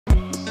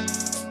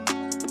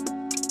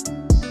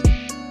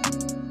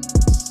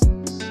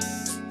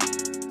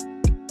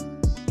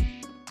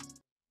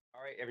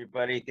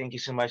everybody. Thank you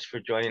so much for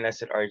joining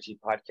us at RG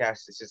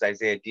Podcast. This is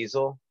Isaiah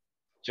Diesel,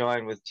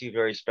 joined with two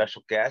very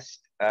special guests.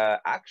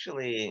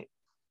 Very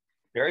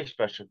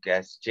special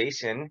guest,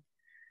 Jason,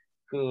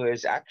 who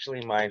is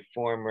actually my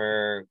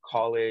former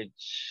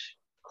college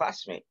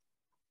classmate.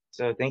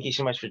 So thank you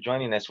so much for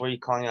joining us. Where are you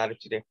calling out of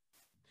today?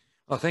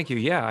 Oh, thank you.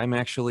 Yeah, I'm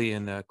actually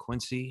in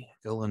Quincy,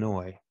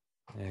 Illinois.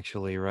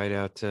 Actually, right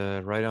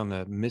on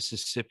the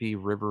Mississippi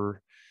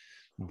River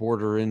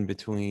border in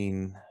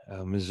between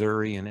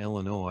Missouri and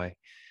Illinois,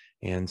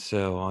 and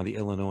so on the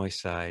Illinois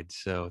side.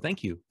 So,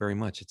 thank you very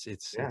much.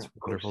 It's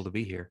wonderful to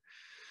be here.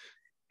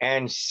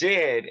 And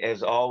Sid,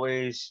 as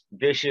always,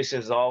 vicious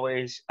as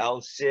always.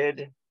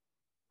 Sid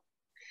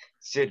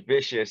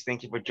Vicious.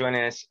 Thank you for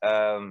joining us.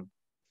 Man,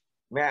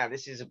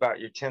 this is about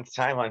your 10th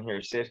time on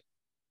here, Sid.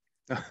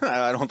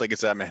 I don't think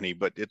it's that many,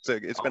 but it's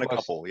been a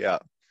couple. Yeah.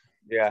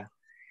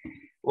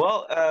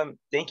 Well,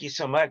 thank you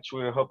so much.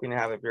 We were hoping to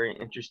have a very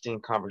interesting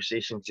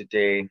conversation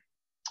today.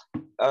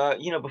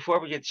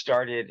 Before we get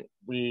started,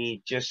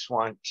 we just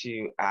want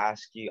to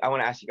ask you, I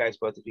want to ask you guys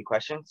both a few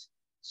questions.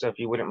 So if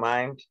you wouldn't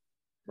mind,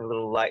 a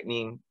little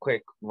lightning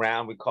quick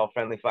round we call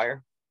friendly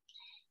fire.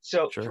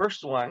 So Sure.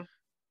 First one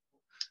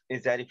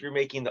is that if you're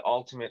making the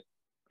ultimate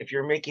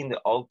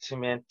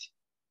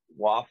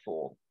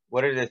waffle,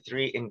 what are the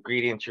three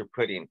ingredients you're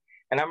putting?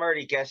 And I'm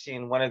already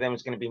guessing one of them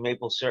is going to be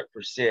maple syrup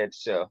for Sid.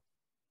 So,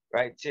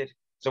 right, Sid?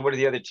 So what are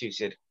the other two,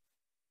 Sid?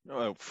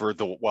 For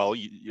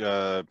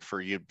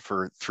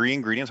three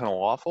ingredients on a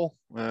waffle,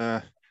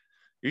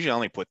 usually I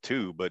only put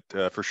two, but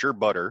for sure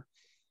butter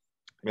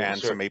and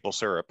some maple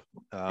syrup.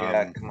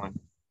 Yeah, come on.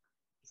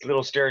 It's a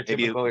little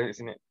stereotypical,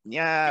 isn't it?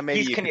 Yeah,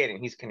 maybe he's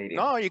Canadian. He's Canadian.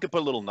 No, you could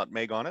put a little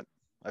nutmeg on it.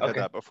 I've had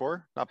that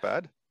before. Not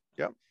bad.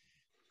 Yeah.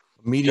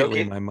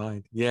 Immediately my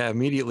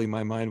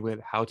mind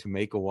went how to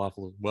make a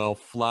waffle. Well,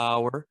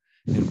 flour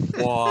and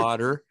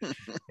water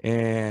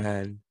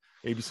and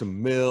maybe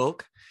some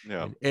milk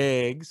and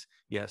eggs.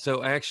 Yeah.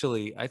 So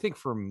actually, I think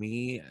for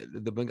me,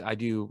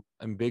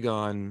 I'm big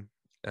on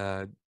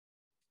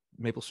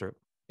maple syrup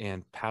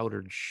and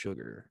powdered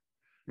sugar.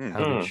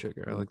 Powdered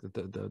sugar. I like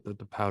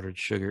the powdered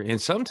sugar.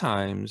 And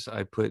sometimes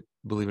I put,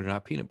 believe it or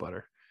not, peanut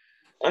butter.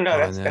 Oh no,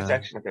 that's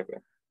actually not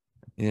bad.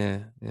 Yeah,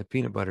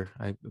 peanut butter.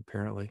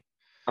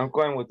 I'm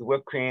going with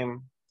whipped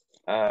cream,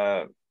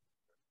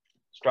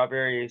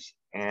 strawberries,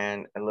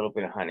 and a little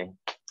bit of honey.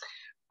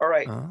 All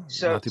right.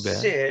 So not too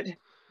bad.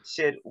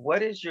 Sid,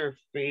 what is your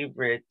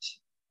favorite?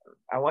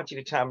 I want you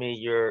to tell me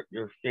your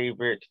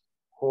favorite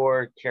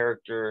horror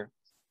character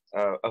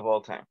of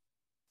all time.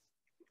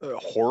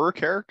 Horror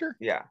character?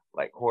 Yeah,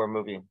 like horror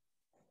movie.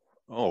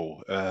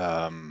 Oh,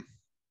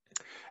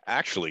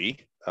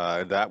 actually,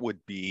 that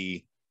would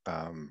be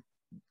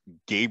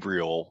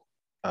Gabriel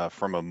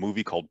from a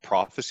movie called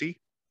Prophecy.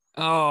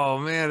 Oh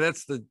man,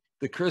 that's the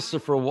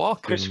Christopher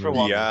Walken. Christopher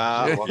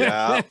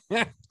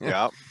Walken.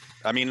 Yeah.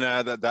 I mean,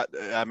 I don't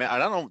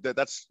know.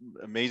 That's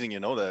amazing. You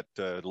know that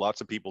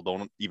lots of people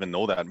don't even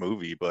know that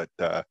movie, but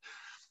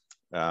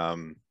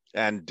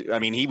and I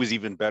mean, he was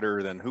even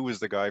better than who was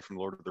the guy from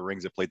Lord of the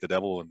Rings that played the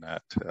devil in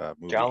that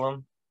movie?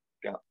 Gollum?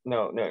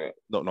 No.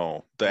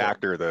 The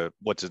actor,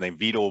 what's his name?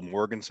 Viggo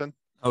Mortensen.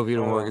 Oh,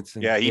 Viggo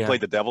Mortensen. Yeah, he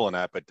played the devil in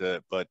that, but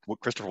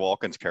Christopher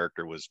Walken's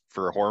character was,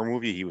 for a horror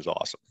movie, he was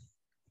awesome.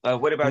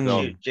 What about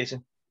you,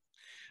 Jason?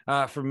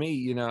 For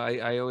me,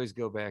 I always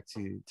go back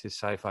to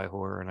sci-fi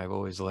horror, and I've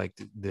always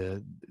liked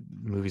the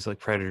movies like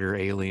Predator,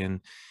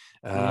 Alien,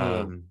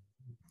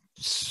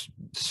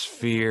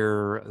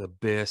 Sphere,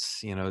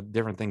 Abyss,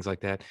 different things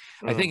like that.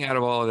 I think out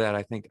of all of that,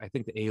 I think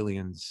the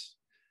Aliens,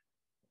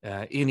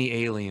 any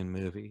Alien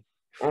movie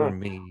for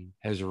me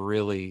has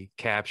really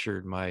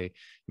captured my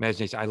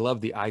imagination. I love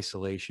the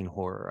isolation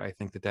horror. I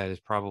think that is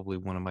probably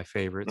one of my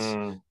favorites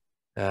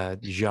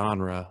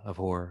genre of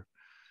horror.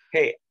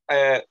 Hey,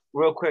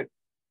 real quick,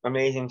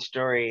 amazing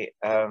story.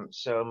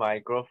 So my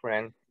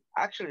girlfriend,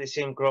 actually the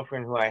same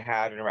girlfriend who I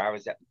had when I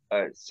was at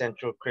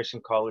Central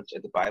Christian College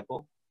at the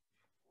Bible,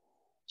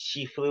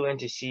 she flew in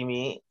to see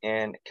me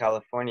in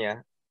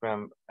California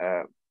from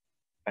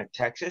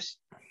Texas,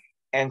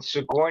 and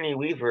Sigourney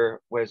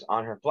Weaver was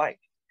on her flight.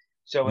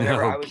 So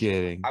whenever I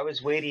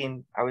was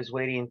waiting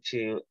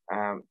to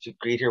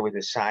greet her with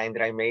a sign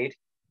that I made,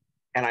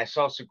 and I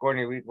saw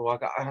Sigourney Weaver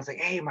walk out. I was like,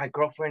 "Hey, my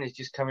girlfriend is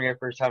just coming here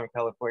first time in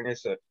California,"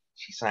 so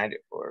she signed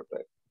it for her.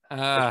 But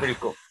that's pretty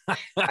cool.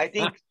 I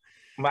think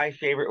my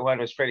favorite one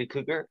was Freddy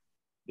Krueger,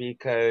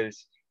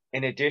 because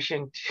in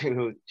addition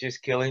to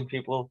just killing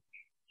people,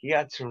 he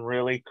had some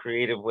really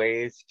creative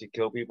ways to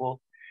kill people.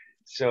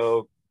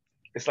 So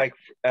it's like,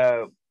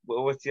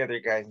 what's the other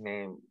guy's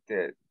name?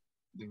 The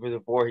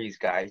Voorhees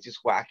guy. He's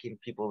just whacking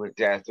people to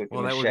death with a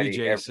machete. That would be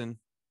Jason.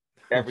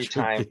 Every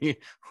time,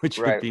 which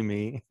would be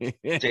me.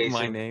 Jason.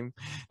 My name.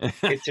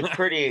 It's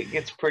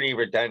pretty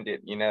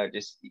redundant,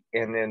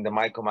 and then the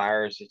Michael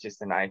Myers is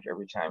just a knife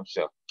every time.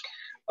 So,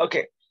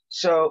 okay,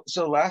 so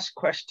last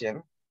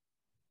question.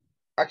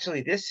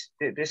 Actually, this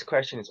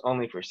question is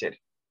only for Sid.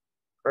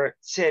 Or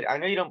Sid, I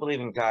know you don't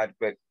believe in God,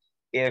 but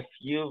if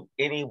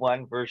any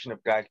one version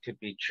of God could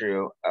be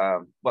true,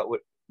 what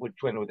which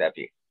one would that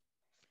be?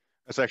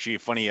 That's actually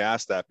funny you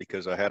asked that,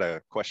 because I had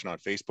a question on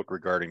Facebook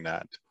regarding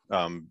that.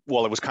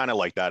 Well, it was kind of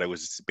like that. It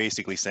was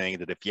basically saying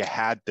that if you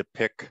had to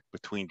pick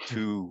between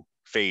two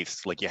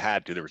faiths, like you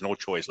had to, there was no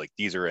choice, like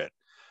these are it,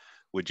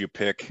 would you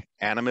pick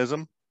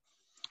animism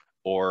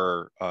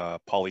or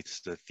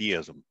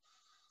polytheism?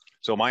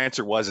 So my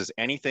answer is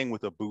anything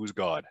with a booze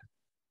god.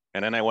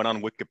 And then I went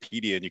on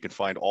Wikipedia, and you can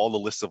find all the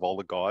lists of all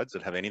the gods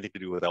that have anything to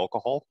do with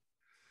alcohol.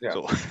 Yeah.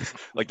 So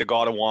like the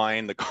god of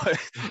wine,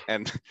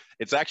 and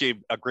it's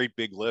actually a great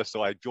big list.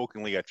 So I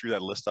jokingly, I threw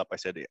that list up. I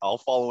said, I'll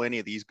follow any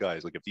of these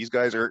guys. Like if these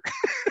guys are,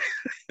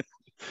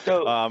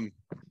 so, I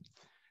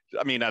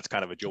mean, that's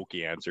kind of a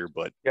jokey answer,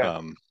 but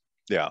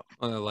yeah.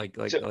 Like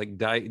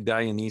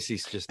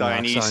Dionysus just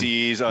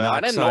Dionysus.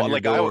 I didn't know.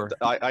 Like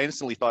I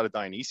instantly thought of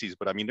Dionysus,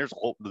 but I mean,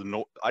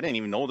 I didn't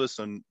even know this.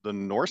 And the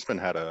Norsemen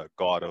had a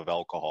god of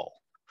alcohol.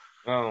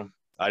 Oh,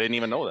 I didn't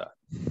even know that.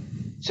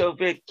 So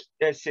Vic,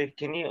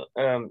 can you?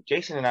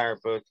 Jason and I are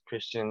both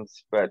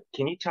Christians, but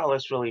can you tell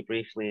us really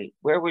briefly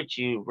where would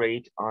you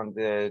rate on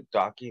the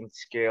docking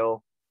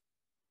scale?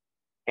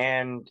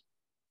 And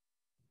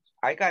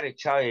I got to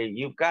tell you,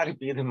 you've got to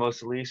be the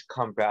most least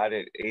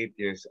combative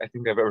atheist I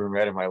think I've ever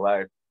met in my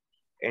life.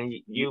 And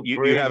you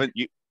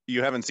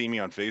haven't seen me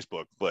on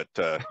Facebook, but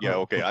yeah,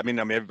 okay. I mean,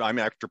 I'm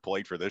extra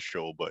polite for this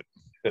show, but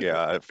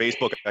yeah,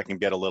 Facebook I can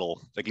get a little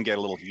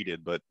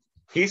heated, but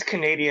he's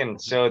Canadian,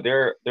 so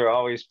they're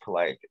always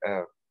polite.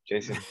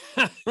 Jason,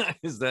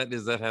 is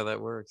that how that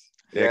works?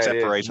 Yeah,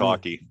 except for ice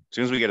hockey. As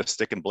soon as we get a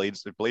stick and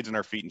blades in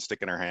our feet and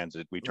stick in our hands,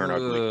 we turn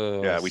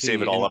ugly. Yeah, we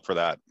save it all up for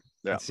that.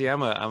 Yeah. See,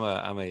 I'm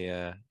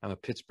a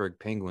Pittsburgh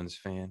Penguins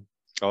fan.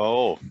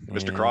 Oh,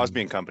 Mr.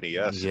 Crosby and Company,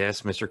 yes.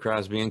 Yes, Mr.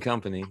 Crosby and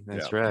Company.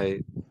 That's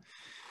right.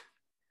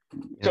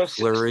 So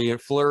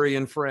Fleury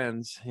and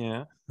friends.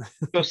 Yeah.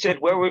 So Sid,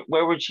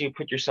 where would you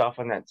put yourself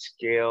on that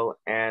scale?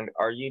 And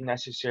are you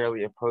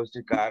necessarily opposed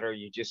to God, or are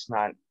you just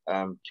not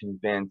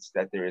convinced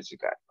that there is a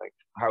God? Like,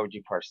 how would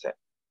you parse that?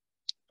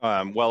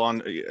 Well,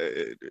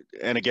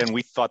 and again,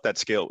 we thought that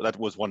scale that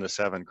was 1 to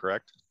 7,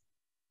 correct?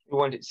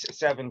 1 to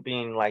 7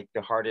 being like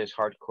the hardest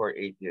hardcore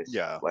atheist.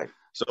 Yeah. Like,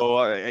 so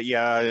I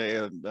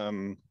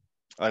think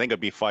it'd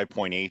be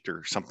 5.8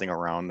 or something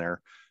around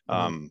there.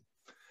 Mm-hmm.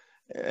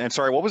 And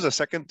sorry, what was the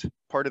second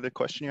part of the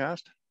question you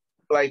asked?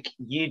 Like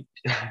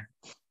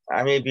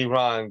I may be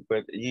wrong,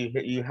 but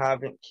you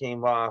haven't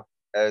came off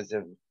as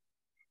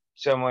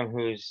someone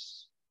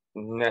who's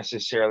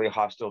necessarily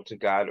hostile to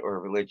God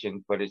or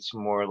religion, but it's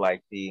more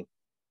like the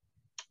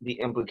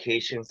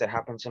implications that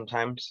happen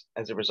sometimes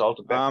as a result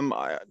of that.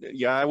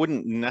 I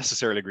wouldn't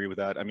necessarily agree with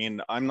that. I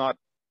mean, I'm not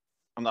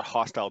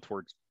hostile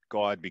towards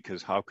God,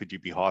 because how could you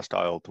be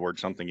hostile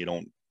towards something you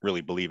don't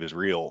really believe is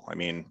real? I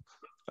mean,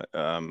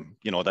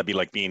 that'd be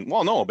like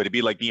it'd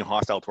be like being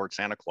hostile towards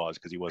Santa Claus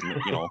because he wasn't,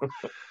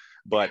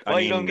 but well, I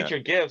mean, you don't get your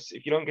gifts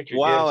if you don't get your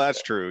gifts. Well,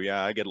 that's true.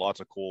 Yeah, I get lots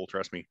of coal,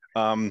 trust me.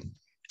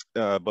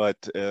 But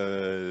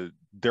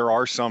there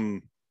are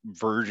some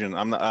versions.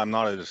 I'm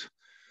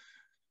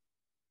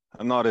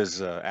not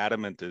as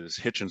adamant as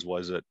Hitchens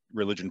was that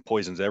religion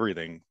poisons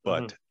everything,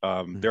 but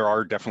there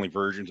are definitely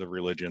versions of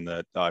religion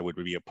that I would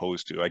be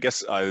opposed to. I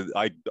guess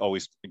I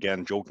always,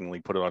 again,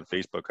 jokingly put it on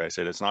Facebook. I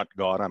said, it's not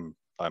God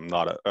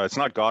it's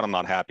not God I'm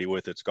not happy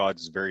with. It's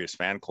God's various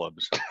fan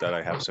clubs that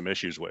I have some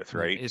issues with,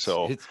 right?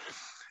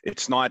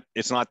 It's not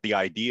the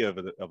idea of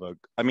a.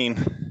 I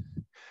mean,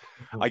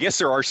 I guess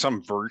there are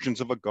some versions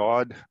of a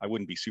God I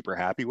wouldn't be super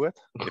happy with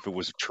if it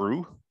was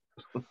true.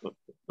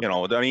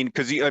 I mean,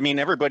 because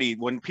everybody,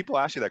 when people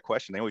ask you that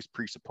question, they always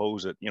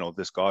presuppose that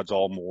this God's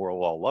all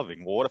moral, all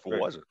loving. Well, what if it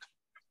wasn't?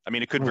 I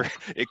mean, it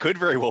could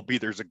very well be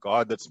there's a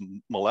God that's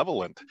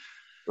malevolent.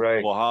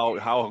 Right. Well,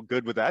 how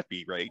good would that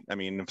be, right? I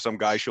mean, if some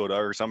guy showed up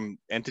or some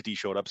entity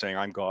showed up saying,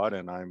 I'm God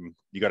and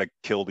you got to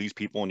kill these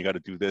people and you got to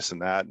do this and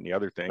that and the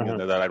other thing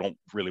that I don't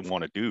really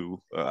want to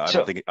do.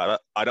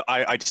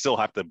 I'd still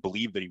have to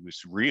believe that he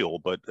was real,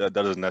 but that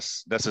doesn't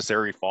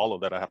necessarily follow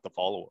that I have to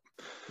follow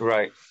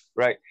him.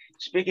 Right.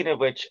 Speaking of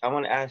which, I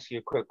want to ask you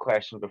a quick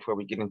question before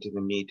we get into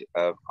the meat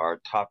of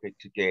our topic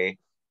today,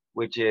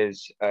 which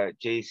is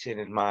Jason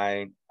and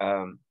my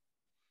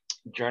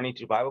journey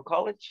to Bible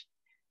college.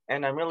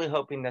 And I'm really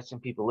hoping that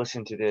some people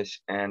listen to this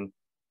and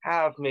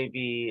have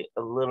maybe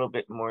a little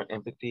bit more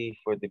empathy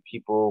for the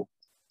people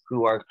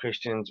who are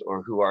Christians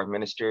or who are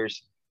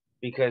ministers,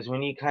 because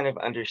when you kind of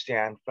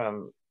understand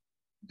from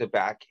the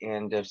back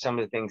end of some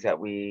of the things that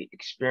we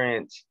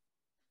experience,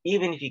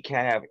 even if you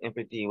can't have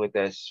empathy with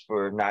us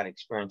for not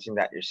experiencing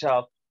that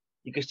yourself,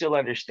 you can still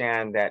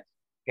understand that,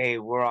 hey,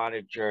 we're on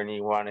a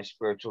journey, we're on a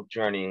spiritual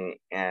journey,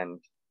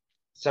 and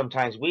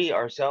sometimes we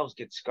ourselves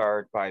get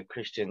scarred by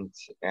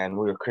Christians, and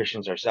we're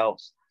Christians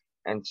ourselves.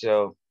 And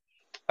so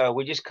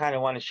we just kind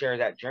of want to share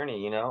that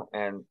journey,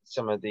 and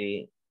some of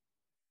the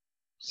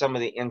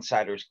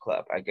insiders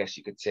club, I guess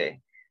you could say,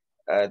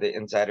 the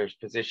insiders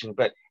position.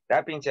 But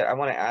that being said, I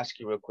want to ask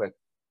you real quick,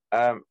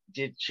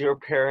 did your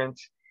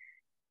parents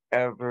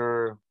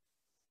ever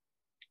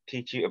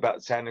teach you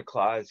about Santa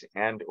Claus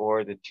and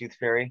or the Tooth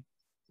Fairy?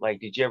 Like,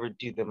 did you ever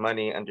do the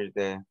money under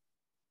the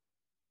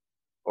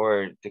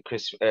or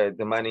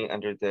the money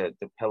under the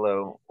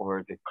pillow,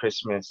 or the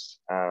Christmas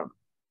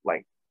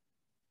like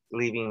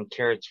leaving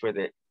carrots for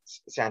the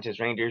Santa's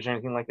reindeers or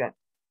anything like that?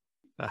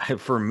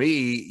 For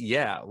me,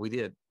 yeah, we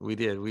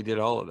did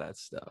all of that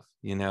stuff.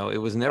 You know, it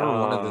was never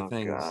one of the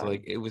things God.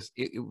 like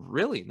it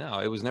really, no,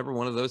 it was never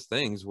one of those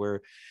things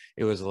where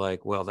it was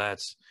like, well,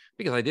 that's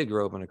because I did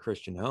grow up in a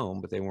Christian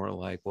home, but they weren't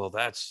like, well,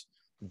 that's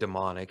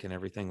demonic and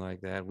everything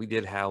like that. We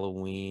did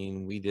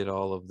Halloween, we did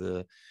all of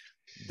the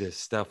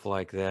stuff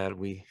like that.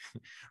 We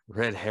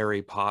read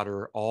Harry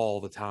Potter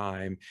all the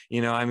time.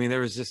 You know, I mean,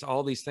 there was just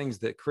all these things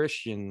that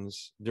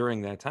Christians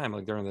during that time,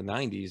 like during the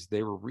 90s,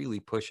 they were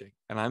really pushing.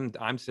 And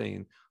I'm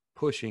saying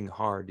pushing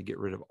hard to get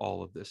rid of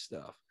all of this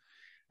stuff.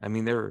 I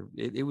mean,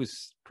 it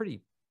was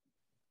pretty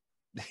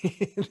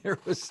it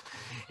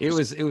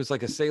was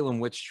like a Salem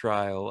witch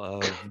trial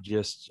of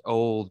just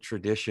old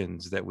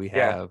traditions that we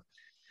have.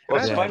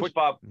 Well,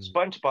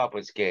 SpongeBob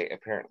was gay,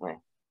 apparently.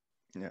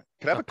 Yeah.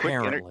 Can I have a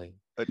quick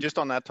just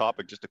on that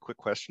topic, just a quick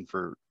question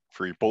for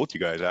both you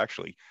guys,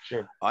 actually.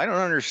 Sure. I don't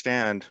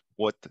understand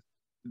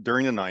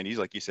during the 90s,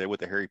 like you said, with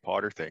the Harry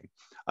Potter thing,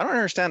 I don't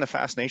understand the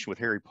fascination with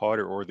Harry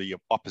Potter or the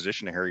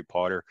opposition to Harry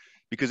Potter,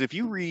 because if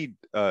you read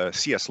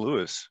C.S.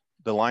 Lewis,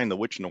 The Lion, the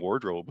Witch, and the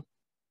Wardrobe,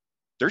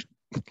 there's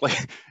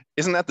like,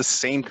 isn't that the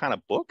same kind of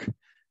book?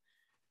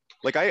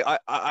 Like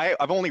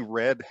I've only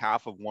read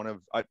half of one of,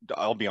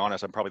 I'll be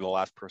honest, I'm probably the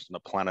last person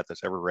on the planet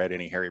that's ever read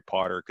any Harry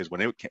Potter, because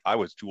I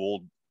was too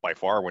old by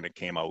far when it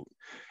came out.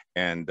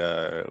 And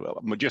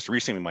just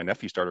recently my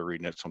nephew started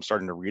reading it, so I'm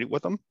starting to read it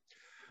with him.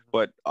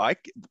 But I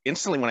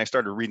instantly, when I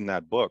started reading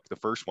that book, the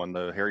first one,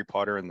 the Harry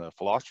Potter and the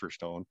Philosopher's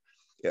Stone,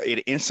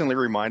 it instantly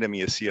reminded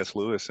me of C.S.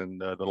 Lewis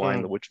and The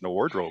Lion, the Witch, and the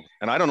Wardrobe.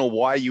 And I don't know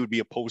why you would be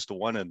opposed to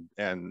one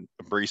and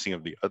embracing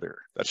of the other.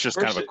 That's just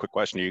kind of a quick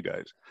question to you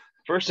guys.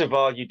 First of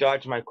all, you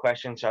dodged my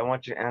question, so I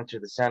want you to answer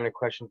the Santa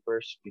question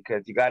first,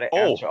 because you got to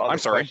answer all the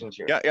questions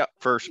here. Yeah,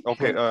 first.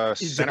 Okay,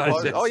 Santa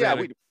Claus. Oh, yeah,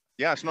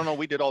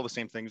 we did all the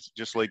same things,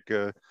 just like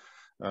God.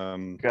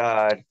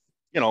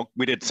 You know,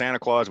 we did Santa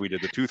Claus, we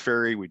did the Tooth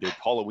Fairy, we did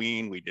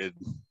Halloween, we did,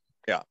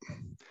 yeah.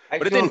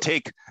 But it didn't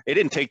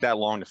take that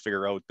long to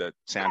figure out that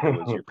Santa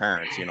was your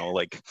parents, you know,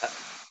 like.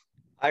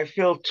 I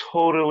feel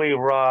totally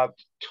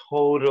robbed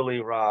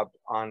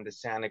on the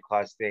Santa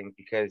Claus thing,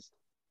 because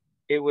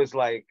it was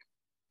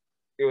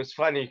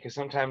funny, because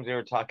sometimes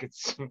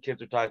some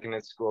kids were talking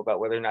at school about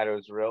whether or not it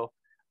was real,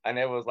 and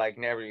it was like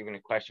never even a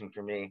question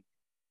for me.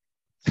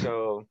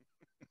 So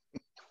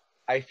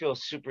I feel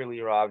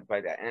superly robbed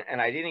by that.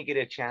 And I didn't get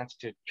a chance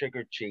to trick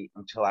or treat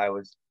until I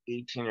was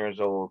 18 years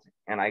old,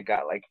 and I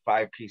got like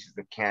 5 pieces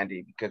of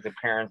candy, because the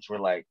parents were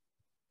like,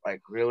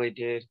 really,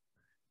 dude?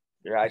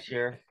 You're out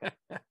here?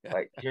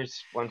 Like,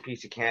 here's 1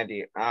 piece of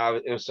candy.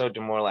 It was so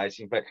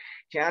demoralizing. But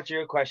to answer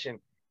your question,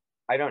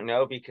 I don't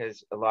know,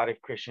 because a lot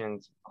of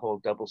Christians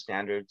hold double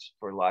standards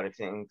for a lot of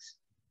things.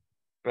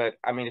 But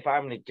I mean, if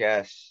I'm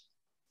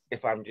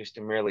just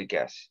to merely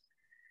guess,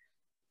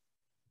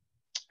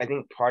 I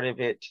think part of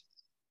it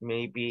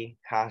maybe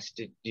has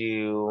to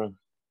do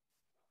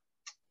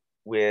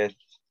with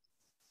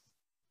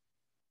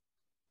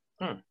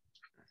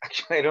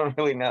actually, I don't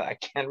really know. I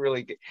can't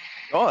really get.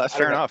 Oh, that's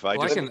fair enough. I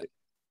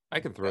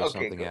can throw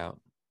something out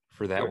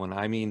for that one.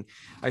 I mean,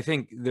 I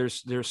think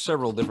there's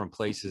several different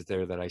places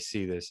there that I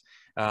see this.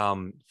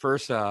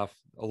 First off,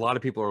 a lot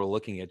of people are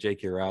looking at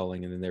J.K.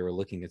 Rowling, and then they were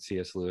looking at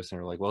C.S. Lewis, and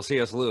they're like, well,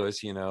 C.S.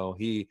 Lewis, you know,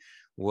 he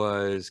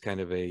was kind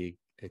of a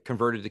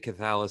converted to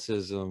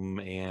Catholicism,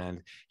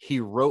 and he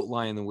wrote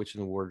Lion, the Witch,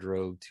 and the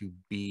Wardrobe to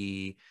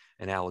be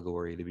an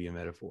allegory, to be a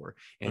metaphor.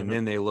 And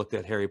then they looked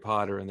at Harry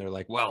Potter, and they're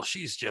like, well,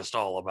 she's just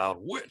all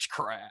about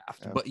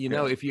witchcraft. But you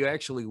know, if you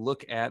actually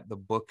look at the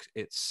book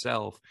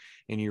itself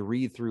and you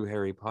read through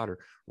Harry Potter,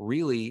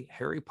 really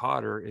Harry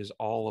Potter is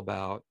all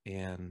about,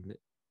 and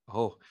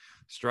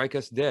strike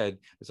us dead,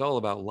 it's all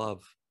about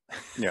love.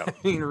 Yeah. I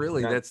mean,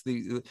 really, that's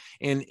the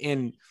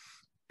and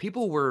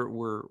people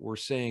were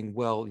saying,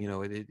 well, you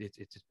know,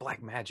 it's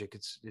black magic,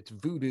 it's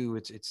voodoo,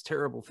 it's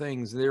terrible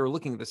things. They were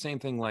looking at the same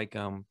thing, like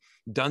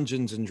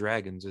Dungeons and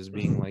Dragons as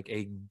being like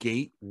a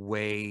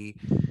gateway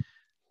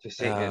to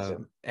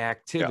Satanism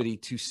activity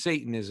to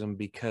Satanism,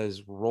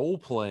 because role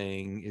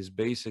playing is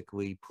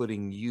basically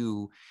putting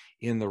you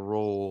in the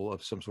role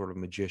of some sort of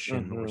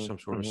magician or some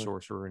sort of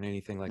sorcerer and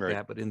anything like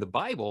that. But in the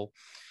Bible,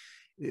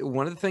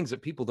 one of the things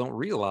that people don't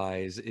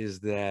realize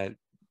is that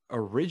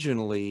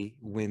originally,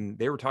 when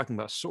they were talking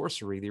about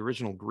sorcery, the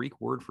original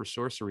Greek word for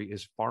sorcery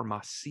is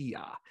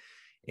pharmacia,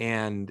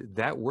 and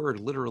that word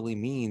literally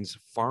means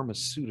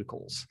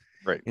pharmaceuticals.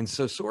 Right. And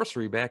so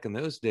sorcery back in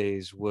those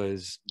days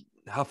was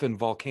huffing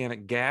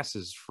volcanic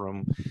gases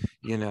from,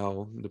 you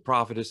know, the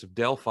prophetess of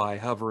Delphi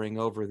hovering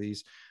over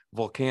these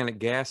volcanic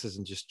gases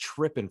and just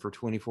tripping for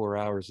 24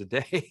 hours a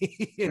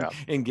day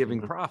and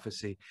giving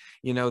prophecy.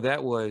 You know,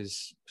 that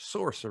was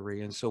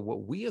sorcery. And so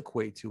what we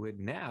equate to it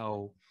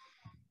now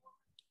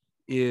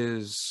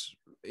is,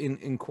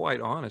 in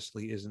quite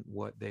honestly, isn't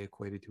what they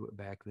equated to it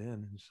back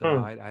then. And so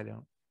I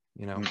don't.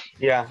 you know.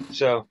 Yeah.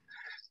 So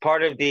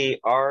part of the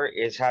R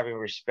is having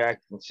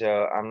respect, and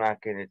so I'm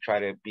not going to try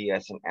to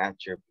BS an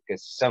answer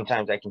because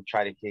sometimes I can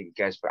try to take a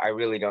guess, but I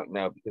really don't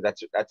know because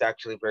that's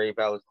actually a very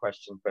valid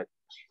question. But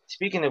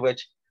speaking of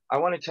which, I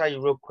want to tell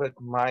you real quick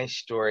my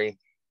story.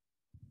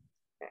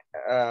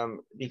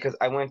 Because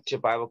I went to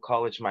Bible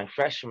college my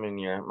freshman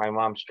year. My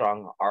mom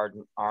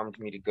armed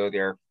me to go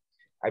there.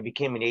 I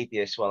became an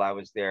atheist while I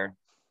was there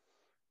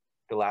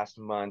the last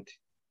month.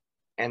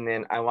 And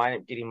then I wound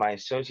up getting my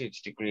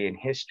associate's degree in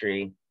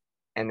history.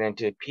 And then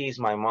to appease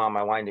my mom,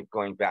 I wound up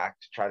going back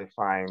to try to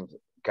find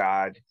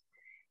God.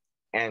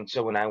 And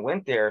so when I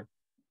went there,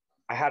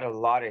 I had a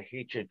lot of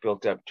hatred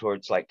built up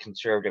towards like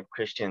conservative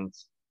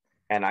Christians.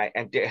 And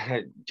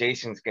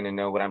Jason's gonna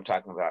know what I'm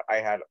talking about. I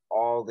had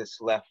all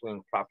this left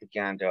wing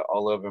propaganda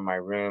all over my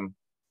room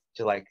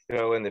to like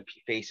throw in the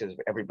faces of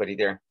everybody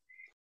there.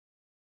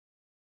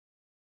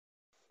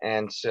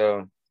 And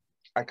so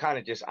I kind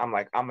of just I'm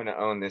like I'm gonna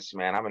own this,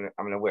 man. I'm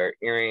gonna wear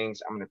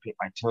earrings. I'm gonna paint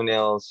my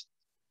toenails.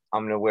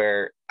 I'm gonna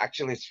wear.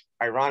 Actually,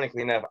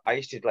 ironically enough, I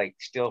used to like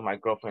steal my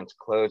girlfriend's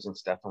clothes and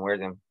stuff and wear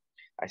them.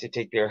 I used to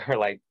take their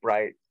like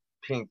bright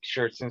pink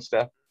shirts and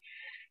stuff.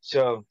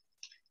 So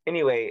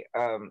anyway,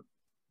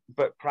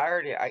 but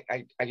prior to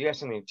I do have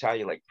something to tell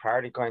you. Like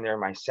prior to going there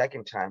my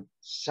second time,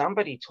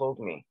 somebody told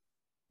me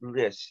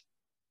this.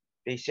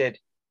 They said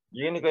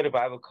you're going to go to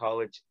Bible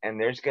college,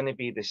 and there's going to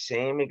be the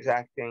same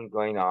exact thing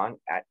going on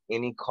at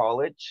any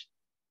college,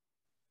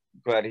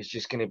 but it's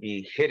just going to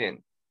be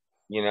hidden,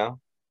 you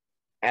know.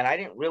 And I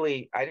didn't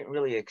really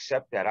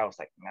accept that. I was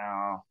like,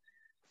 no,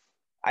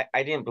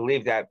 I didn't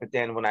believe that. But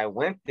then when I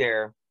went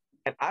there,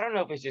 and I don't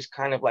know if it's just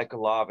kind of like a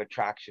law of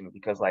attraction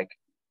because like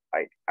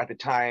at the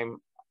time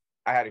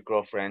I had a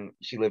girlfriend.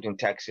 She lived in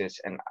Texas,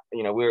 and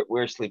you know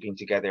we're sleeping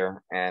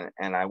together. And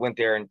I went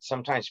there, and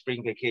sometimes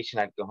spring vacation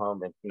I'd go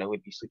home, and you know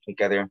we'd be sleeping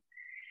together.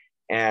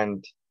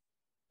 And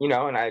you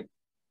know, and I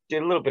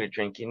did a little bit of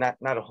drinking,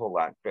 not a whole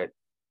lot, but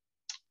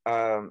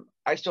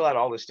I still had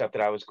all this stuff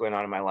that I was going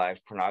on in my life,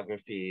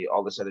 pornography,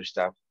 all this other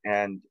stuff,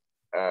 and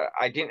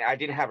I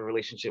didn't have a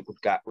relationship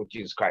with God, with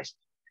Jesus Christ.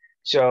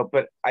 So,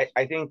 but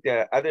I think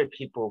the other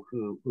people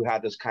who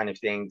had those kind of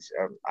things,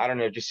 I don't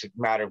know, just a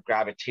matter of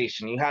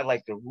gravitation. You had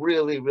like the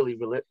really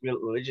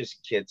religious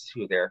kids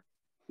who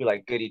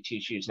like goody two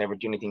shoes, never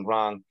do anything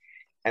wrong,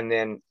 and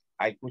then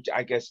which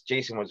I guess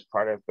Jason was a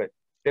part of, but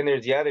then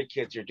there's the other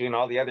kids who are doing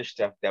all the other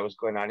stuff that was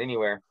going on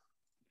anywhere.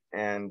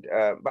 And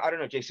but I don't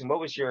know, Jason, what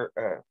was your?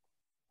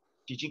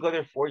 Did you go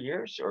there 4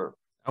 years or?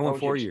 I went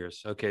 4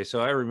 years. Okay, so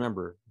I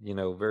remember, you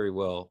know, very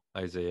well,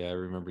 Isaiah. I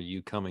remember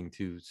you coming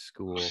to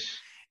school,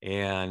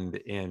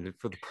 and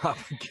for the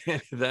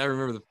propaganda. I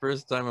remember the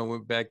first time I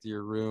went back to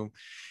your room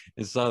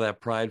and saw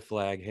that pride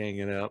flag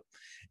hanging up,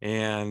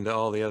 and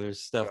all the other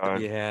stuff that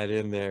you had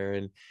in there.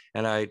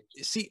 And I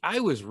see,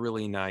 I was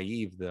really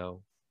naive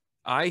though.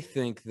 I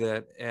think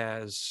that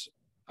as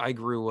I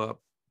grew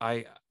up,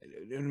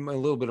 and a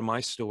little bit of my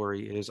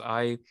story is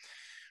I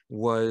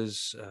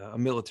was a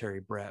military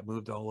brat,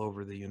 moved all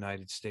over the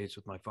United States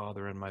with my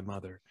father and my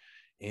mother.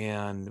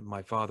 And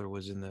my father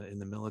was in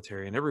the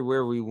military, and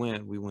everywhere we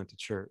went to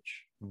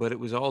church, but it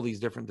was all these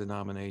different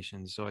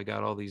denominations. So I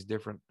got all these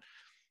different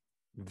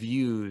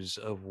views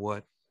of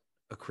what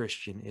a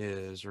Christian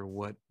is or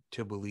what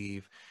to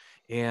believe.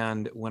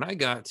 And when I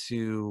got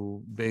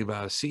to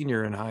Beba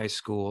senior in high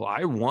school,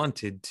 I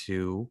wanted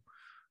to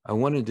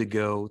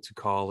go to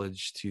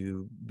college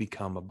to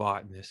become a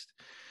botanist.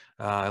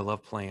 I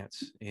love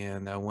plants,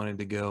 and I wanted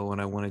to go and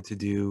I wanted to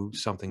do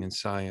something in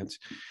science.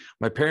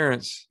 My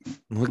parents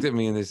looked at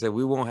me and they said,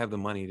 "We won't have the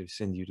money to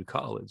send you to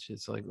college."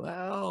 It's like,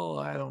 well,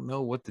 I don't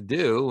know what to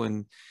do.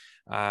 And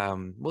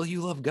well,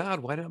 you love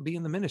God. Why not be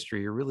in the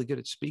ministry? You're really good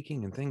at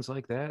speaking and things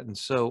like that. And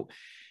so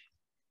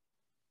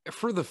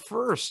for the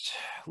first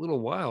little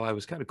while, I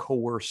was kind of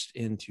coerced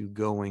into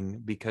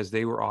going because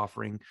they were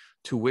offering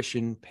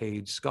tuition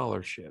paid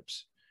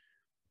scholarships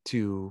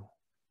to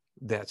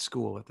that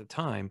school at the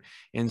time.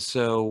 And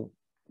so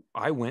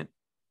I went,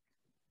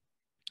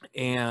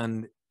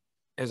 and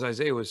as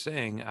Isaiah was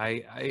saying,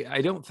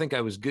 I don't think I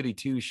was goody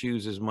two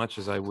shoes as much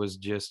as I was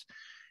just,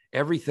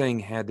 everything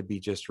had to be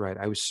just right.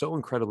 I was so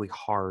incredibly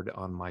hard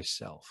on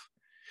myself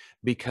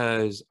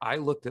because I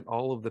looked at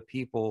all of the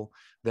people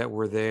that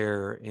were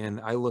there,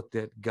 and I looked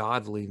at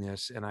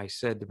godliness, and I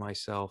said to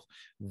myself,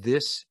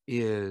 this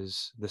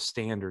is the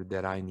standard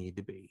that I need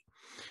to be.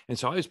 And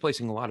so I was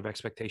placing a lot of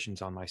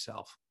expectations on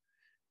myself,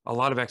 a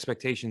lot of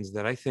expectations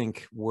that I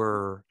think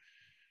were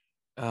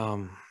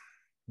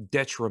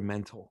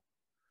detrimental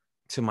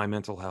to my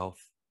mental health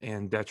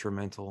and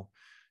detrimental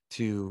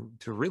to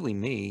really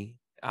me.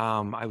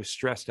 I was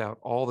stressed out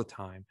all the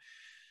time.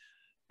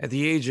 At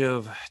the age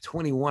of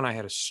 21, I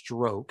had a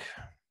stroke.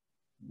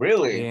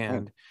 Really?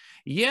 And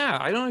yeah,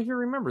 I don't know if you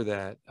remember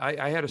that.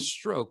 I had a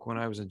stroke when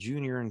I was a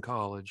junior in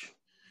college,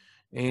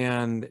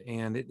 and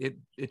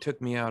it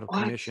took me out of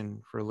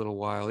commission for a little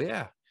while.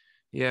 Yeah,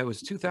 it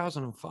was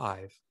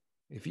 2005.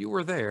 If you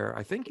were there,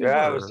 I think you were.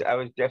 I was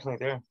definitely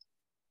there.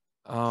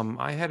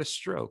 I had a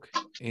stroke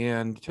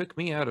and took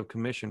me out of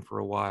commission for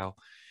a while.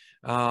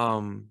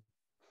 And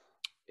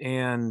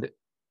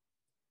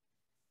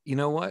you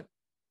know what?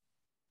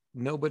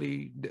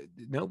 Nobody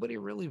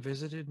really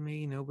visited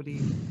me.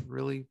 Nobody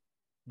really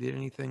did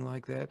anything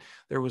like that.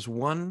 There was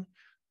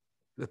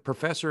the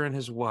professor and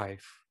his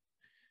wife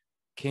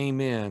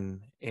came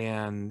in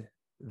and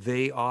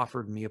they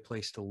offered me a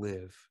place to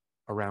live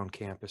around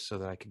campus so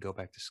that I could go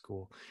back to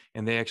school.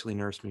 And they actually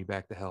nursed me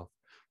back to health.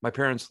 My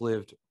parents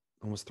lived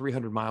almost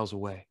 300 miles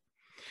away,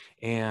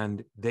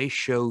 and they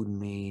showed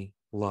me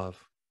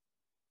love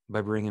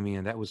by bringing me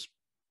in. That was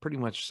pretty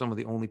much some of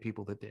the only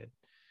people that did.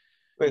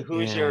 Wait, who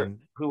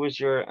was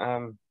your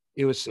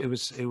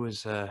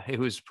It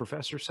was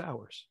Professor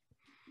Sowers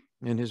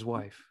and his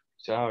wife.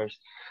 Sowers.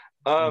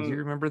 Do you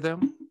remember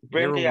them?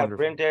 Brenda,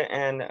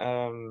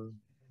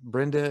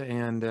 Brenda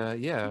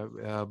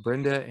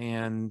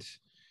and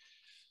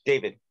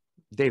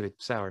David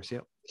Sowers.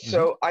 Yep.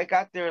 So I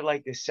got there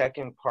like the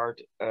second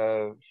part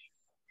of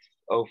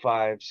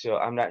 05, so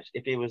I'm not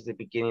if it was the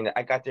beginning.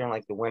 I got there in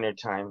like the winter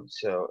time,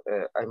 so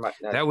I might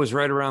not. That was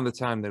right around the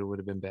time that it would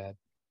have been bad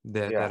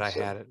that I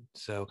had it.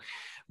 So,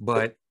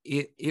 but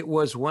it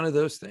was one of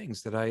those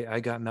things that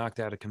I got knocked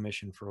out of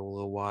commission for a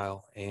little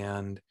while,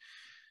 and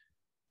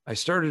I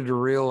started to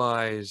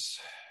realize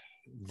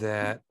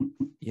that,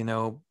 you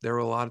know,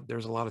 there's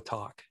a lot of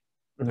talk.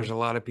 Mm-hmm. There's a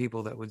lot of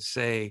people that would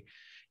say,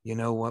 you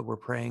know what, we're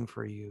praying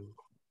for you.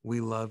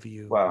 We love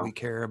you. Wow. We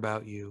care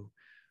about you.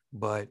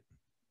 But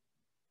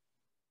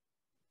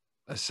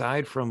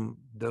aside from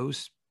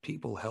those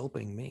people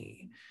helping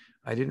me,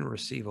 I didn't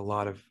receive a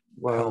lot of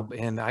help.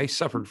 And I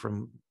suffered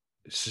from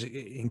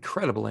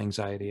incredible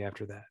anxiety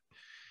after that.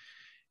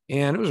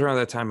 And it was around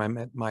that time I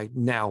met my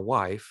now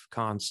wife,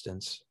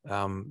 Constance,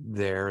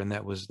 there. And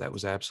that was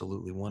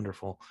absolutely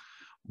wonderful.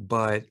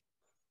 But,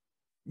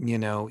 you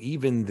know,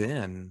 even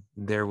then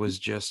there was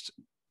just,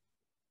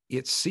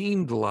 it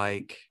seemed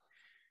like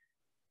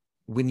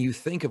when you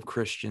think of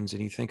Christians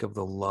and you think of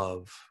the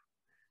love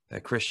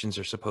that Christians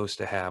are supposed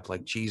to have,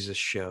 like Jesus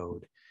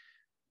showed,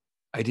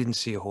 I didn't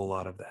see a whole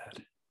lot of that.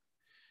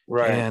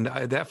 Right. And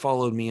that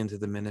followed me into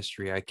the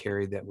ministry. I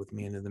carried that with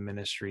me into the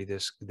ministry,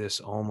 this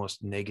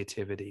almost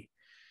negativity,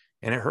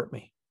 and it hurt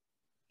me.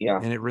 Yeah.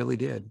 And it really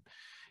did.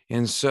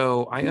 And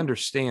so I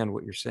understand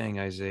what you're saying,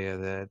 Isaiah,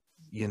 that,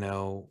 you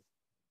know,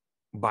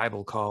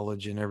 Bible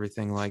college and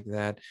everything like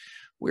that,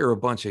 we were a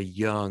bunch of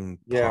young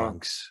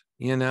punks,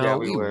 you know. Yeah,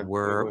 we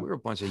were a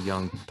bunch of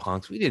young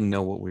punks. We didn't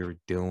know what we were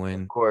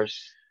doing. Of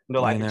course.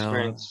 No life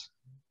experience.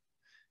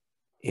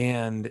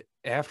 And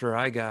after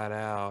I got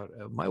out,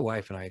 my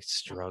wife and I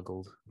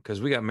struggled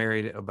because we got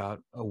married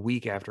about a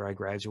week after I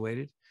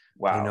graduated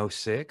in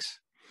 06.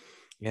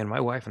 And my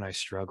wife and I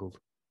struggled.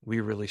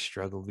 We really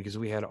struggled because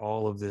we had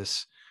all of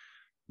these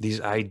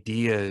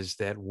ideas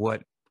that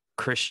what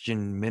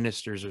Christian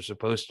ministers are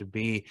supposed to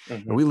be.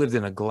 Mm-hmm. And we lived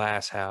in a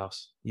glass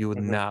house. You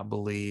would not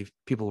believe.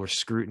 People were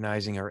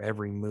scrutinizing our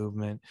every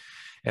movement,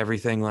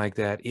 everything like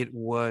that. It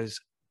was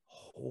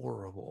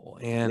horrible.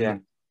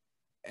 And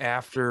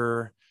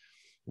after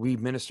we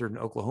ministered in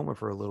Oklahoma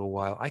for a little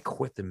while, I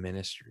quit the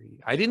ministry.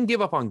 I didn't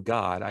give up on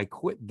God. I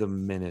quit the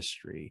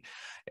ministry.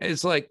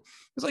 It's like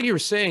you were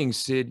saying,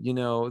 Sid, you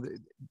know,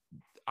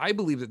 I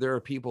believe that there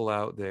are people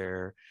out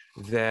there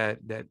that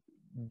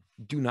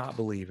do not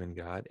believe in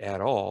God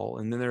at all.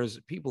 And then there's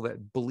people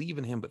that believe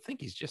in him, but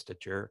think he's just a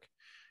jerk,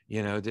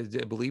 you know,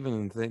 believe in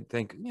him and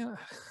think, yeah,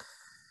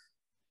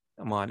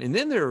 come on. And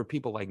then there are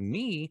people like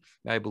me,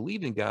 I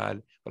believed in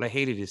God, but I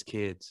hated his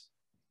kids.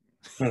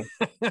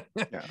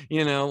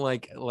 You know,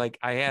 like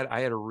I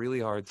had a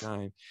really hard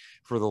time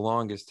for the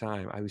longest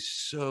time. I was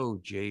so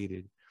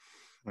jaded.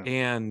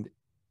 And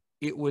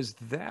it was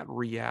that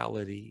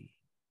reality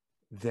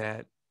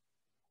that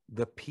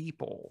the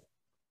people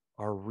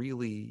are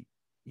really,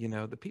 you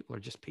know, the people are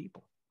just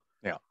people.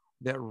 Yeah.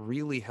 That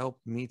really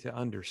helped me to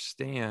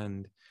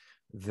understand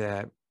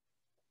that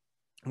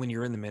when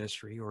you're in the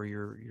ministry or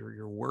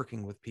you're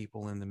working with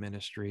people in the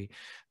ministry,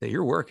 that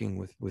you're working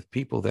with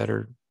people that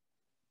are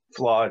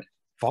flawed.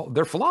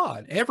 They're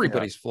flawed.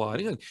 Everybody's flawed.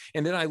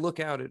 And then I look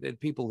out at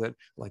people that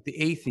like the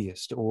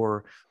atheist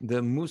or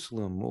the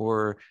Muslim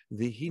or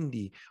the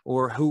Hindi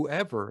or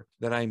whoever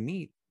that I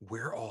meet,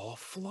 we're all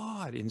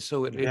flawed. And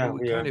so it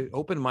kind of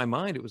opened my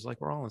mind. It was like,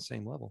 we're all on the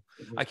same level.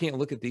 Mm-hmm. I can't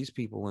look at these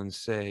people and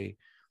say,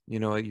 you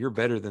know, you're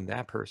better than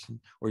that person,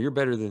 or you're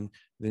better than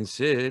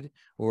Sid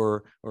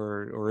or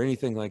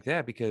anything like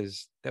that,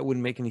 because that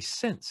wouldn't make any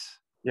sense.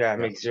 Yeah, it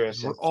makes zero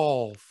sense. We're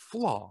all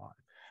flawed.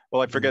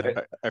 Well, I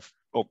forget.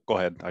 Oh, go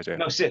ahead, Isaiah.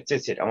 No, sit.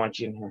 I want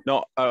you in here.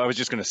 No, I was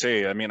just going to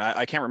say, I mean,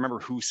 I can't remember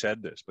who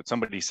said this, but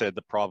somebody said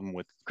the problem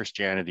with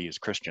Christianity is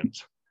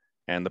Christians,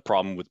 and the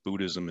problem with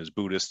Buddhism is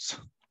Buddhists,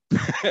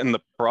 and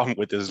the problem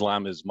with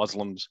Islam is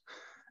Muslims.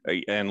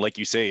 And like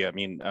you say, I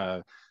mean,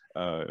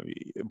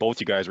 both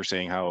you guys were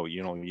saying how,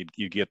 you know,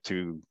 you get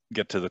to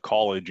the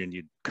college and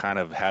you kind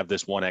of have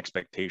this one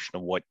expectation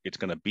of what it's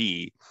going to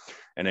be,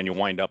 and then you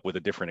wind up with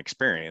a different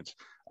experience.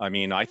 I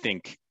mean, I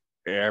think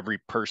every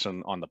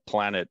person on the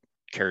planet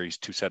carries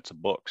two sets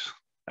of books.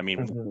 I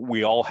mean,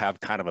 we all have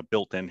kind of a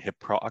built-in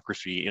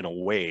hypocrisy in a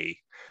way,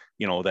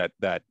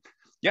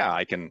 yeah,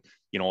 I can,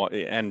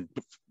 and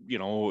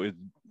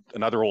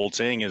another old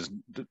saying is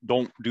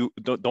don't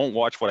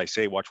watch what I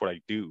say, watch what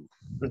I do.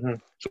 Mm-hmm.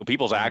 So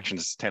people's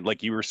actions tend,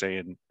 like you were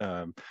saying,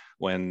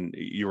 when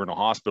you were in a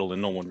hospital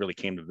and no one really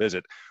came to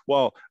visit.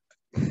 Well,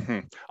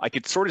 I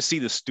could sort of see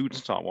the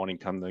students not wanting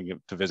to come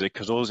to visit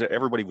because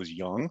everybody was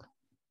young.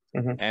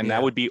 Mm-hmm. And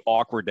that would be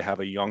awkward to have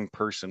a young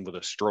person with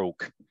a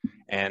stroke,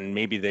 and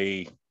maybe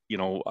they,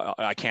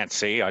 I can't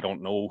say, I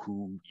don't know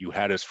who you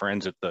had as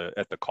friends at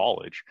the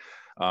college.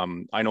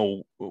 I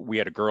know we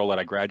had a girl that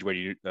I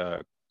graduated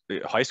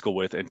high school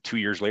with, and 2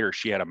 years later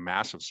she had a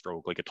massive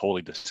stroke, like it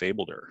totally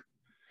disabled her.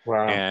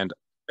 Wow. And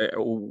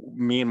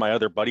me and my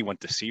other buddy went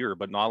to see her,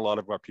 but not a lot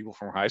of our people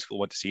from high school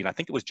went to see. And I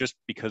think it was just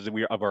because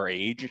of our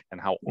age and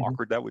how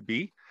awkward that would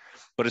be.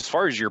 But as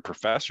far as your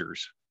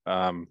professors,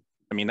 I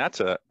mean,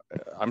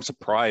 I'm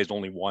surprised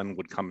only one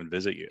would come and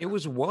visit you. It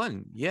was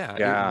one.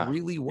 Yeah. It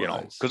really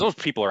was. Because those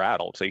people are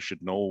adults. They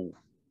should know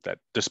that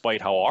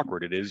despite how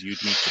awkward it is,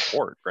 you'd need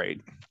support,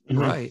 right?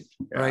 Right.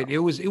 Yeah. Right. It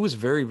was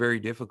very, very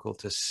difficult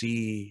to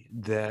see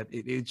that.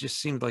 It just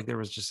seemed like there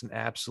was just an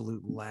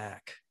absolute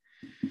lack.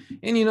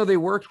 And, they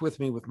worked with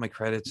me with my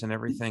credits and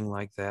everything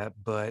like that.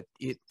 But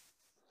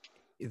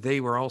they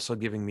were also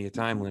giving me a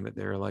time limit.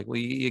 They were like, well,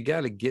 you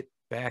got to get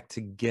back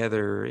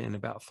together in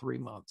about 3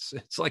 months.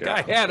 It's like,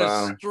 I had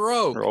a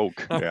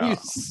stroke. Are you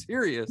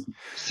serious?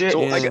 Sid,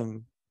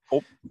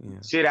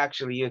 Sid,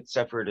 actually, you had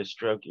suffered a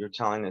stroke. You were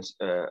telling us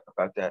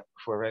about that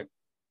before, right?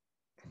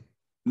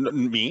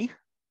 Me?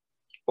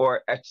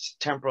 Or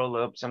temporal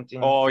lobe something?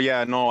 Oh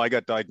yeah, no, I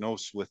got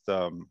diagnosed with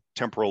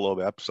temporal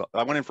lobe episode.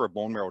 I went in for a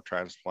bone marrow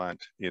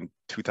transplant in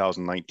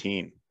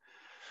 2019.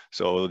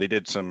 So they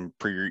did some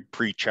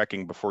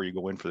pre-checking before you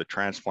go in for the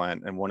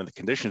transplant. And one of the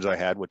conditions I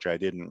had, which I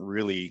didn't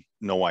really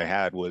know I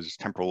had, was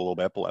temporal lobe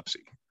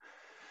epilepsy.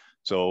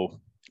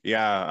 So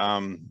yeah,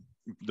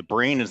 the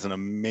brain is an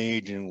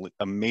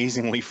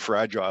amazingly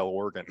fragile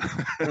organ.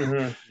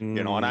 Mm-hmm.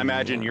 And I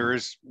imagine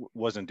yours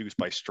was induced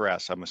by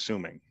stress, I'm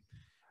assuming.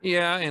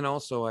 Yeah, and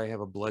also I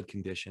have a blood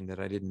condition that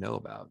I didn't know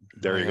about.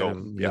 There you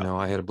go.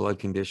 I had a blood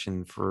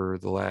condition for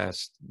the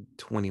last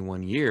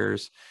 21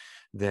 years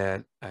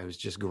that I was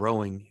just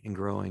growing and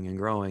growing and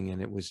growing,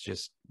 and it was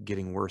just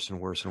getting worse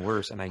and worse and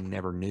worse, and I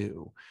never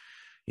knew,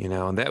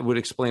 and that would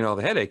explain all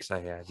the headaches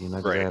I had,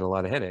 because I had a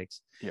lot of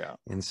headaches. Yeah.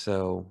 And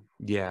so,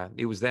 yeah,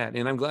 it was that.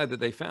 And I'm glad that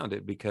they found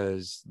it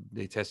because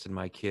they tested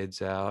my kids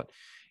out,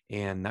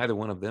 and neither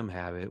one of them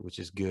have it, which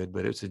is good,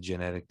 but it's a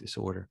genetic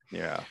disorder.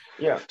 Yeah.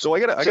 So I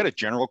got a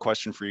general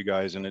question for you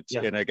guys, and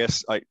and I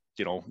guess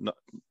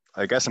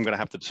I guess I'm going to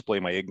have to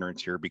display my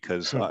ignorance here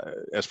because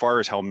as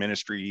far as how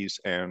ministries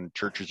and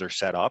churches are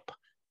set up,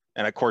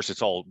 and of course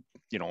it's all,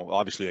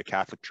 obviously a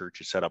Catholic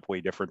church is set up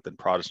way different than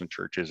Protestant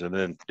churches, and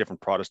then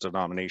different Protestant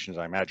denominations,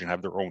 I imagine,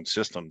 have their own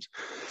systems.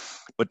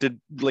 But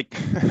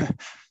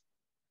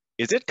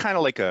is it kind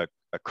of like a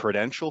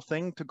credential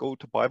thing to go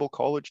to Bible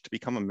college to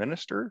become a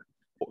minister?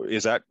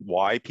 Is that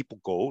why people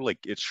go? Like,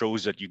 it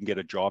shows that you can get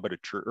a job at a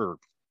church, or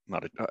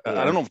not?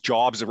 I don't know if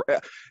jobs.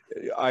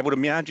 I would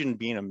imagine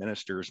being a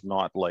minister is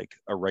not like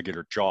a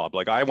regular job.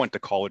 Like, I went to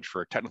college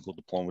for a technical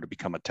diploma to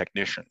become a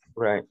technician.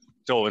 Right.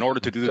 So in order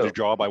to do the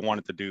job I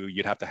wanted to do,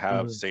 you'd have to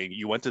have, say,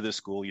 you went to this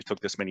school, you took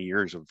this many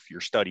years of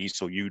your studies,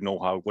 so you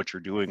know what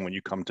you're doing when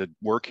you come to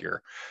work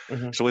here.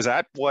 Mm-hmm. So is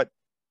that what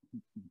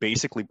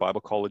basically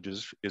Bible college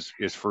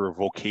is for a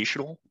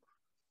vocational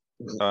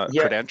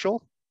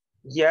credential?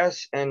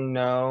 Yes and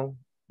no.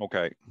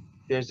 Okay.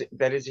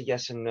 That is a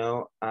yes and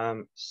no.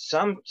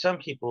 Some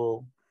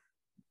people,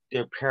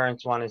 their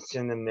parents want to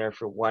send them there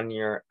for 1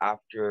 year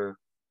after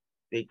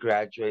they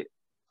graduate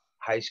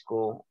high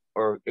school,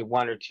 or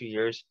 1 or 2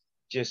 years,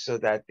 just so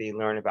that they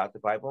learn about the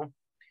Bible.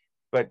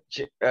 But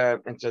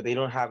and so they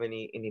don't have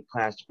any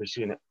plans to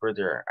pursue it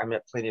further. I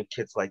met plenty of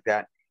kids like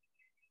that.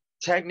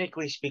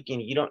 Technically speaking,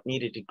 you don't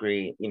need a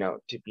degree,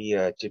 to be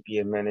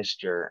a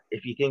minister.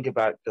 If you think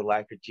about the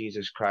life of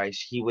Jesus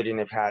Christ, he wouldn't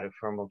have had a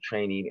formal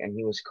training, and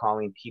he was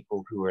calling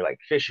people who were like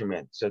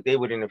fishermen, so they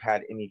wouldn't have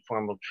had any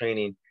formal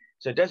training.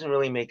 So it doesn't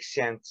really make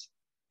sense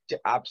to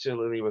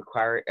absolutely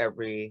require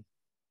every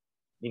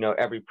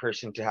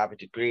person to have a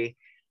degree.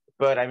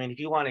 But I mean, if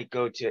you want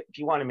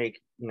to make,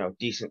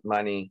 decent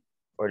money,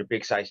 or a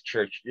big size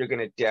church, you're going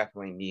to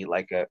definitely need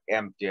like a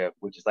MDiv,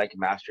 which is like a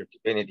Master of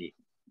Divinity,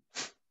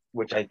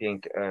 which I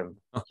think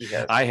he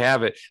has. I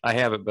have it,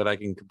 but I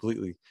can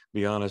completely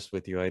be honest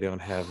with you. I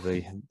don't have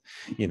the,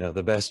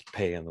 the best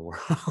pay in the world,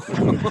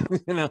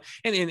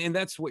 and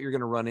that's what you're going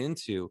to run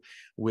into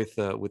with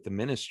the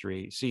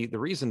ministry. See, the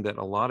reason that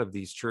a lot of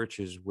these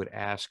churches would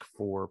ask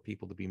for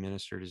people to be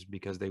ministered is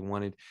because they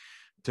wanted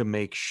to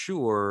make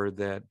sure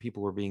that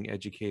people were being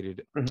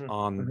educated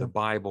on the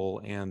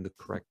Bible and the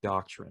correct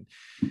doctrine.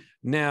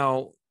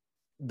 Now,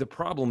 the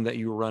problem that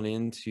you run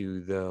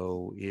into,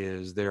 though,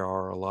 is there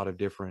are a lot of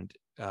different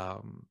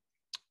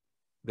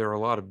there are a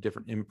lot of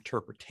different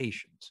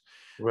interpretations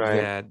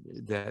Right.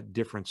 that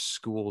different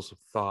schools of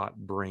thought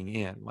bring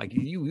in. Like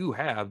you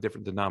have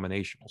different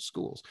denominational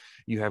schools.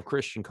 You have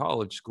Christian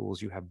college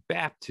schools, you have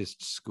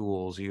Baptist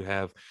schools, you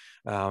have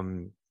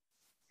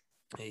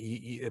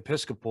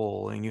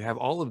Episcopal, and you have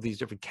all of these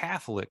different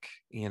Catholic,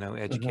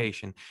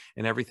 education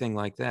and everything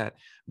like that.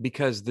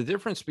 Because the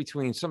difference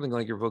between something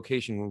like your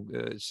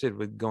vocation, Sid,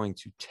 with going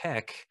to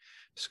tech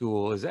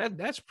school is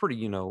that's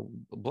pretty,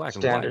 black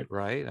and Standard. white,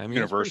 right? I mean,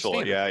 Universal. it's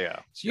pretty standard. Yeah.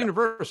 It's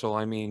universal.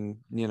 I mean,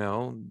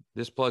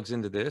 this plugs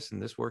into this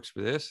and this works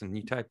for this, and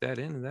you type that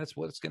in and that's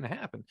what's going to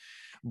happen.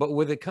 But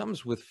when it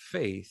comes with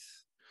faith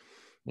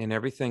and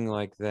everything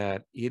like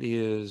that, it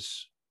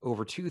is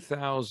over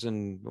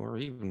 2,000 or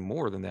even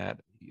more than that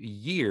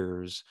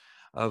years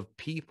of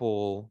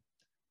people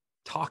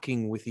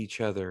talking with each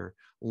other,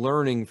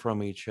 learning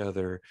from each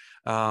other,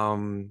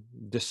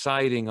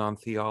 deciding on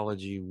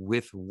theology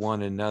with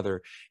one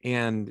another,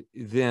 and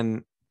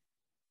then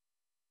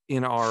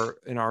in our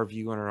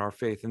view and in our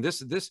faith. And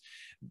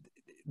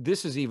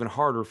this is even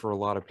harder for a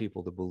lot of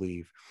people to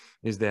believe,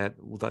 is that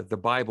the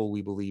Bible,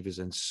 we believe, is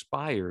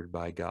inspired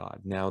by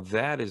God. Now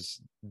that is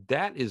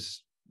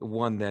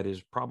one that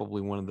is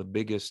probably one of the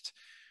biggest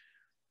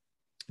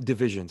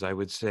divisions, I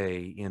would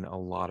say, in a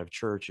lot of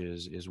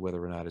churches, is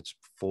whether or not it's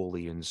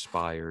fully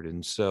inspired.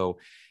 And so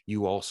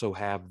you also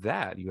have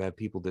that. You have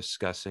people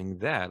discussing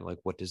that, like,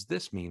 what does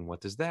this mean?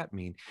 What does that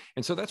mean?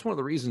 And so that's one of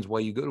the reasons why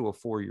you go to a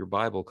 4-year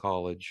Bible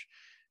college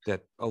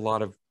that a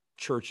lot of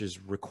churches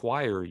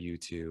require you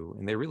to,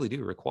 and they really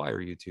do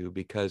require you to,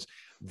 because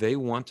they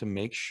want to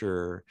make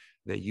sure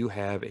that you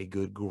have a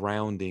good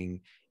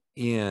grounding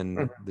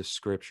in the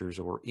scriptures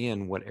or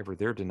in whatever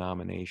their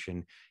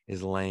denomination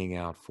is laying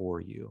out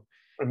for you.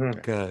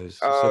 Because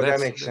that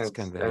makes sense.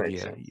 Kind of the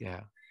idea. Yeah.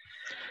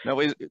 Now,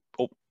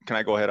 can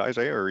I go ahead,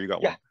 Isaiah, or you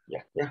got one?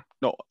 Yeah.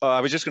 No, I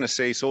was just going to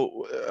say,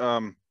 so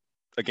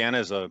again,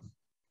 as a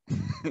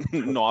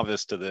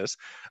novice to this,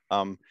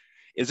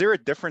 is there a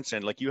difference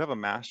in, like, you have a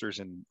master's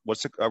in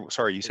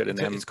sorry, you said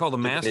it's called the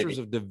Masters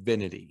of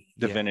Divinity.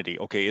 Divinity.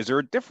 Yeah. Okay. Is there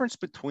a difference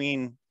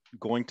between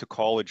going to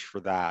college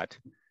for that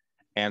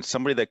and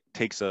somebody that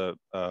takes a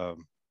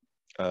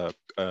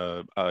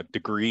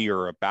degree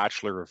or a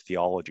Bachelor of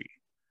Theology?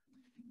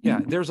 Yeah,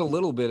 there's a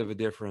little bit of a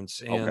difference,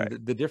 and okay.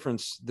 the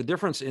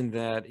difference in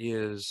that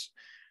is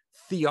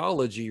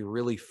theology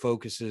really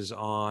focuses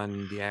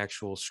on the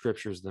actual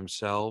scriptures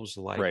themselves,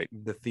 like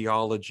the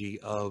theology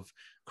of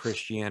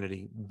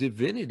Christianity.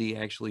 Divinity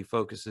actually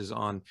focuses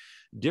on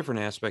different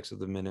aspects of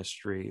the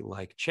ministry,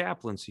 like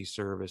chaplaincy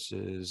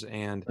services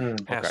and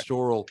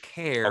pastoral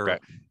care,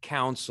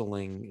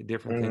 counseling,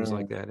 different things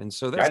like that. And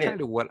so that's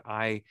kind of what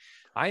I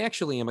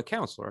actually am a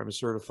counselor. I'm a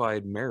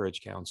certified marriage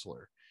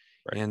counselor.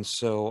 And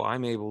so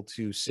I'm able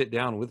to sit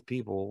down with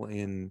people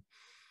in,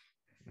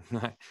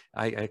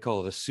 I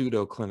call it a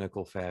pseudo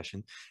clinical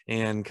fashion,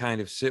 and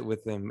kind of sit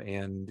with them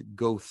and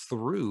go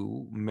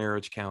through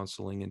marriage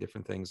counseling and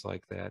different things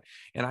like that.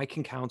 And I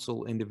can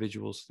counsel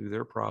individuals through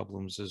their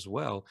problems as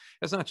well,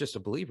 as not just a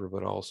believer,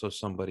 but also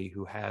somebody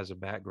who has a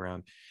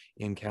background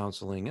in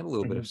counseling and a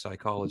little bit of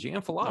psychology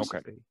and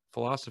philosophy.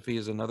 Philosophy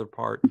is another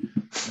part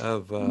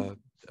of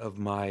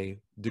my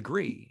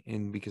degree,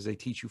 and because they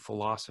teach you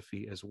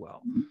philosophy as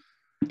well.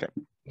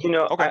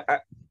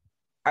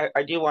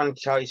 I do want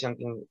to tell you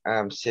something,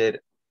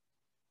 Sid.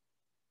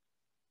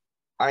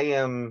 I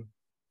am,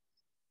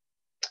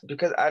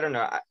 because I don't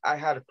know, I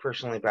had a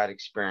personally bad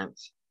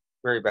experience,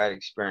 very bad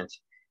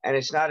experience. And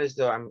it's not as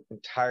though I'm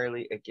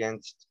entirely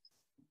against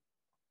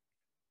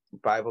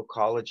Bible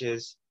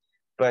colleges,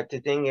 but the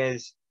thing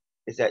is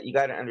that you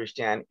got to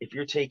understand, if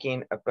you're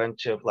taking a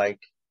bunch of like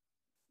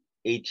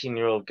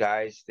 18-year-old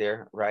guys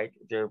there, right?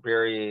 They're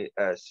very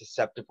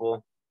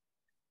susceptible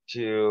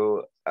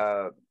to,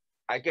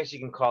 I guess you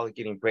can call it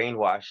getting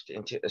brainwashed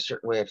into a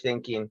certain way of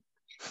thinking.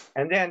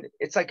 And then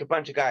it's like a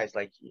bunch of guys,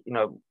 like,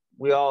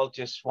 we all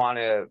just want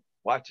to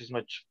watch as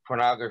much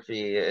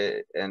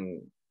pornography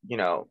and,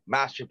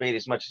 masturbate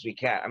as much as we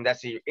can. I mean,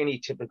 that's any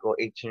typical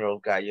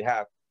 18-year-old guy you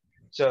have.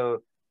 So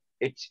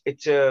it's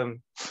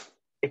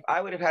if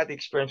I would have had the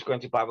experience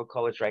going to Bible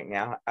college right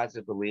now as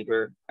a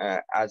believer,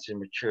 as a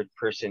matured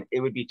person,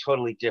 it would be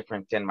totally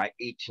different than my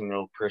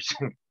 18-year-old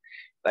person,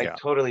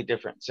 totally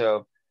different.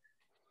 So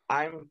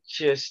I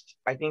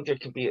think there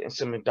can be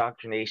some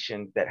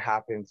indoctrination that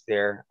happens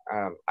there.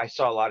 I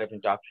saw a lot of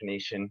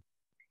indoctrination,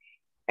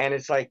 and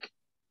it's like,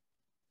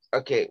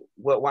 okay,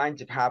 what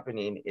winds up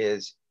happening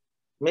is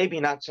maybe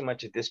not so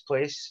much at this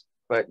place,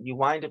 but you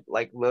wind up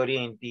like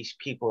loading these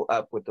people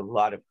up with a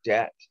lot of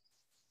debt.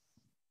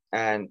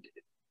 And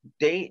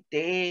they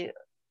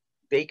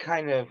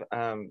kind of,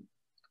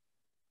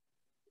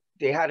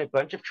 they had a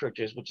bunch of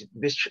churches, which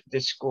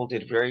this school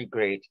did very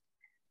great,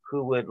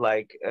 who would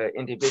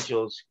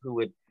individuals who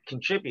would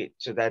contribute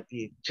so that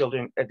the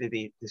children,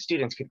 the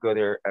students could go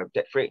there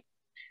debt free.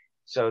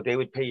 So they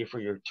would pay you for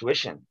your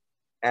tuition.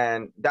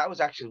 And that was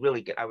actually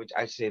really good.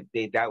 I say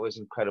that was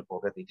incredible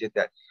that they did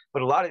that.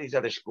 But a lot of these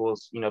other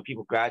schools,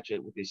 people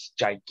graduate with these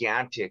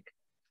gigantic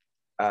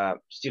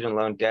student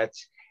loan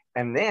debts.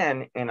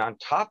 And on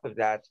top of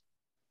that,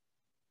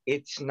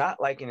 it's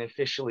not like an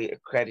officially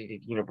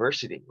accredited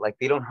university. Like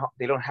they don't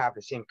have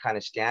the same kind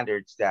of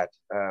standards that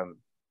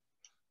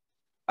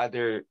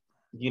other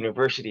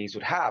universities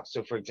would have.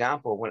 So for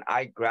example, when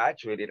I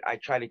graduated, I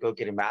tried to go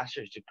get a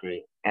master's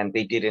degree, and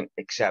they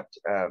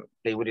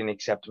wouldn't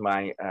accept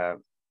my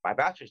my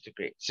bachelor's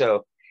degree.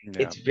 So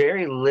it's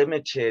very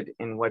limited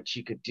in what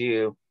you could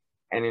do.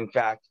 And in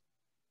fact,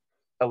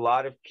 a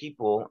lot of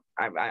people,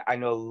 I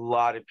know a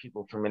lot of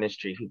people from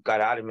ministry who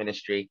got out of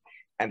ministry,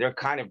 and they're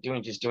kind of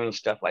doing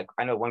stuff like,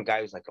 I know one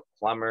guy who's like a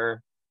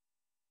plumber.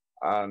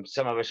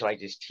 Some of us are like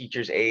just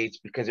teachers' aides,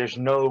 because there's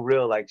no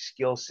real like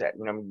skill set.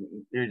 You know,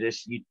 you're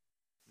just you.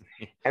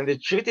 And the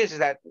truth is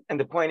that, and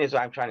the point is,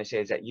 what I'm trying to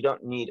say is that you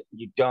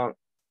don't,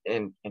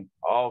 in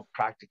all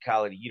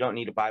practicality, you don't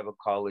need a Bible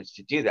college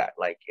to do that.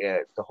 Like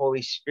the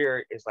Holy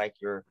Spirit is like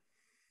your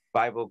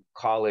Bible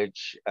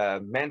college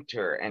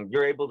mentor, and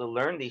you're able to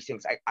learn these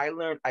things. I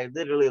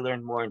literally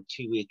learned more in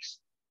 2 weeks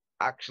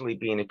actually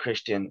being a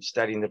Christian,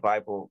 studying the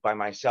Bible by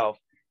myself,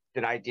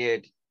 than I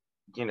did,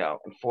 in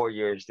 4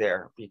 years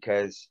there,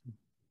 because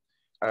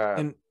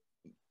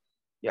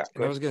yeah.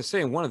 And I was going to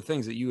say, one of the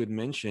things that you had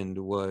mentioned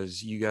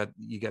was you got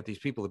these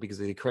people, because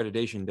the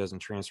accreditation doesn't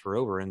transfer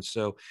over. And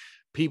so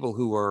people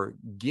who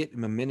get a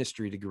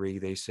ministry degree,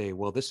 they say,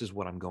 well, this is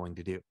what I'm going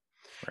to do.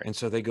 Right. And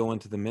so they go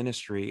into the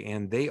ministry,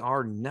 and they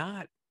are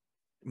not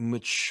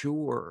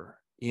mature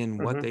in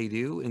what they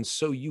do. And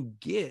so you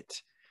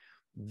get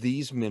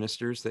these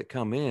ministers that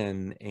come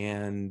in,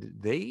 and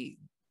they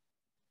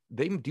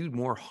do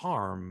more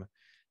harm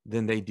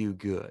than they do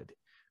good.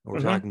 We're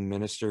talking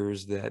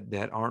ministers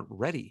that aren't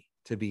ready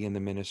to be in the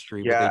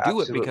ministry, but they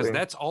do it because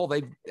that's all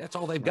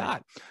they've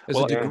got as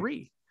a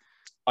degree.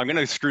 I'm going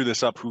to screw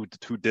this up who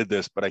did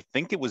this, but I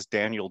think it was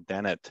Daniel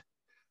Dennett.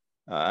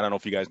 I don't know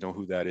if you guys know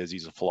who that is.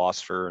 He's a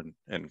philosopher,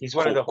 and he's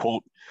one of the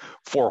quote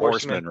Four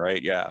Horsemen,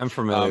 right? Yeah, I'm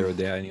familiar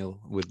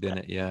with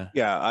Dennett. Yeah,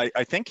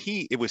 I think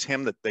it was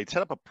him that they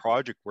set up a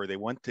project where they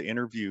went to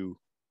interview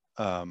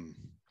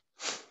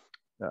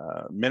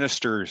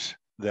ministers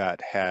that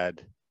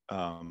had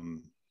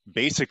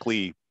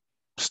basically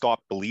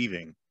stopped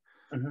believing,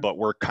 but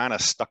were kind of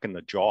stuck in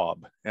the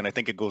job. And I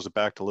think it goes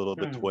back to a little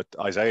bit to what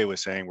Isaiah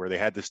was saying, where they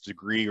had this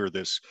degree or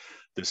this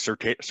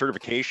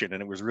certification,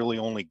 and it was really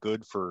only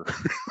good for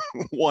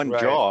one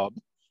job.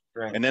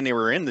 Right. And then they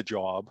were in the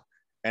job,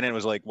 and it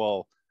was like,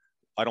 well,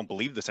 I don't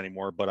believe this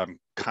anymore, but I'm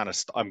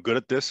good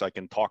at this. I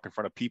can talk in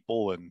front of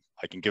people, and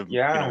I can give,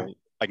 I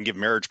can give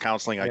marriage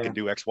counseling. I can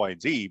do X, Y,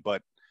 and Z,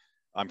 but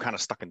I'm kind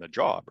of stuck in the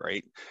job.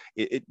 Right.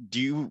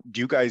 Do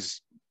you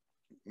guys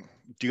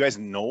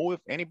know if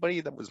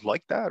anybody that was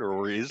like that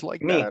or is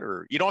like that?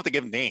 Or you don't have to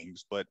give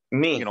names, but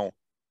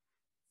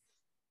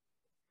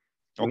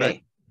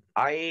Okay.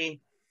 I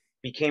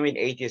became an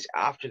atheist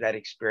after that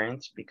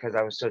experience because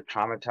I was so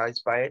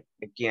traumatized by it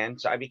again.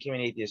 So I became an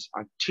atheist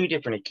on 2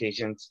 different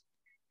occasions.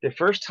 The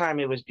first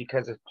time it was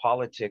because of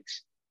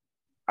politics.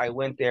 I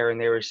went there and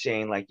they were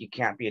saying like, you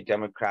can't be a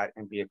Democrat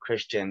and be a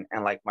Christian.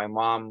 And like my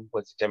mom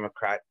was a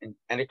Democrat and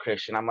a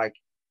Christian. I'm like,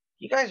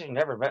 you guys have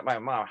never met my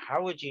mom.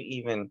 How would you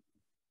even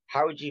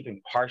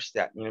parse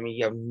that? You know what I mean?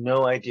 You have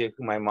no idea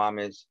who my mom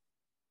is.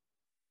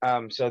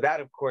 So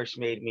that, of course,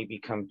 made me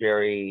become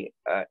very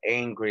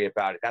angry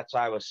about it. That's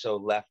why I was so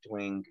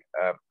left-wing.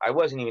 I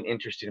wasn't even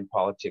interested in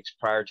politics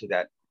prior to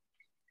that.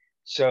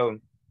 So,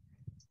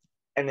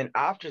 and then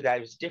after that,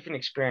 it was a different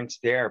experience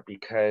there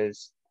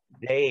because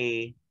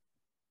they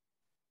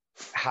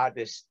had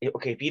this,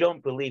 okay, if you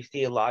don't believe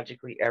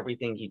theologically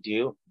everything you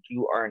do,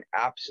 you are an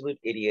absolute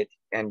idiot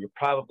and you're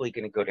probably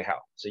going to go to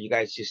hell. So you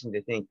guys just need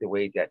to think the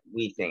way that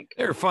we think.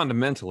 They're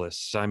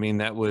fundamentalists. I mean,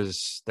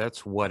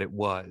 that's what it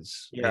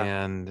was. Yeah.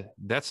 And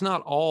that's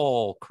not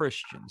all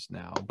Christians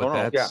now,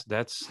 but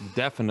that's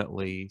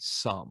definitely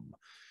some.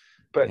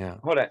 But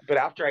hold on. But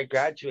after I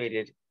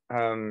graduated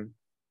and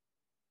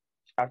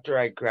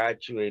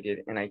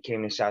I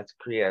came to South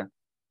Korea,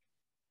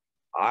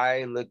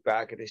 I look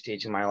back at this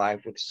stage in my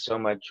life with so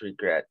much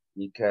regret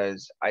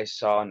because I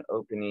saw an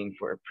opening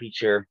for a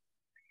preacher,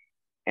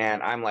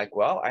 and I'm like,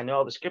 well, I know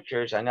all the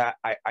scriptures. I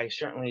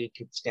certainly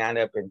could stand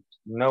up and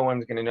no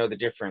one's going to know the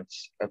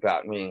difference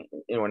about me,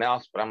 anyone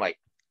else. But I'm like,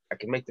 I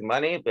can make the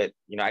money, but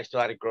I still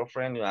had a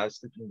girlfriend who I was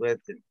sleeping with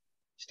and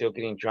still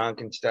getting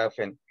drunk and stuff.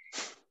 And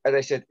as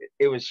I said,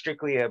 it was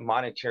strictly a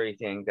monetary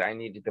thing that I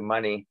needed the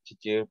money to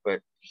do,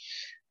 but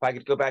if I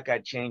could go back,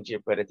 I'd change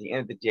it. But at the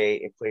end of the day,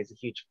 it plays a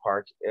huge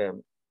part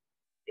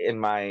in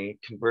my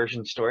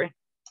conversion story.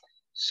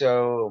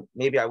 So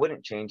maybe I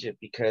wouldn't change it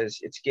because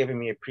it's given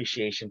me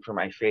appreciation for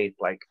my faith,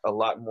 like a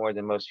lot more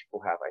than most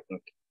people have, I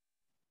think.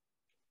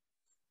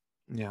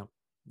 Yeah.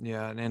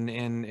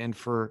 And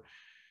for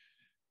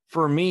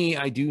me,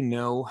 I do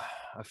know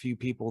a few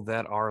people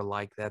that are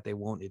like that. They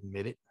won't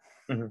admit it.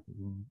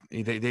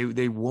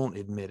 They won't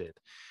admit it.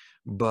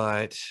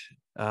 But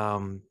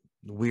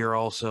we are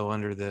also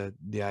under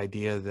the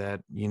idea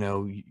that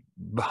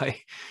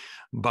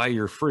by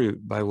your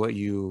fruit, by what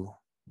you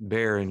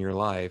bear in your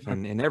life,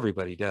 and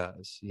everybody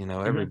does, you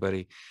know,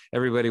 everybody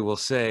will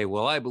say,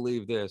 well, I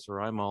believe this, or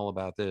I'm all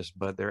about this,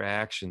 but their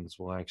actions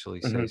will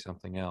actually say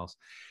something else.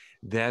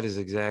 That is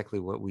exactly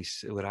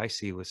what I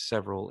see with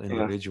several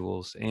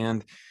individuals.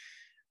 And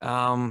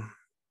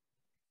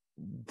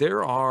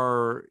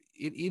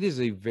it is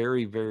a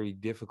very, very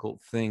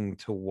difficult thing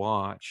to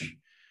watch.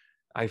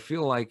 I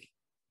feel like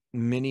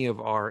many of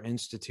our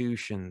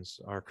institutions,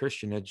 our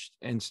Christian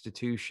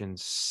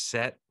institutions,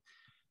 set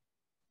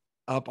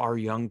up our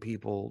young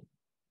people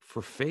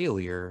for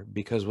failure,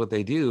 because what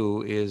they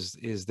do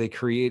is they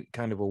create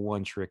kind of a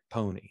one-trick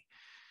pony,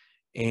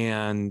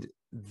 and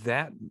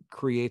that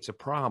creates a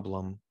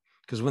problem,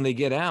 because when they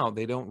get out,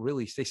 they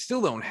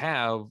still don't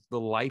have the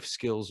life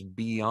skills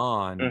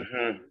beyond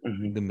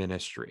the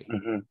ministry.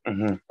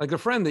 Like a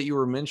friend that you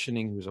were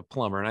mentioning who's a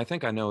plumber, and I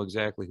think I know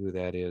exactly who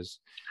that is.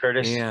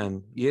 Curtis.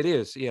 And it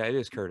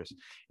is Curtis.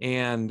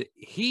 And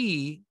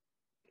he,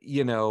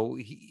 you know,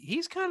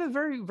 he's kind of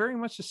very, very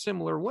much a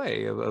similar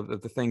way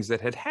of the things that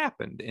had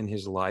happened in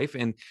his life.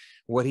 And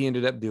what he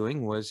ended up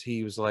doing was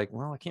he was like,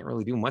 well, I can't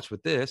really do much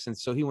with this. And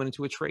so he went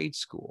into a trade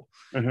school,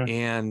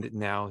 and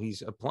now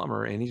he's a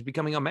plumber, and he's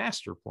becoming a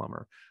master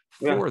plumber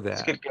for that.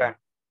 He's a good guy.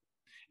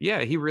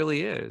 Yeah, he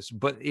really is.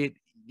 But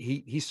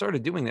he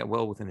started doing that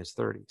well within his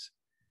 30s,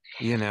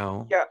 you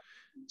know? Yeah.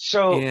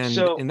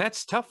 And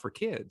that's tough for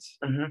kids.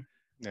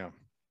 Yeah.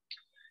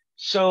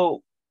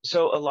 So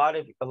a lot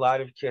of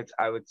kids,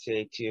 I would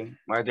say too,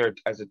 whether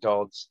as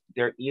adults,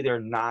 they're either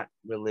not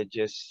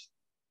religious,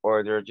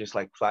 or they're just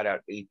like flat out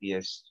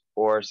atheists,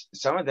 or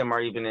some of them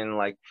are even in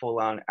like full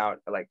on out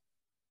like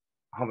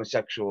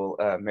homosexual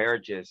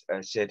marriages,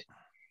 Sid,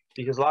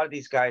 because a lot of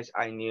these guys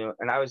I knew,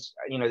 and I was,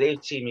 you know,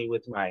 they'd see me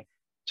with my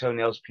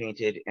toenails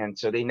painted, and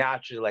so they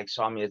naturally like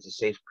saw me as a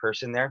safe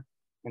person there,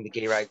 and the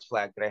gay rights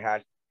flag that I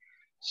had.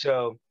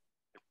 So,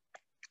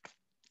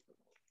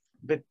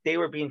 but they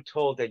were being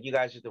told that you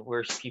guys are the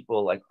worst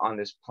people like on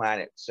this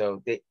planet.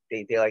 So they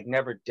like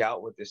never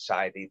dealt with this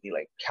side. They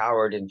like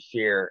cowered in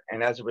fear.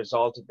 And as a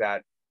result of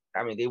that,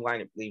 I mean, they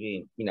wind up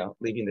leaving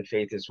the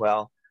faith as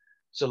well.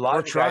 So a lot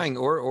of trying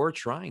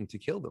to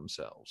kill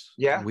themselves.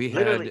 Yeah.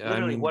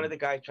 Literally one of the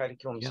guys tried to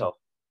kill himself,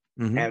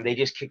 and they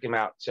just kicked him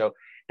out. So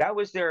that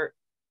was our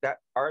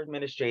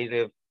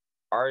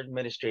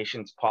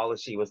administration's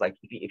policy was like,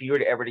 if you were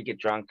to ever to get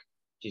drunk,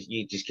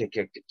 you just get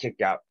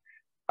kicked out.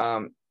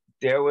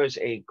 There was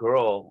a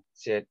girl,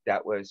 Sid,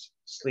 that was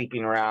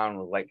sleeping around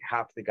with like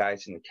half the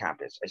guys in the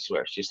campus. I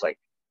swear, it's just like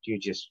you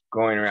just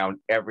going around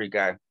every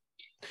guy.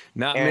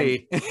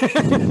 Me.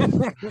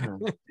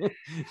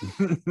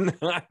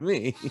 Not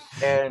me.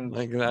 And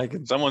like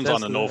someone's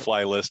on a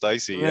no-fly list. I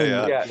see.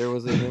 Yeah. There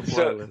was a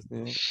no-fly list.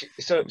 Yeah.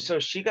 So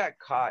she got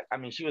caught. I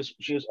mean, she was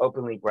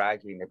openly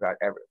bragging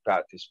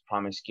about this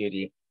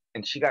promiscuity,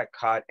 and she got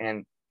caught.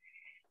 And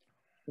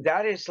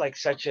that is like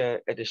such a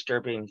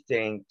disturbing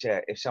thing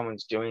if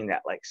someone's doing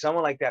that. Like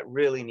someone like that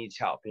really needs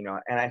help, you know.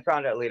 And I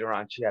found out later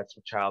on she had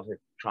some childhood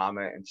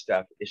trauma and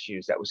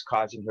issues that was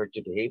causing her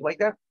to behave like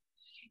that.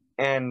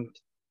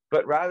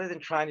 But rather than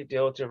trying to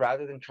deal with her,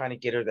 rather than trying to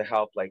get her the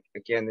help, like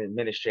again, the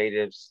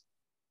administrative's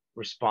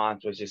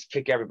response was just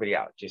kick everybody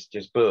out.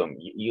 Just boom.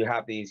 You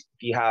have these,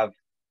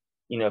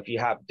 if you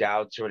have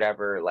doubts or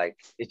whatever, like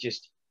it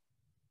just,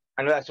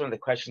 I know that's one of the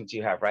questions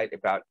you have, right?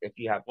 About if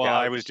you have doubts.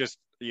 I was just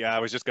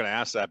going to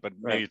ask that, but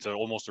maybe it's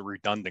almost a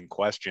redundant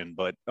question.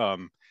 But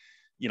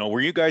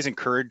were you guys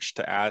encouraged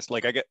to ask?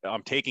 Like,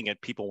 I'm taking it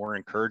people were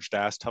encouraged to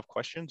ask tough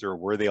questions, or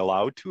were they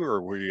allowed to,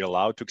 or were you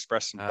allowed to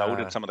express some doubt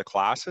in some of the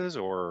classes,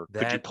 or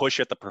could you push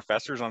at the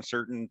professors on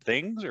certain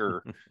things,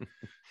 or?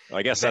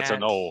 I guess that's a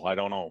no. I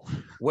don't know.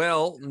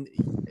 Well,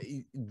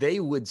 they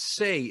would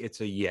say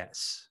it's a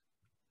yes,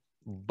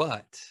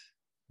 but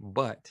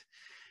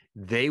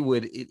they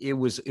would, it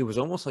was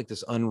almost like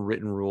this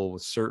unwritten rule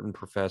with certain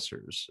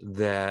professors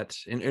that,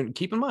 and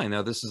keep in mind,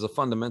 now this is a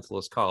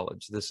fundamentalist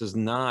college. This is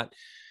not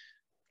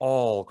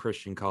all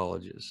Christian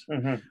colleges,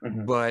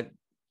 but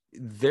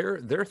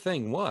their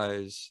thing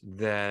was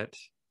that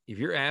if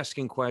you're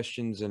asking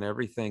questions and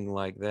everything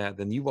like that,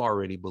 then you've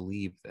already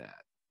believed that.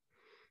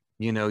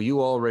 You know,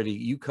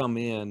 you come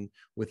in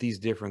with these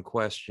different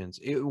questions.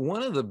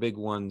 One of the big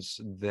ones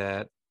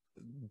that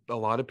a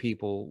lot of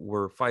people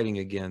were fighting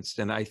against,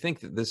 and I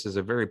think that this is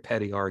a very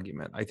petty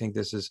argument. I think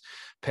this is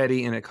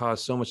petty, and it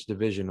caused so much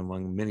division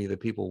among many of the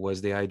people, was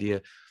the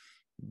idea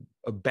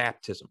of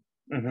baptism.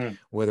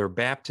 Whether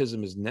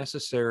baptism is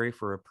necessary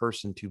for a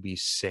person to be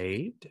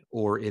saved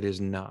or it is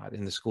not.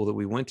 In the school that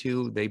we went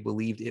to, they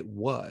believed it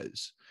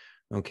was.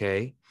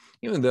 Okay,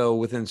 even though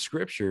within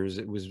scriptures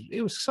it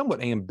was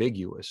somewhat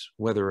ambiguous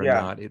whether or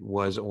not it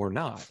was or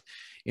not.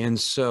 And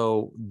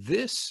so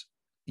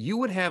you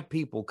would have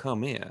people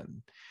come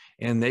in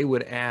and they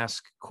would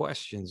ask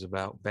questions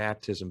about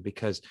baptism,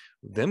 because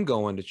them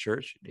going to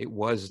church, it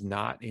was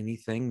not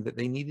anything that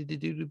they needed to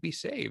do to be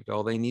saved.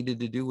 All they needed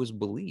to do was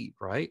believe,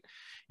 right?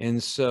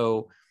 And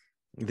so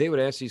they would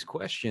ask these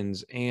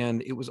questions,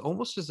 and it was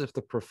almost as if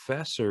the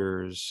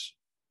professors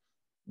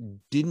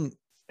didn't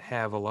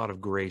have a lot of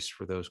grace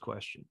for those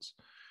questions.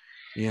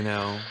 you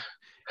know,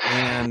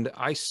 and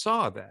I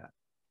saw that.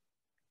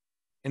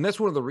 And that's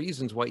one of the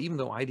reasons why, even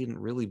though I didn't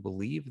really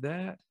believe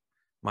that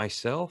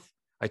myself,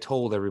 I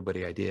told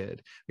everybody I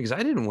did, because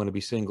I didn't want to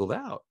be singled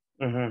out.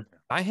 Mm-hmm.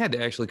 I had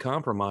to actually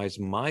compromise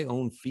my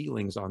own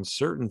feelings on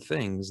certain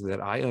things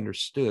that I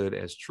understood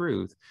as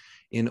truth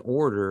in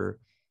order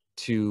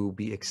to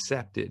be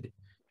accepted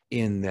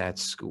in that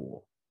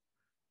school.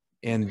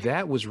 And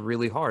that was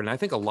really hard. And I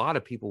think a lot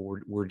of people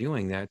were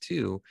doing that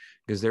too,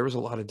 because there was a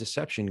lot of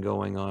deception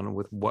going on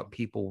with what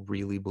people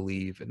really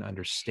believe and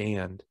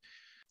understand.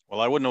 Well,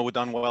 I wouldn't have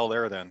done well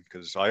there then,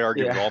 because I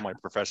argued with all my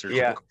professors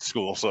at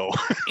school. So,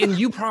 and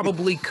you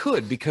probably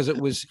could, because it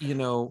was, you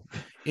know,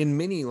 in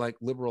many like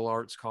liberal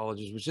arts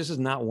colleges, which this is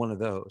not one of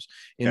those.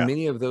 In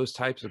many of those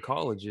types of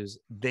colleges,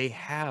 they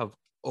have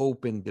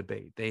open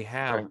debate. They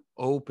have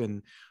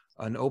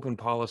an open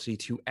policy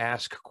to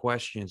ask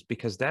questions,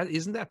 because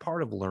isn't that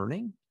part of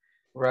learning?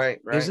 Right.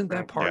 Isn't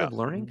that part of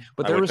learning?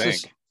 But there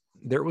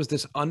was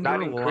this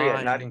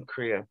underlying. Not in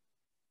Korea.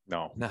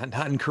 No,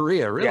 not in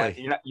Korea,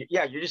 really.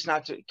 You're just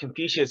not.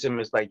 Confucianism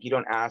is like, you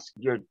don't ask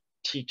your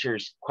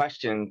teachers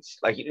questions,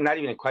 like not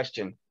even a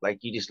question. Like,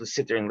 you just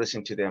sit there and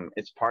listen to them.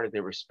 It's part of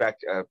the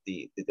respect of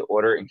the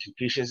order in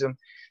Confucianism.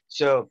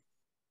 So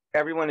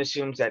everyone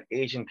assumes that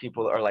Asian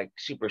people are like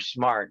super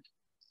smart,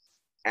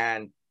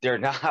 and they're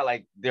not.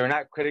 Like, they're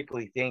not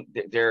critically think.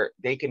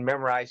 They can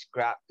memorize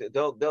crap.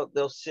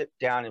 They'll sit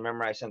down and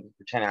memorize something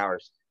for 10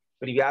 hours.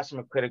 But if you ask them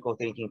a critical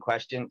thinking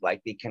question,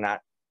 like, they cannot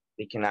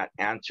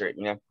answer it,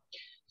 you know.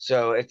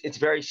 So it's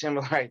very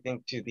similar, I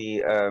think, to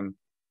the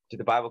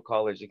Bible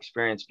college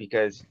experience,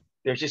 because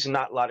there's just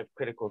not a lot of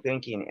critical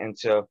thinking.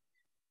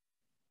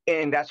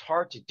 And that's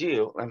hard to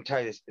do. Let me tell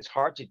you this, it's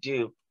hard to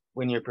do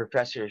when your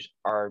professors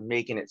are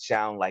making it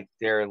sound like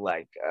they're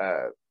like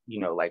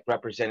like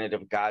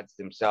representative gods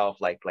themselves,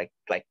 like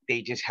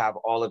they just have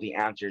all of the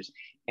answers.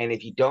 And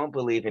if you don't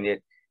believe in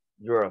it,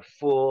 you're a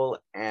fool,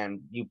 and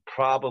you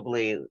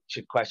probably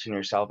should question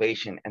your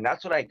salvation. And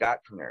that's what I got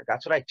from there.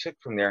 That's what I took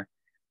from there.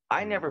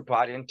 I never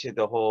bought into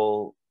the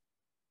whole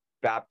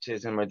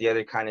baptism or the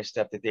other kind of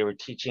stuff that they were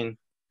teaching,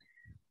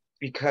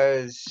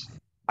 because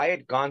I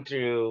had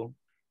gotten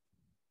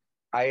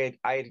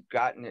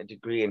a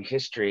degree in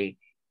history,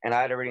 and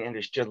I had already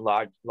understood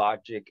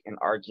logic and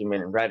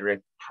argument and rhetoric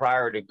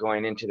prior to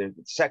going into the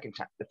second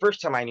time. The first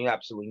time I knew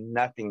absolutely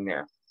nothing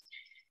there.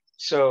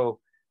 So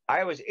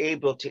I was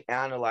able to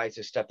analyze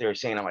the stuff they were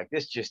saying. I'm like,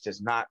 this just does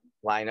not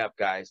line up,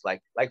 guys.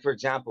 Like for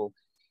example,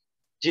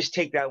 just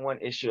take that one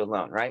issue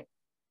alone, right?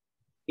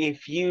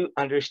 If you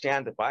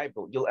understand the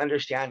Bible, you'll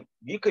understand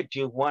you could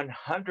do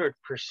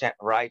 100%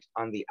 right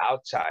on the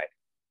outside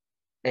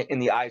in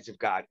the eyes of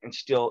God, and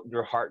still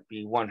your heart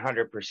be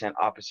 100%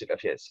 opposite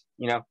of his.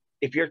 You know,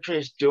 if you're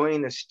just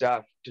doing the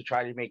stuff to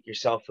try to make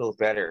yourself feel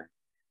better,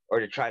 or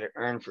to try to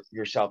earn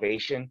your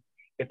salvation,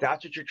 if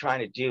that's what you're trying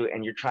to do,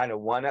 and you're trying to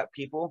one up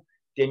people,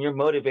 then your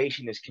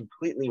motivation is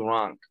completely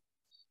wrong.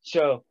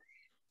 So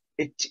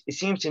it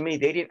seems to me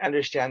they didn't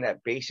understand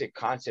that basic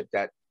concept,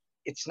 that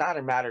it's not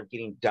a matter of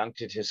getting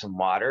dunked into some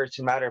water. It's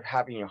a matter of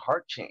having your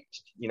heart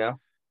changed, you know?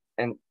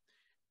 And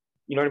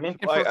you know what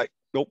I mean?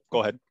 Nope,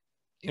 go ahead.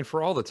 And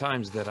for all the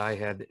times that I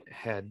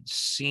had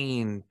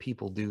seen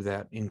people do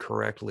that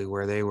incorrectly,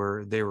 where they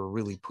were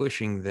really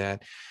pushing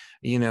that,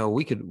 you know,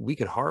 we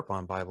could harp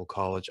on Bible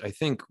college. I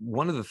think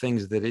one of the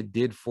things that it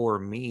did for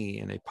me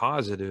in a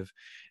positive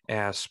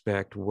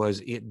aspect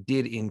was it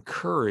did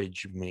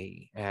encourage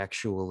me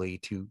actually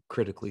to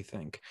critically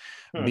think,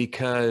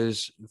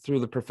 because through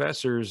the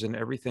professors and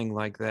everything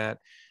like that,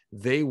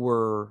 they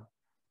were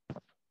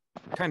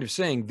kind of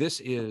saying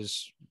this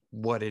is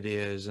what it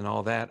is and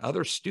all that.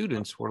 Other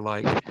students were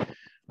like,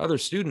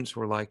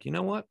 you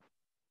know what?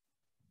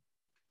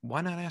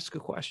 Why not ask a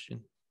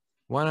question?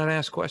 Why not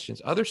ask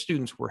questions? Other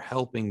students were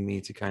helping me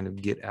to kind of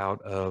get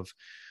out of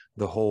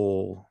the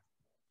whole,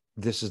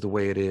 this is the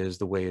way it is,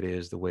 the way it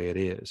is, the way it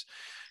is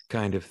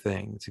kind of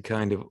thing, to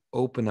kind of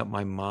open up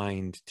my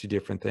mind to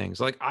different things.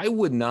 Like, I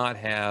would not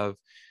have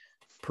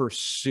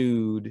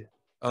pursued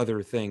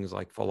other things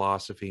like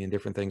philosophy and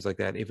different things like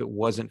that if it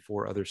wasn't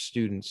for other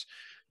students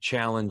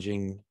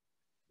challenging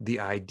the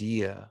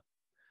idea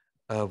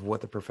of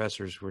what the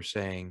professors were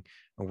saying,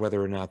 and whether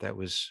or not that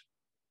was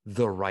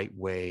the right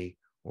way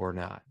or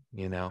not,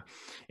 you know?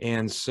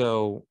 And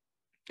so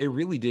it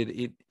really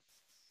did.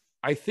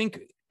 I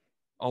think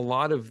a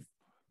lot of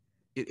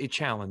it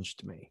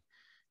challenged me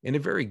in a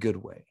very good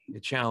way.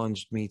 It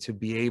challenged me to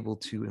be able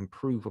to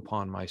improve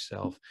upon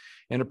myself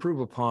and improve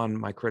upon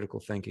my critical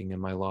thinking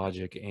and my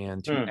logic,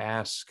 and to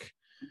ask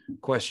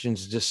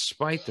questions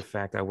despite the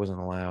fact I wasn't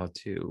allowed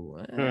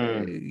to,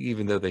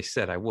 even though they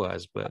said I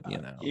was. But you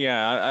know,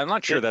 I'm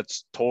not sure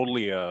that's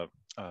totally a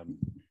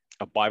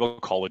Bible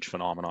college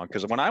phenomenon,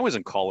 because when I was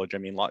in college, I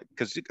mean,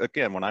 because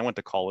again, when I went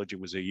to college, it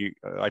was a year.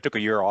 I took a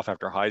year off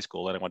after high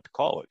school, then I went to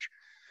college,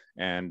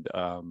 and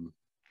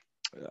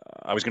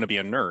I was going to be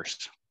a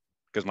nurse.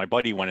 because my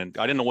buddy went in.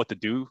 I didn't know what to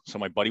do, so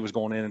my buddy was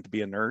going in to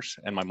be a nurse,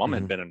 and my mom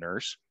had been a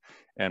nurse,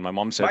 and my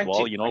mom said,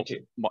 "Well, you know,"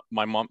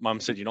 my mom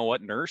said, "You know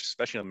what, nurse,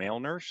 especially a male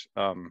nurse,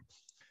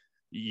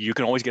 you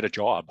can always get a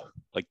job.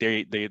 Like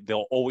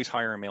they'll always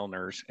hire a male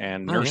nurse,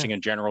 and nursing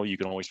in general, you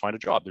can always find a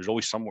job. There's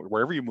always somewhere,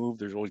 wherever you move,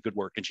 there's always good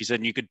work." And she said,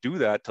 and you could do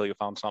that till you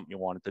found something you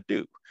wanted to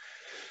do.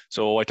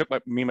 So I took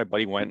me and my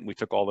buddy went, and we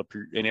took all the,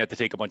 and you had to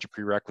take a bunch of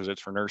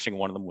prerequisites for nursing.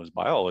 One of them was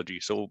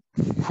biology. So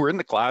we're in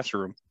the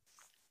classroom,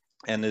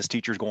 and this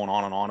teacher's going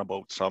on and on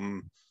about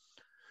some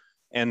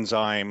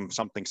enzyme,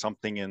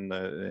 something in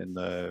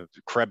the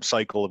Krebs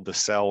cycle of the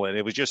cell. And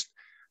it was just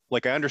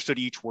like, I understood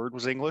each word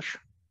was English,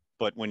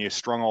 but when you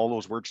strung all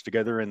those words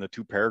together in the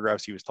 2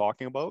 paragraphs he was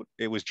talking about,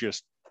 it was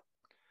just,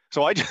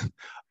 so and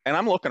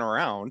I'm looking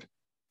around,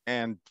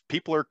 and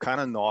people are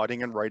kind of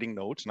nodding and writing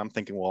notes, and I'm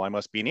thinking, well, I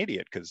must be an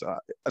idiot, because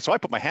so I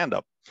put my hand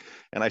up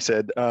and I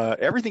said,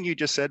 everything you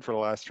just said for the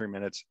last 3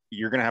 minutes,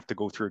 you're going to have to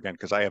go through again,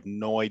 because I have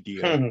no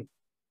idea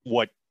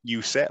what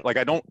you said. Like,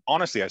 I don't,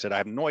 honestly, I said, I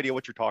have no idea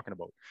what you're talking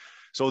about.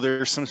 So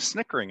there's some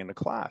snickering in the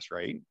class,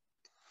 right?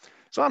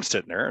 So I'm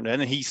sitting there, and then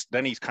he's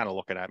kind of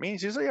looking at me. He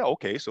says, yeah,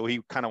 okay. So he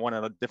kind of went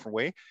in a different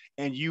way,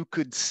 and you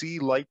could see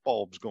light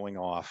bulbs going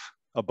off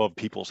above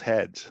people's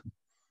heads.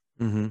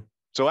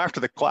 So after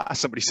the class,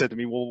 somebody said to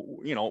me, well,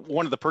 you know,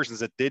 one of the persons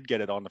that did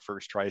get it on the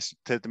first try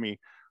said to me,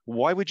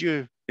 why would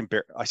you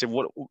embarrass? I said,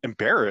 what,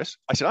 embarrass?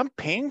 I said, I'm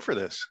paying for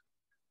this.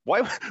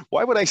 Why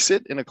would I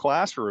sit in a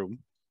classroom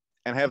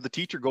and have the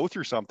teacher go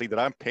through something that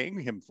I'm paying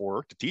him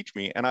for to teach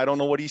me, and I don't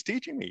know what he's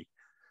teaching me?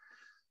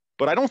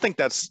 But I don't think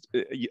that's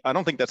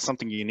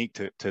something unique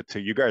to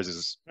you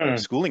guys'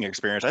 schooling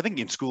experience. I think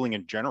in schooling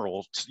in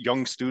general,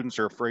 young students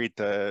are afraid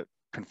to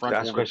confront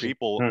older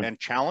people and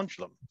challenge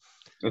them.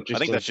 I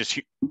think that's just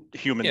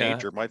human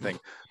nature, my thing.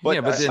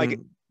 But, but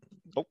then,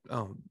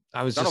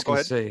 I was just going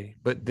to say,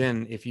 but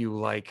then if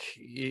you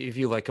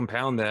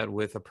compound that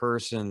with a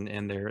person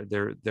and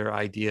their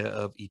idea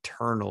of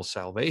eternal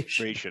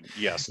salvation.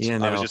 Yes, you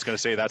know, I was just going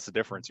to say that's the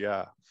difference.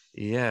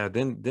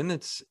 Then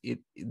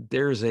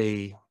there's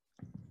a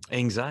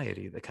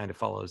anxiety that kind of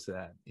follows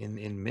that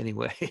in many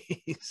ways.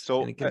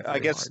 So I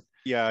guess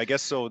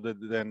so.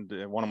 Then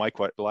one of my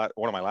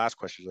last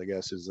questions, I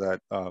guess, is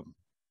that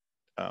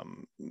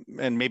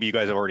and maybe you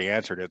guys have already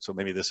answered it, so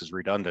maybe this is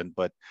redundant,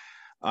 but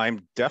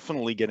I'm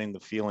definitely getting the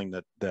feeling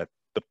that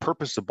the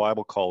purpose of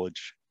Bible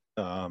college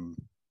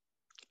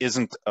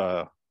isn't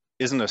a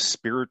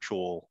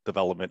spiritual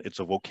development; it's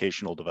a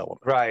vocational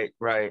development. Right.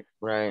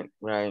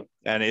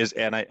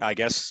 And I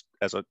guess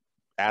as a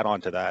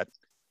add-on to that,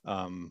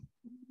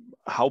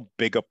 how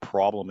big a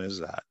problem is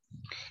that?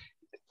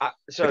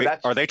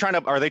 Are they trying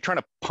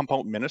to pump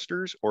out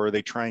ministers, or are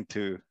they trying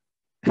to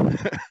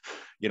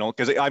you know,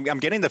 because I'm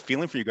getting the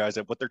feeling for you guys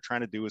that what they're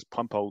trying to do is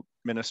pump out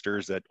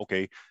ministers that,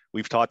 okay,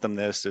 we've taught them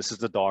this is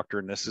the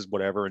doctrine, this is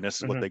whatever, and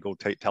this is what they go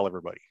tell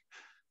everybody.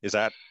 Is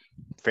that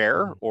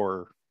fair?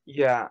 Or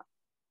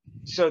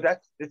so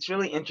it's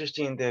really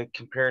interesting, the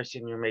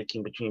comparison you're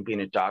making between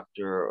being a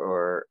doctor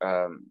or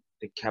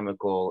the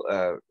chemical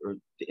or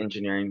the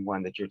engineering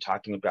one that you're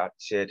talking about,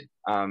 Sid.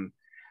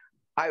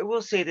 I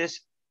will say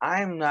this,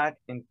 I'm not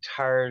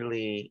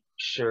entirely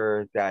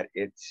sure that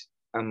it's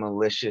a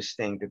malicious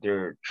thing that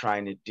they're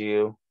trying to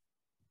do,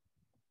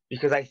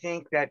 because I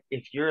think that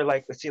if you're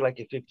like, let's say like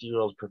a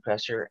 50-year-old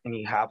professor and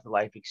you have the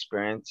life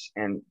experience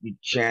and you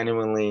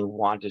genuinely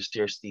want to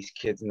steer these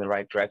kids in the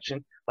right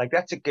direction, like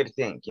that's a good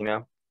thing, you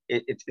know.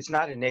 It's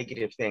not a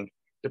negative thing.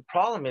 The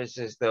problem is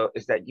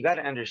that you got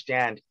to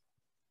understand,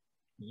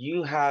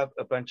 you have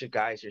a bunch of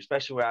guys here,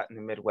 especially out in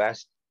the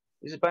Midwest.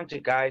 There's a bunch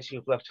of guys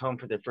who've left home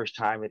for their first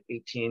time at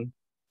 18,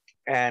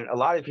 and a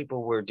lot of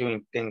people were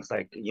doing things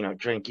like, you know,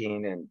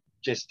 drinking and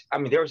just, I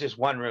mean, there was this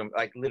one room,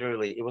 like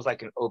literally, it was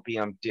like an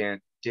opium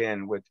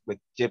den with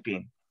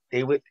dipping.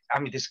 They would, I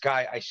mean, this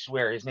guy, I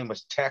swear, his name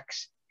was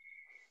Tex.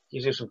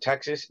 He was from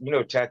Texas, you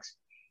know, Tex.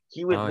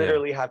 He would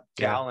literally have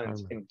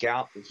gallons and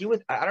gallons. He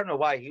would, I don't know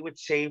why, he would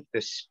save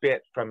the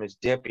spit from his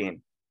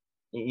dipping,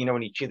 you know,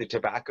 when he chewed the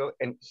tobacco,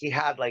 and he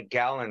had like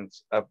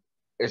gallons of,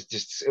 it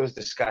was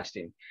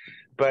disgusting.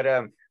 But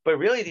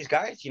really these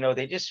guys, you know,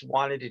 they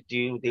wanted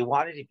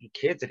to be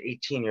kids at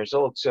 18 years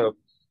old. So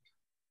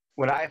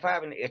if I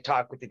have a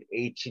talk with an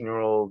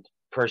 18-year-old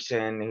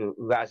person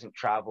who hasn't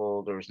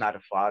traveled or is not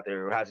a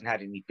father or hasn't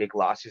had any big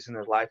losses in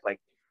their life,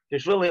 like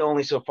there's really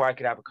only so far I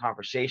could have a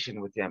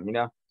conversation with them, you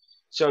know?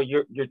 So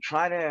you're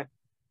trying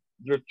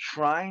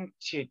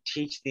to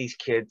teach these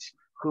kids,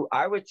 who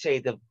I would say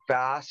the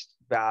vast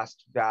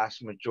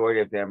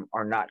majority of them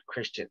are not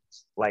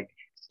Christians. Like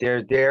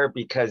they're there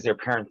because their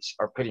parents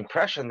are putting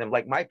pressure on them,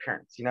 like my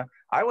parents, you know?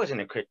 I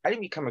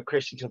didn't become a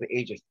Christian until the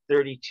age of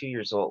 32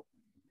 years old.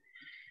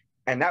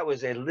 And that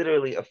was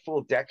literally a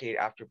full decade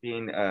after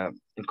being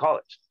in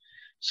college.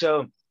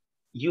 So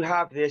you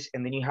have this,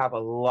 and then you have a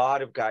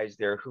lot of guys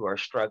there who are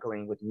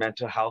struggling with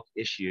mental health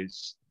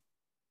issues,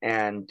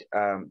 and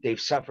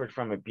they've suffered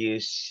from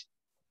abuse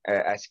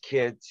as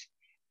kids,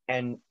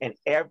 and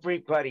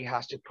everybody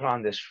has to put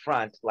on this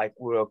front like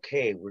we're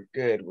okay, we're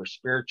good, we're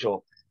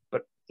spiritual,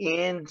 but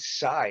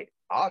inside,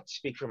 I'll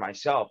speak for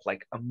myself.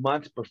 Like a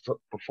month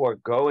before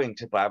going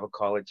to Bible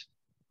college,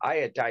 I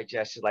had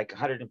digested like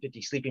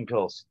 150 sleeping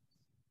pills,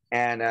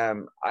 and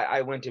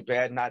I went to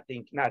bed not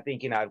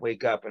thinking I'd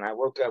wake up, and I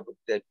woke up with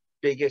the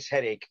biggest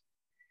headache.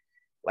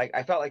 Like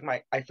I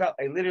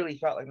literally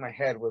felt like my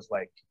head was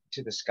like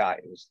to the sky.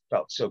 It was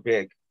felt so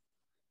big,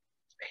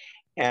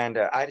 and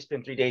I had to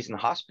spend 3 days in the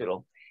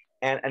hospital.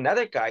 And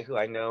another guy who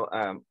I know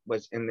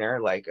was in there,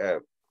 like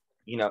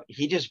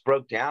he just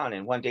broke down,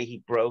 and one day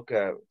he broke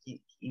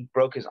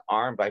his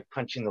arm by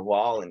punching the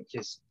wall, and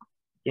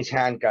his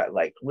hand got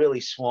like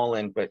really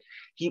swollen. But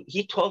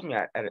he told me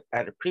at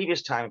a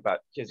previous time about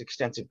his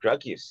extensive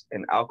drug use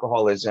and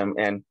alcoholism,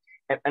 and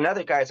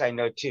other guys I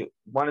know too.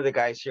 One of the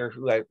guys here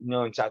who I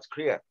know in South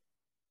Korea,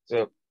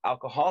 so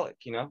alcoholic,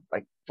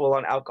 like full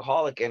on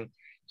alcoholic, and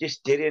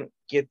just didn't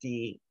get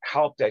the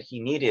help that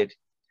he needed.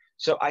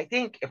 So I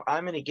think if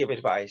I'm going to give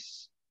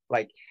advice,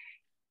 like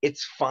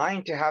it's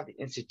fine to have the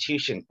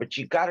institution, but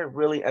you got to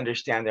really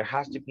understand there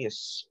has to be a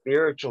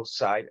spiritual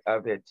side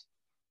of it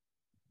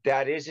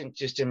that isn't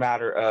just a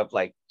matter of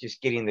like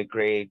just getting the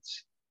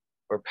grades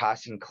or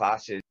passing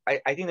classes. I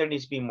think there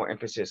needs to be more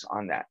emphasis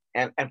on that.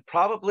 And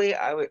probably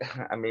I would,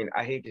 I mean,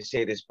 I hate to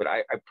say this, but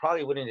I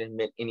probably wouldn't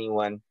admit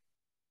anyone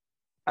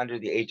under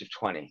the age of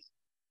 20,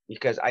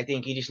 because I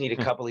think you just need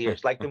a couple of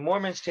years. Like the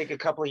Mormons take a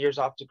couple of years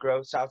off to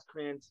grow. South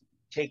Koreans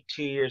take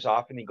 2 years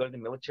off and they go to the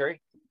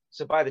military.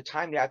 So by the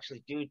time they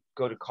actually do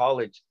go to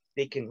college,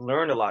 they can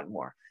learn a lot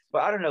more.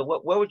 But I don't know,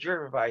 what would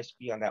your advice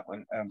be on that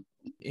one?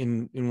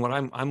 In what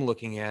I'm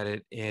looking at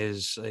it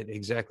is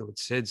exactly what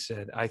Sid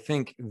said. I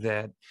think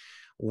that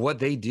what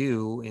they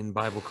do in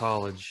Bible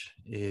college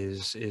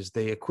is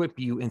they equip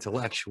you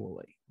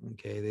intellectually.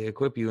 Okay, they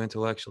equip you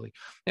intellectually.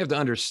 You have to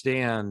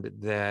understand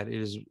that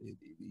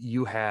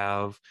you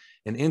have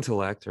an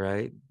intellect,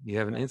 right? You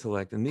have an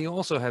intellect, and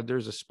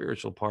there's a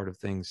spiritual part of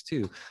things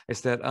too.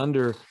 It's that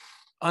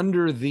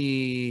under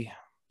the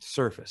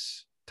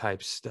surface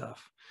type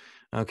stuff.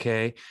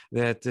 Okay,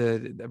 that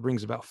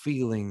brings about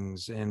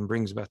feelings and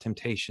brings about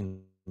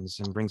temptations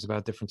and brings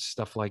about different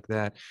stuff like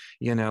that.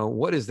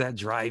 What is that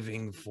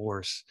driving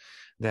force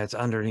that's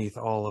underneath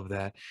all of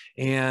that?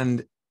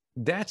 And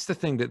that's the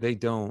thing that they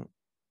don't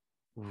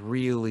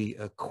really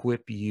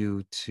equip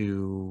you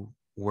to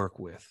work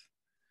with.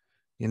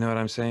 You know what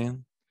I'm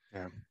saying?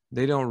 Yeah.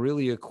 They don't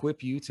really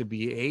equip you to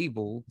be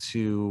able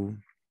to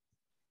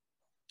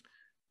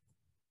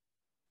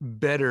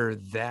better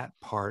that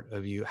part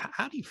of you.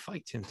 How do you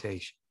fight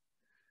temptation?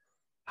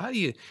 How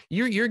do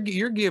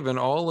you're given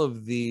all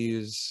of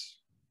these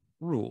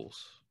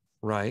rules,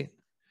 right?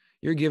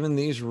 You're given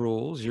these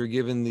rules, you're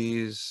given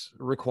these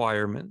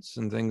requirements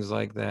and things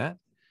like that,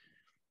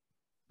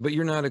 but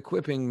you're not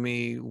equipping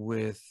me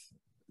with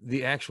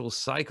the actual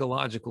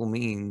psychological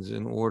means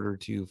in order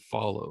to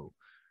follow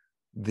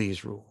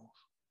these rules.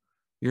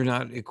 You're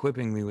not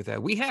equipping me with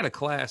that. We had a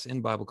class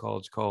in Bible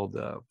college called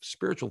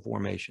spiritual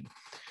formation.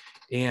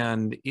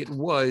 And it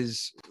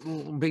was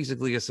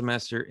basically a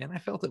semester, and I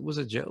felt it was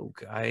a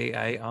joke.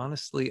 I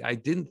honestly, I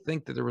didn't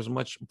think that there was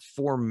much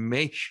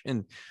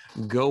formation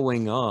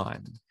going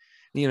on.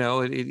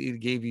 It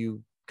gave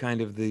you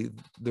kind of the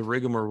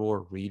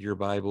rigmarole: read your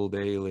Bible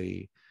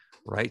daily,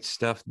 write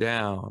stuff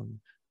down,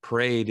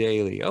 pray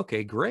daily.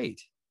 Okay,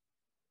 great.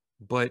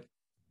 But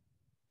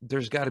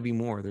there's got to be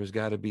more. There's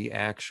got to be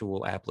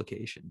actual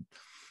application.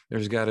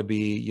 There's got to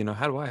be,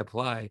 how do I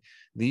apply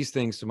these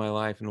things to my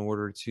life in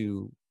order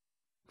to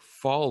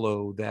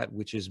follow that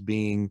which is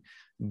being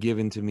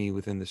given to me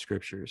within the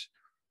scriptures?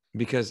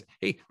 Because,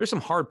 hey, there's some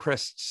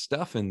hard-pressed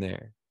stuff in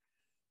there.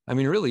 I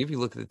mean, really, if you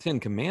look at the 10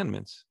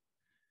 Commandments,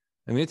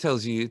 I mean, it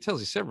tells you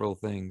several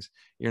things.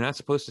 You're not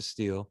supposed to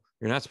steal.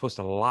 You're not supposed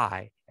to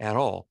lie at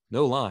all.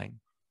 No lying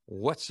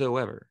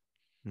whatsoever.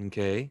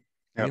 Okay.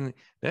 Yep. And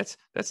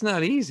that's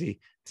not easy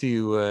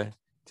to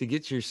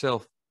get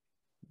yourself,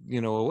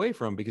 away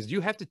from, because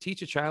you have to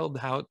teach a child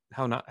how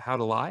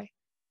to lie.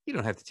 You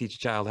don't have to teach a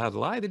child how to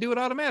lie. They do it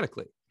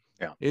automatically.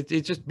 Yeah.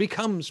 It just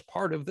becomes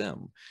part of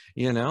them,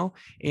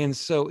 and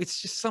so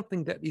it's just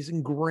something that is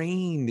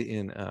ingrained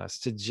in us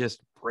to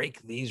just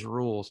break these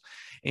rules.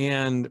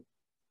 And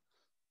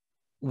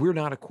we're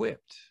not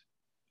equipped,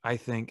 I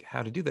think,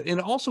 how to do that. And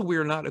also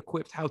we're not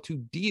equipped how to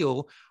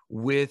deal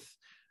with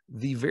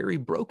the very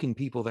broken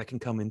people that can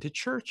come into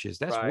churches.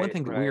 That's one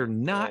thing that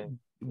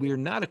we're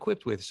not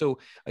equipped with. So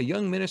a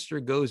young minister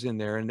goes in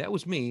there, and that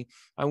was me.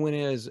 I went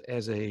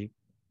as a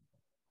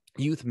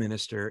youth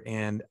minister,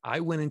 and I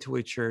went into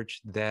a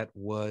church that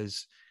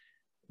was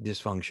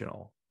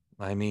dysfunctional.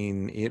 I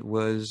mean, it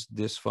was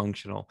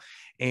dysfunctional.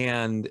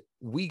 And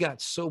we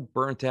got so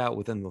burnt out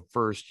within the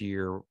first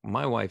year.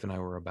 My wife and I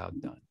were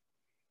about done.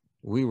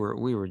 We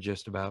were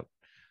just about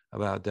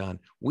done.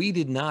 We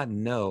did not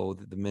know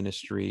that the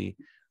ministry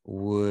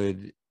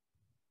would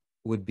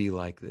would be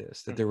like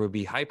this, that there would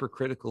be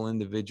hypercritical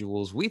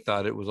individuals. We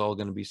thought it was all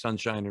going to be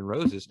sunshine and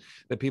roses,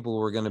 that people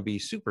were going to be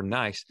super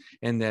nice,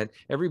 and that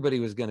everybody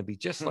was going to be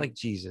just like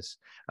Jesus.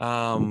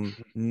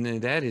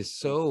 That is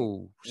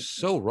so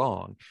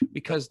wrong,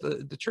 because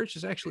the church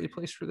is actually a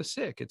place for the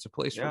sick. It's a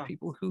place for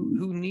people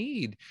who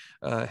need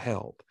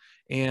help,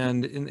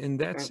 and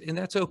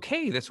that's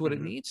okay. That's what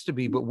it needs to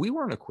be. But we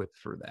weren't equipped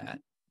for that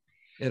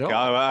at all. Yeah,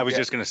 I was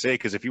just going to say,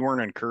 because if you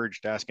weren't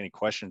encouraged to ask any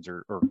questions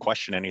or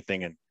question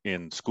anything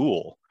in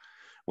school,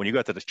 when you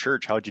got to the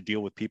church, how'd you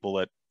deal with people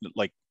that,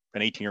 like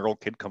an 18-year-old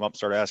kid come up,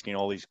 start asking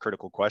all these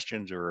critical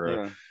questions,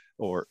 or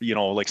you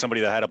know, like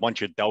somebody that had a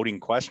bunch of doubting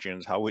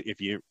questions? How, if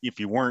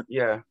you weren't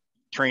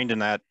trained in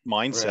that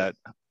mindset,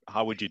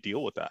 how would you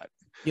deal with that?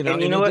 You know,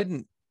 and you know what?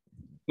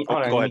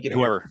 Go ahead,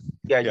 whoever.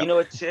 Yeah, you know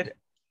what, Sid?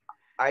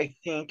 I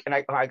think, and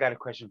I got a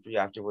question for you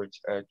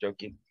afterwards,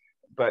 joking,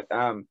 but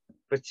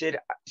Sid,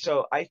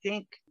 so I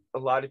think a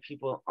lot of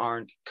people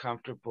aren't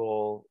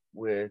comfortable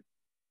with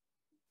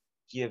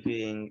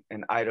giving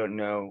an I don't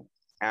know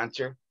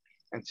answer.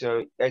 And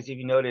so, as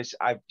you notice,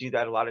 I do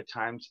that a lot of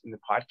times in the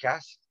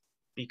podcast,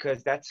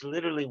 because that's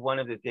literally one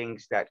of the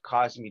things that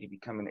caused me to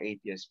become an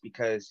atheist.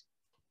 Because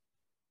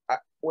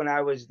when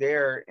I was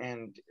there,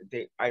 and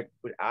I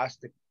would ask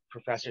the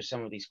professor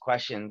some of these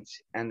questions,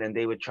 and then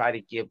they would try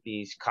to give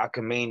these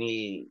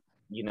cockamamie,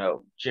 you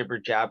know, jibber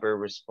jabber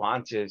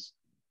responses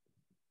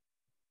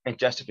and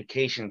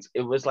justifications.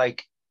 It was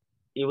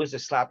a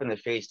slap in the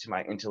face to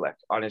my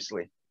intellect,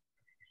 honestly.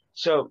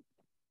 So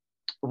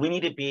we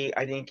need to be,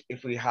 I think,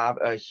 if we have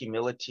a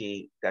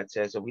humility that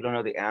says that we don't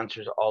know the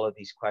answers to all of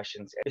these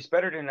questions, it's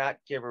better to not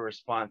give a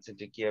response than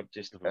to give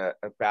just a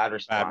bad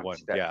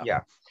response. Bad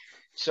one,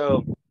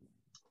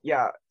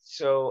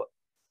 So,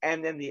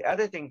 and then the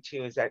other thing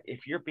too is that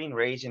if you're being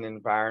raised in an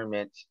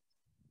environment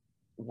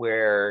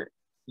where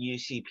you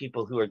see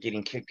people who are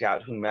getting kicked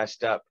out, who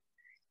messed up,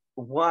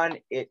 one,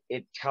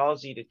 it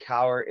tells you to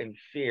cower in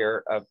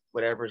fear of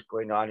whatever's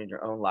going on in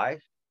your own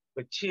life.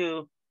 But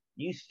two,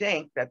 you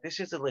think that this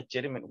is a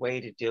legitimate way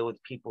to deal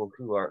with people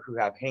who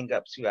have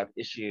hangups, who have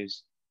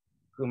issues,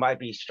 who might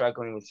be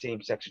struggling with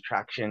same-sex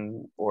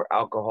attraction or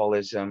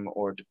alcoholism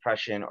or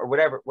depression or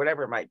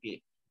whatever it might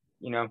be,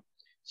 you know.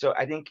 So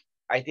I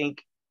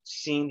think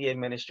seeing the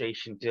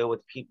administration deal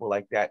with people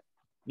like that,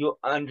 you'll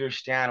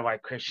understand why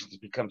Christians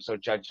become so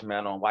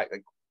judgmental,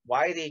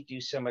 why they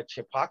do so much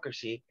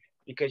hypocrisy,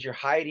 because you're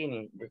hiding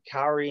and you're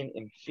cowering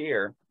in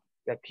fear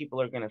that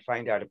people are going to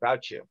find out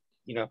about you,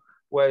 you know.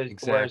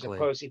 Whereas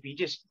opposed, if you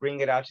just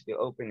bring it out to the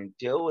open and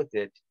deal with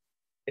it,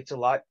 it's a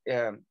lot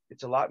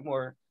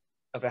more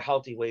of a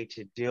healthy way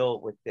to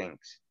deal with things,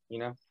 you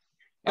know.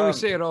 And we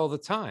say it all the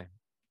time: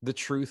 the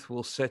truth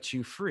will set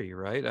you free,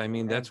 right? I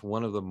mean, that's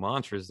one of the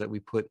mantras that we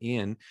put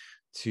in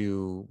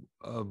to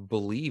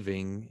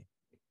believing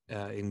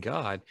in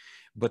God.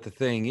 But the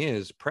thing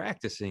is,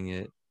 practicing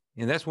it,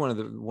 and that's one of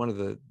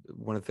the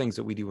things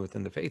that we do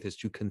within the faith, is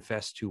to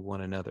confess to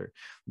one another.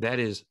 That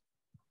is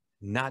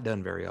not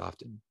done very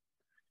often.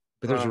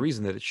 But there's a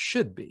reason that it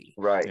should be,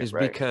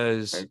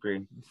 because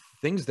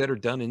things that are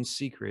done in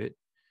secret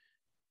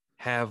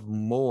have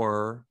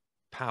more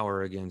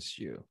power against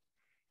you.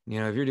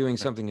 You know, if you're doing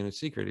something in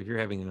secret, if you're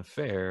having an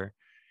affair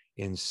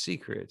in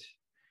secret,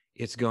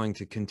 it's going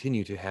to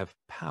continue to have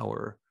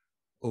power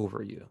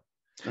over you.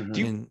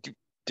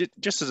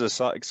 Just as a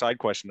side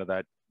question to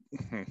that,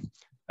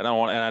 I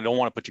don't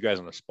want to put you guys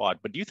on the spot,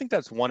 but do you think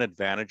that's one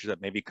advantage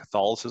that maybe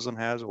Catholicism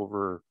has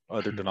over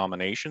other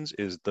denominations,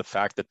 is the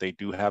fact that they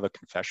do have a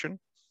confession?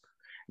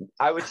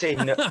 I would say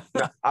no.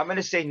 I'm going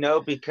to say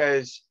no,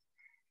 because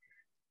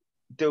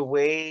the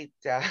way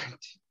that,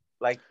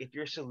 like, if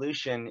your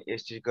solution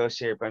is to go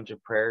say a bunch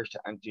of prayers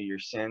to undo your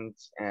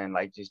sins and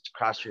like just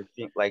cross your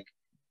feet, like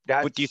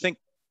that. But do you think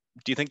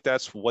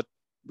that's what?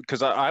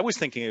 Because I was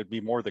thinking it would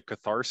be more the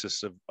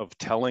catharsis of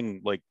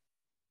telling, like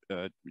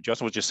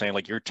Justin was just saying,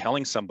 like, you're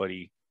telling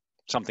somebody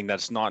something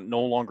that's no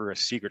longer a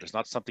secret. It's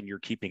not something you're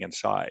keeping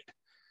inside.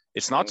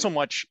 It's not so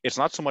much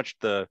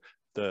the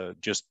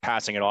just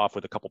passing it off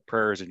with a couple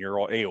prayers and you're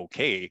all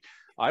A-okay.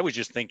 I was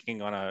just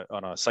thinking on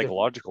a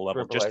psychological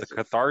level, just the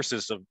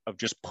catharsis of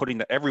just putting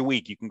that every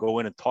week you can go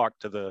in and talk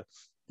to the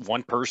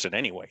one person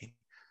anyway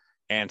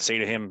and say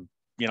to him,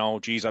 you know,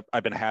 geez,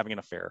 I've been having an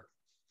affair.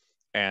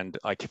 And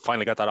I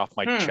finally got that off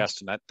my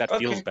chest, and that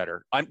feels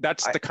better.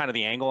 That's the kind of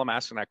the angle I'm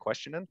asking that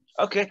question in.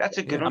 Okay, that's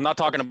a good one. I'm not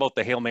talking about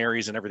the Hail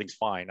Marys and everything's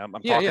fine. I'm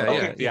talking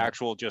about the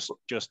actual just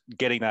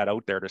getting that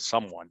out there to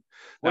someone.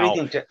 What do you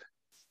think, Jeff?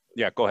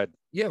 Yeah, go ahead.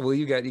 Yeah, well,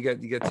 you got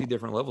two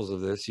different levels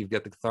of this. You've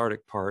got the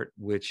cathartic part,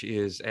 which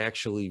is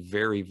actually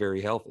very, very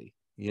healthy,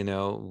 you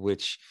know,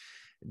 which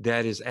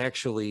that is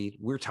actually,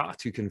 we're taught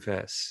to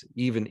confess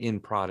even in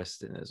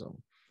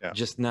Protestantism. Yeah.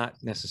 Just not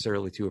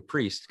necessarily to a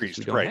priest, because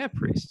we don't have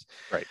priests.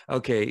 Right.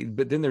 Okay,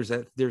 but then there's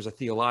a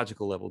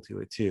theological level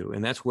to it too,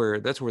 and that's where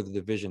the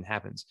division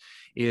happens.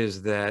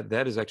 Is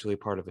that is actually a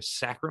part of a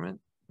sacrament.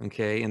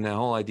 Okay, and the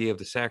whole idea of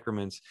the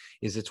sacraments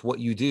is it's what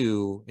you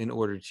do in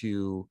order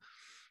to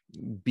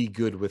be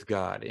good with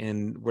God.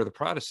 And where the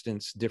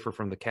Protestants differ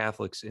from the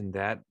Catholics in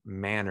that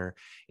manner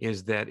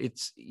is that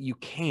you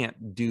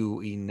can't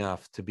do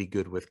enough to be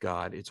good with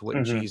God. It's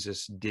what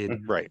Jesus did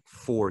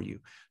for you.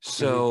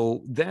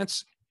 So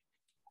that's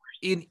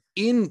in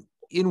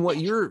what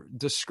you're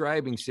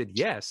describing, Sid.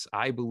 Yes,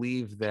 I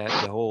believe that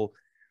the whole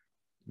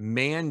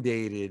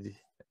mandated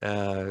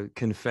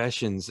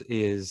confessions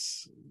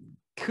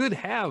could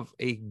have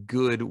a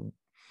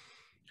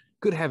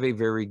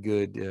very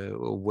good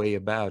way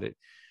about it.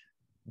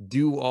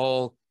 Do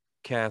all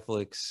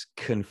Catholics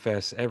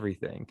confess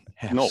everything?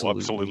 Absolutely. No,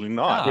 absolutely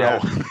not.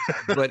 Yeah.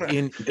 But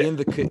in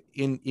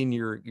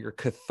your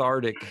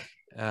cathartic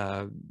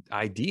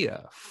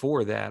idea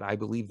for that, I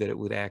believe that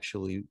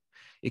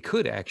it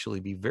could actually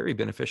be very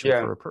beneficial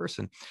for a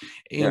person.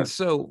 And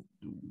so,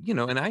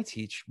 and I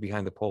teach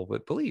behind the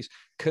pulpit, please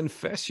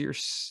confess your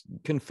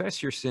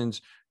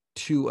sins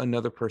to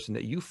another person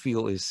that you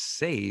feel is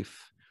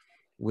safe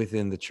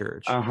within the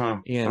church.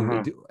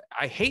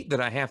 I hate that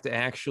I have to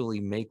actually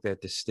make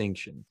that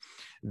distinction,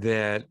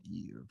 that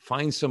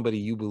find somebody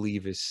you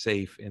believe is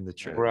safe in the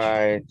church,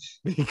 right?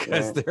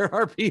 Because there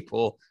are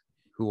people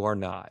who are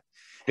not.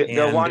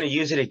 They'll want to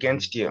use it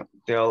against you.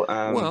 They'll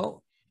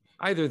well,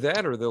 either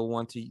that, or they'll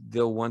want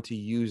to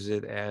use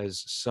it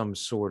as some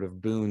sort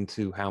of boon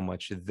to how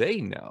much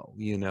they know.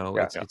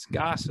 It's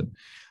gossip.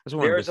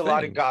 There's a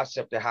lot of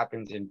gossip that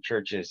happens in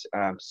churches,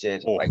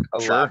 Sid. Like a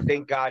lot.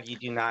 Thank God you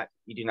do not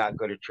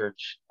go to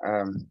church.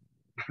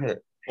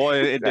 Well,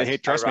 hey,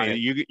 trust me,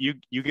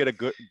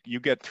 you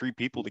get three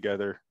people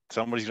together.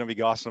 Somebody's gonna be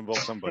gossiping about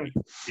somebody.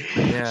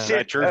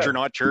 Sid, church or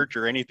not church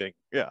or anything.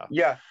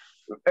 Yeah.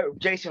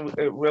 Jason,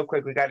 real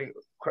quick, we got to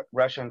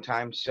rush on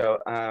time, so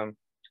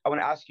I want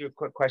to ask you a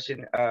quick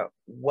question.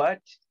 What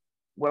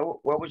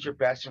was your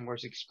best and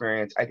worst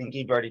experience? I think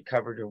you've already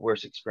covered your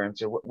worst experience.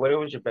 So what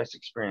was your best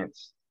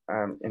experience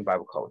in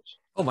Bible college?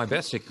 Oh, my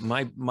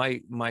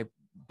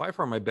by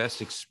far my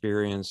best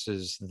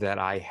experiences that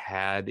I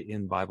had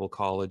in Bible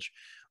college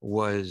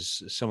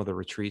was some of the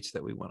retreats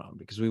that we went on,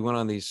 because we went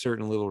on these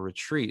certain little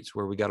retreats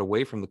where we got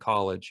away from the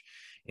college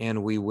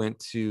and we went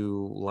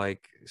to,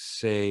 like,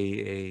 say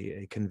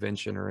a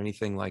convention or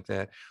anything like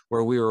that,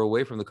 where we were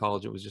away from the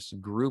college. It was just a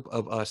group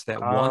of us that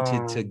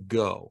wanted to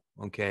go.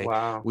 Okay.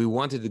 Wow. We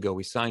wanted to go.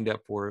 We signed up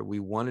for it. We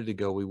wanted to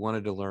go. We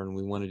wanted to learn.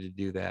 We wanted to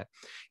do that.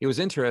 It was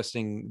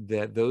interesting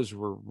that those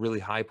were really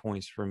high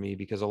points for me,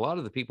 because a lot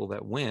of the people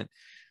that went,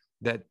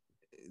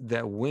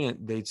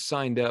 they'd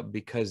signed up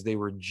because they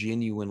were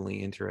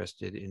genuinely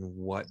interested in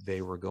what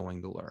they were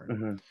going to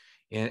learn.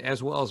 And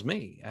as well as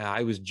me,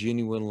 I was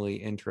genuinely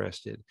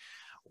interested.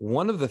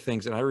 One of the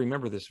things, and I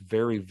remember this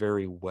very,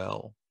 very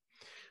well,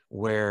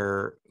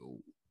 where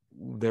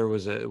there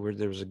was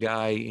a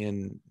guy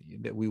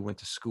that we went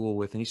to school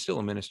with, and he's still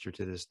a minister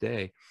to this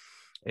day.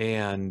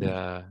 And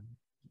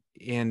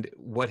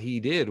what he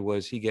did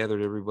was he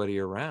gathered everybody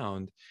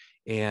around,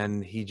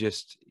 and he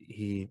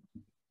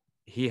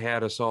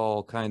had us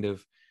all kind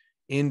of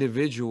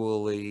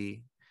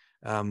individually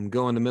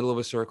go in the middle of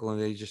a circle,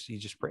 and he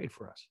just prayed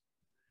for us.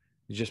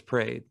 He just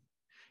prayed,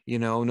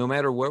 no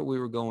matter what we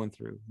were going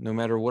through, no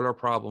matter what our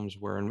problems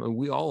were. And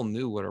we all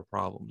knew what our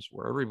problems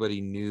were. Everybody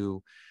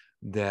knew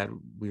that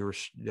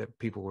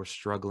people were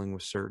struggling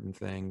with certain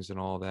things and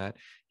all that.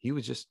 We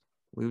would just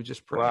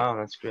pray. Wow,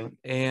 that's great.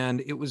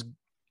 And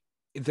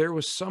there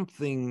was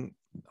something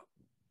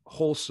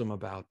wholesome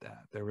about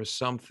that. There was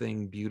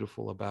something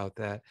beautiful about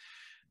that,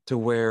 to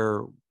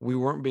where we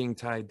weren't being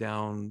tied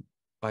down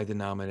by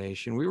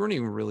denomination. We weren't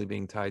even really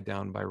being tied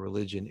down by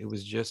religion. It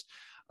was just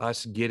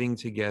us getting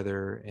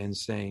together and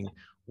saying,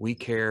 we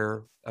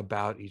care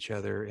about each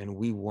other and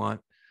we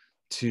want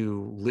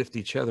to lift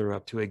each other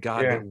up to a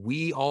God that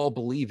we all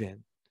believe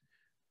in.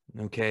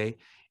 Okay.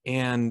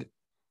 And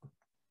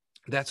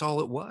that's all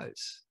it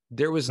was.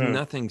 There was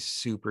nothing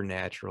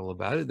supernatural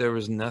about it. There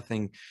was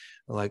nothing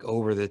like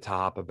over the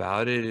top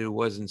about it. It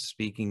wasn't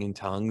speaking in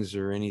tongues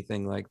or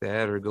anything like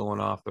that, or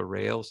going off the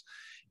rails.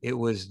 It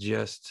was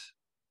just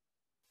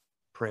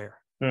prayer.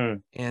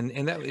 And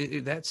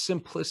that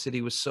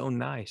simplicity was so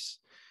nice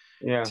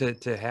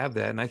to have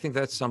that. And I think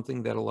that's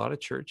something that a lot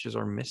of churches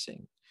are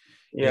missing,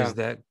 is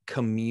that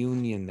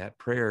communion, that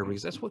prayer,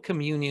 because that's what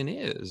communion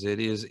is. It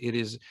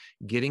is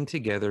getting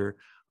together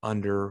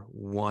under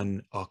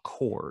one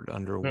accord,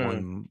 under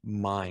one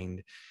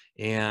mind.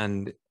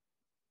 And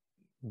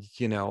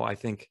I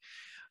think,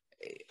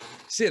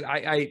 Sid,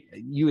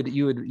 you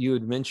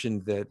had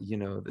mentioned that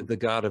the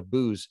God of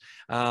booze.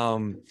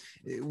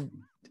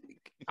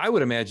 I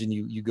would imagine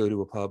you go to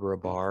a pub or a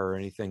bar or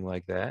anything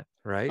like that,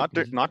 right?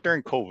 Not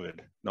during COVID.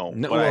 No,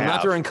 well,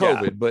 not during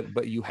COVID,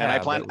 but you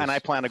have. And I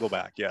plan to go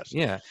back. Yes.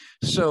 Yeah.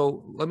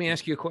 So let me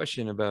ask you a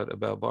question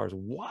about bars.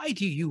 Why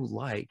do you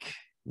like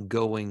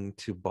going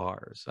to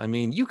bars? I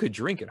mean, you could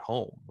drink at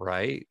home,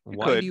 right?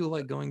 Why do you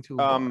like going to a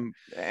bar?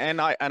 And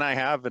I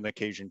have an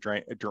occasion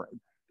drank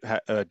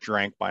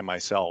by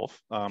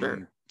myself.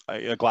 Sure.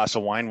 A glass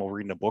of wine while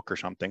reading a book or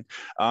something.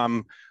 I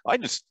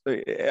imagine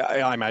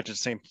the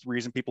same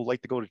reason people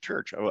like to go to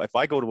church. If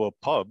I go to a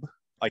pub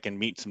I can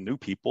meet some new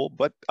people,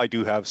 but I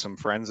do have some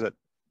friends that,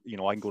 you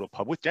know, I can go to a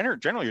pub with.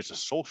 Generally, it's a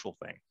social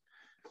thing.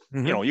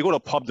 Mm-hmm. You know, you go to a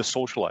pub to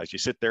socialize. You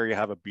sit there, you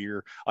have a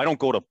beer. I don't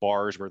go to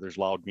bars where there's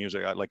loud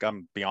music.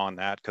 I'm beyond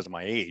that because of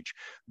my age.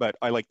 But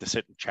I like to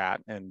sit and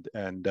chat and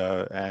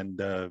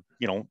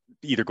you know,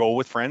 either go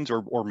with friends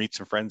or meet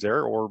some friends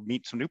there or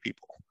meet some new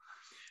people.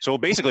 So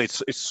basically,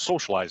 it's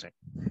socializing.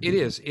 It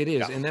is,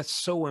 yeah. And that's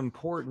so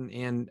important.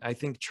 And I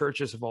think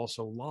churches have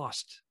also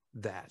lost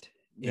that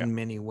in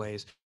many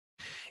ways.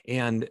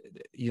 And,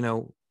 you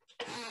know,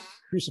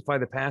 crucify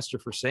the pastor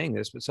for saying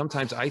this, but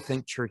sometimes I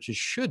think churches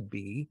should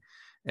be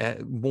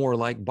more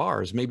like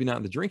bars, maybe not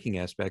in the drinking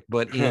aspect,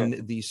 but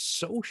in the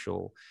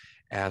social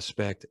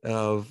aspect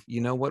of,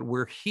 you know what,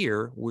 we're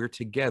here, we're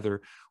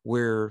together,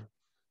 we're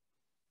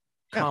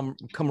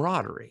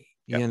camaraderie,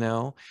 you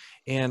know.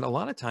 And a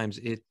lot of times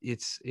it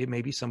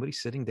may be somebody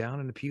sitting down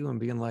in the pew and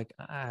being like,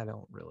 I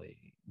don't really,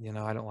 you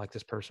know, I don't like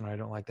this person, or I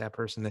don't like that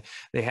person.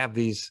 They have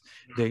these,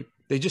 they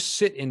just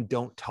sit and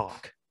don't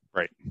talk,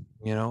 right,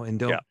 you know, and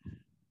don't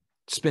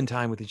spend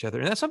time with each other.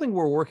 And that's something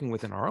we're working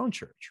with in our own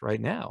church right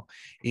now,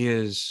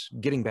 is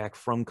getting back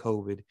from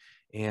COVID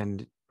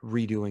and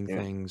redoing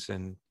things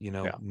and, you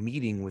know,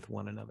 meeting with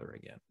one another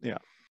again. Yeah.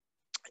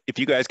 If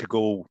you guys could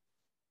go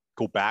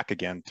back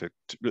again to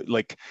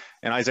like,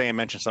 and Isaiah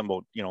mentioned something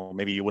about, you know,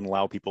 maybe you wouldn't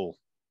allow people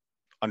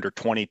under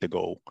 20 to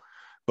go,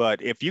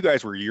 but if you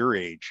guys were your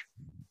age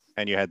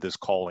and you had this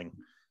calling,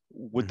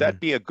 would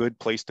that be a good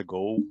place to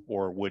go?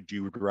 Or would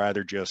you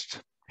rather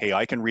just, hey,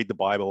 I can read the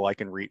Bible, I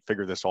can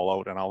figure this all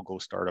out, and I'll go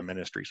start a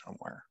ministry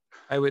somewhere?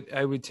 I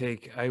would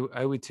take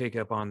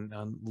up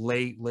on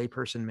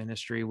layperson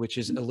ministry, which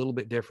is a little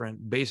bit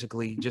different.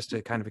 Basically, just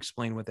to kind of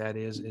explain what that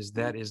is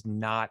that is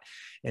not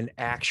an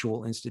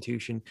actual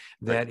institution.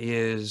 That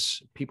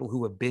is people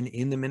who have been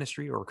in the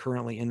ministry or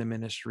currently in the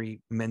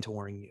ministry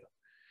mentoring you.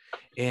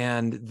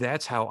 And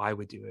that's how I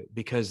would do it,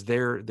 because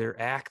they're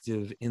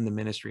active in the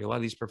ministry. A lot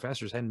of these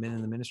professors hadn't been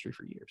in the ministry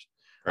for years.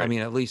 Right. I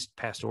mean, at least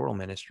pastoral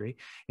ministry.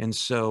 And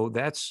so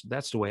that's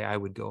the way I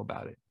would go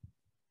about it.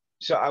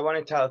 So I want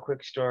to tell a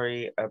quick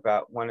story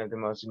about one of the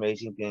most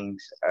amazing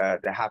things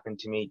that happened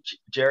to me.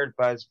 Jared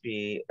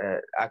Busby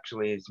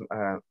actually is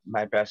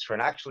my best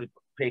friend. I actually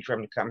paid for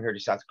him to come here to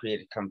South Korea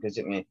to come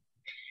visit me.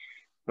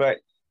 But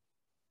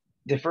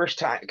the first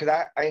time, because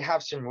I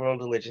have some world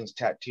religions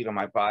tattooed on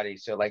my body.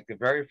 So like the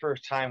very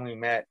first time we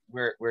met,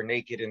 we're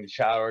naked in the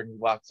shower, and he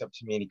walks up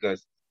to me and he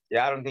goes,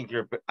 "Yeah, I don't think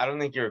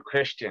you're a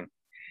Christian."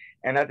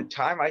 And at the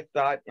time I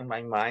thought in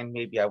my mind,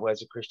 maybe I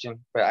was a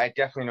Christian, but I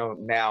definitely know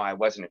now I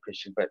wasn't a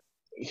Christian. But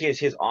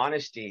his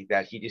honesty,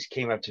 that he just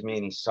came up to me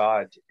and he saw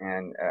it.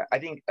 And I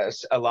think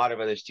a lot of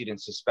other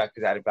students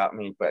suspected that about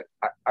me, but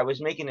I was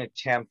making an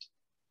attempt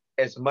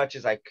as much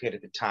as I could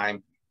at the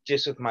time,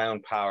 just with my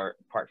own power,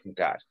 apart from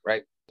God,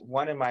 right?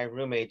 One of my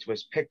roommates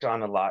was picked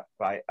on a lot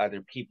by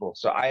other people.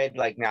 So I had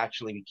like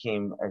naturally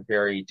became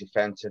very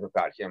defensive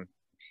about him.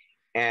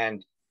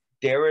 And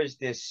there was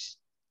this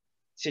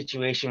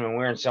situation when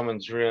we're in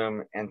someone's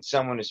room and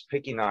someone is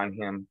picking on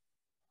him,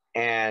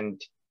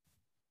 and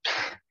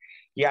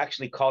he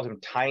actually called him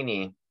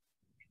tiny.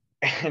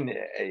 And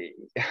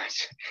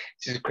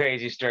it's a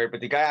crazy story,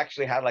 but the guy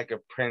actually had like a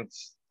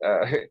Prince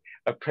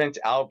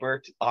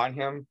Albert on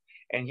him,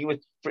 and he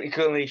would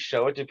frequently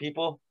show it to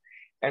people.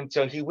 And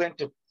so he went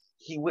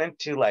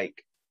to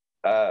like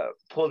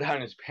pull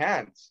down his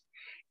pants,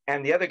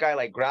 and the other guy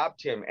like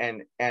grabbed him,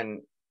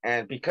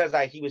 and because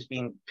he was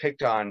being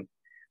picked on,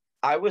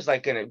 I was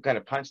like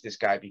gonna punch this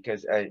guy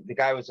because the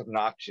guy was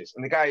obnoxious.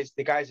 And the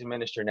guy's a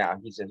minister now.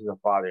 He's a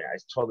father now.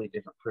 He's a totally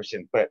different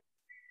person. But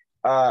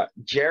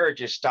Jared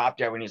just stopped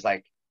there when he's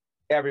like,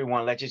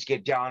 "Everyone, let's just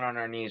get down on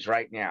our knees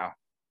right now."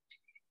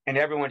 And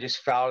everyone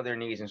just fell to their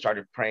knees and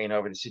started praying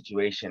over the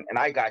situation. And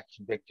I got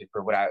convicted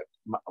for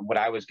what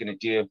I was gonna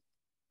do.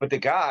 But the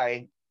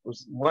guy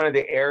was one of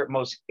the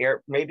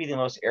maybe the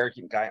most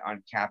arrogant guy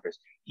on campus.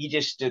 He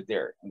just stood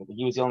there.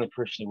 He was the only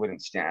person he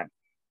wouldn't stand.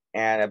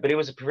 And but it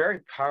was a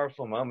very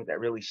powerful moment that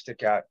really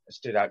stood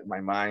out in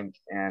my mind.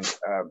 And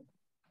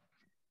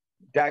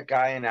that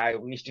guy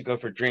and we used to go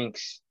for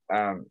drinks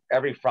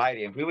every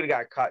Friday. If we would have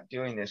got caught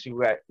doing this,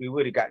 we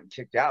would have gotten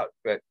kicked out.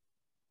 But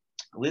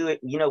we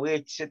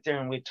would sit there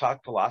and we'd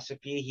talk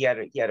philosophy. He had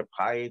a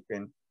pipe,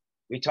 and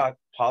we talked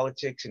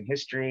politics and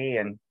history.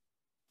 And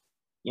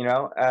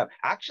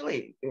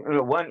actually,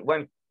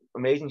 one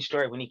amazing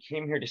story, when he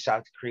came here to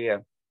South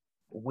Korea,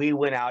 we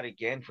went out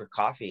again for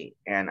coffee,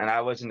 and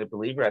I wasn't a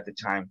believer at the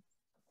time.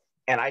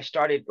 And I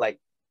started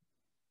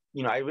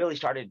I really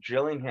started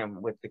drilling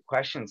him with the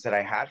questions that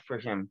I had for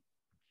him.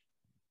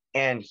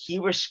 And he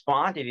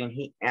responded and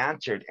he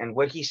answered. And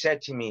what he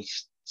said to me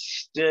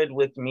stood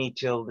with me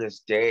till this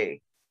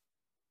day.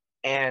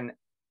 And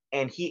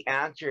he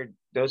answered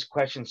those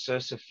questions so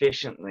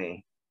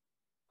sufficiently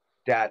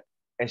that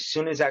as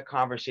soon as that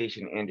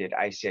conversation ended,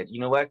 I said,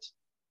 you know what?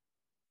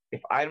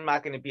 If I'm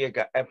not going to be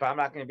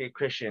a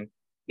Christian,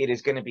 it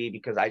is going to be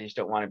because I just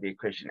don't want to be a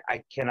Christian.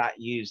 I cannot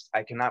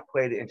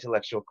play the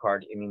intellectual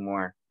card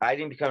anymore. I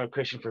didn't become a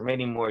Christian for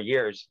many more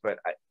years, but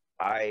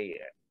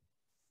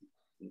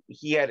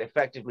he had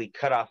effectively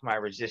cut off my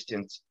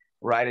resistance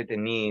right at the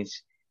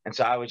knees. And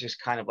so I was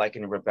just kind of like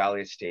in a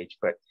rebellious stage.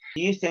 But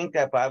do you think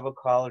that Bible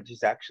college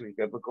is actually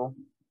biblical?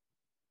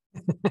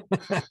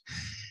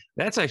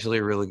 That's actually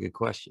a really good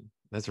question.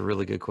 That's a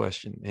really good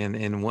question.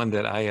 And one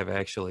that I have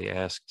actually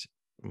asked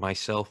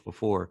myself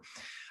before.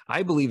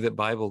 I believe that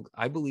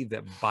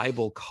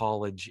Bible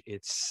college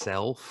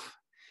itself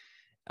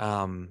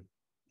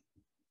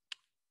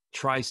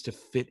tries to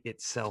fit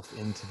itself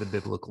into the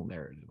biblical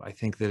narrative. I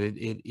think that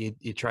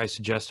it tries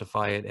to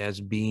justify it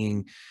as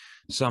being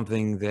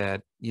something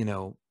that,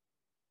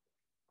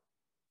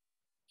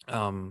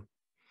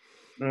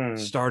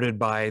 started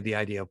by the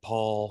idea of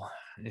Paul,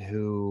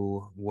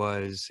 who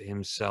was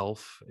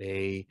himself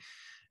an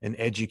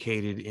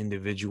educated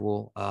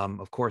individual.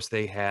 Of course,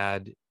 they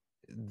had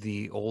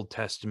the Old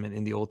Testament,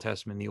 in the Old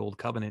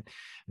Covenant,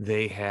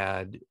 they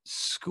had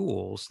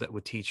schools that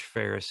would teach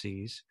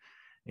Pharisees,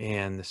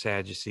 and the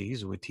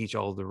Sadducees would teach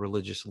all the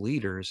religious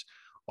leaders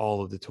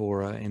all of the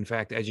Torah. In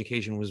fact,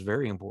 education was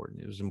very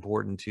important. It was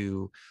important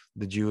to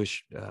the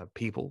Jewish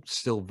people,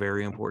 still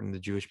very important to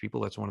the Jewish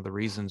people. That's one of the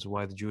reasons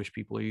why the Jewish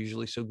people are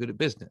usually so good at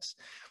business,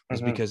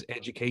 is because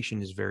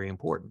education is very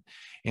important.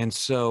 And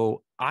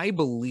so I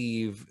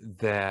believe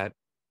that,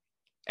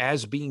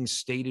 as being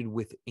stated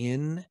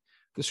within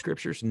the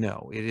scriptures,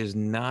 no, it is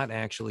not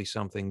actually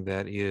something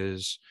that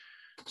is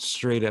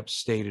straight up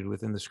stated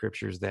within the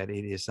scriptures, that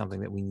it is something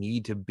that we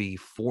need to be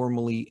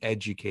formally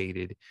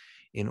educated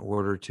in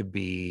order to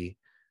be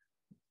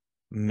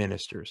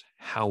ministers.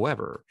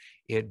 However,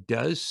 it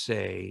does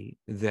say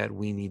that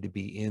we need to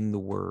be in the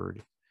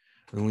word,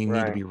 and we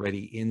need to be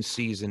ready in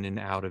season and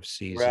out of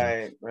season.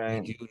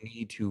 Right. We do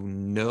need to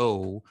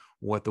know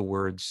what the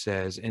word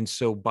says. And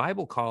so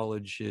Bible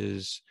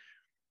colleges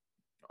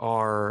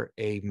are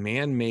a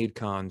man-made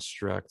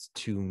construct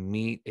to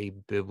meet a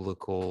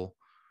biblical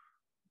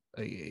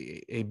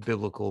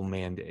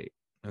mandate.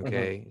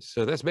 Okay.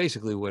 So that's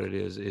basically what it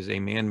is a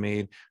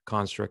man-made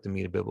construct to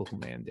meet a biblical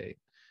mandate.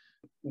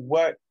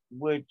 What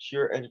would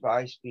your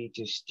advice be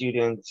to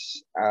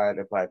students at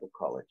a Bible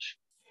college?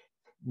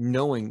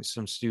 Knowing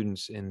some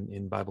students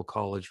in Bible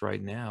college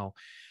right now,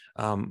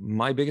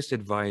 my biggest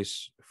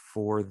advice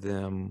for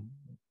them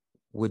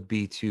would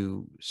be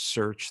to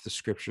search the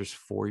scriptures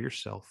for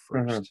yourself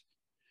first.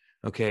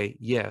 Okay.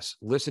 Yes.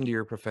 Listen to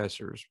your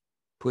professors,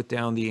 put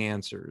down the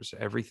answers,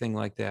 everything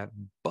like that,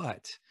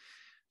 but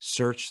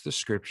search the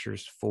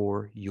scriptures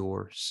for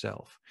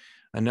yourself.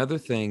 Another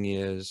thing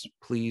is,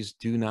 please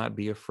do not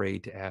be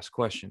afraid to ask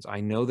questions.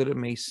 I know that it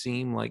may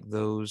seem like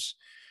those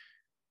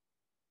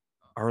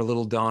are a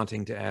little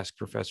daunting to ask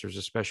professors,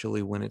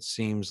 especially when it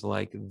seems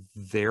like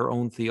their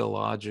own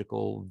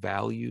theological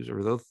values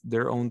or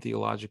their own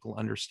theological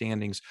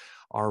understandings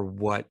are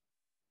what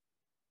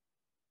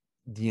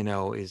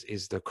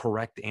is the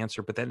correct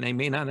answer, but that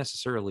may not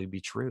necessarily be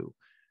true.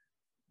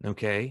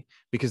 Okay,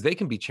 because they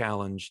can be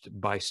challenged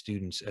by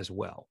students as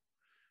well.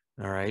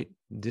 All right,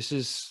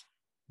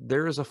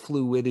 there is a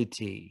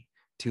fluidity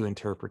to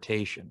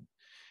interpretation.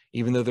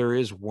 Even though there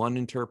is one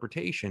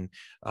interpretation,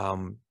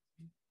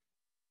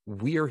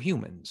 we are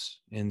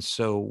humans, and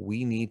so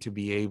we need to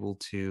be able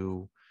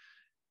to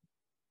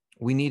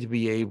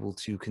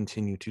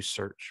continue to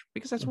search,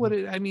 because that's what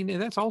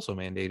that's also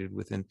mandated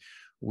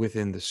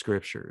within the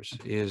scriptures,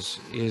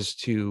 is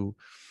to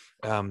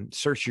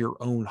search your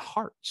own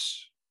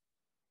hearts.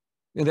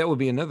 And that would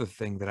be another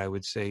thing that I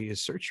would say,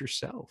 is search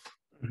yourself.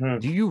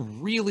 Do you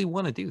really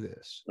want to do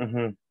this?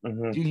 Do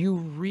you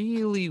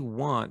really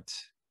want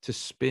to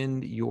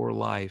spend your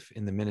life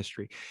in the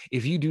ministry?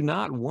 If you do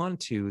not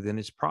want to, then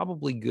it's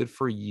probably good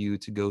for you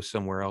to go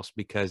somewhere else,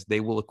 because they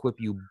will equip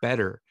you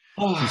better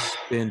to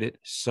spend it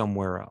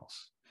somewhere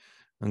else.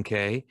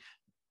 Okay.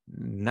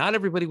 Not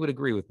everybody would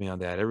agree with me on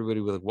that. Everybody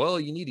would like, well,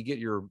 you need to get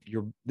your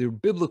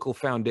biblical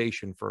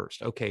foundation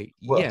first. Okay.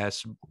 Well,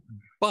 yes,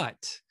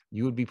 but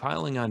you would be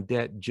piling on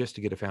debt just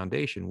to get a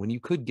foundation, when you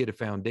could get a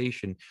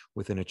foundation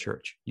within a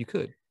church. You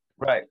could.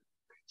 Right.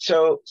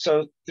 So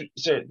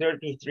there'd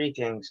be three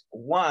things.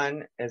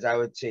 One is, I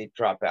would say,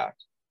 drop out.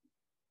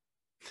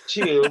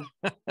 Two,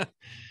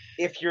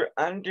 if you're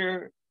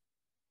under,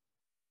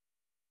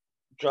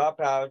 drop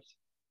out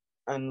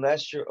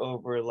unless you're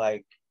over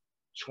like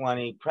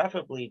 20,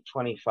 preferably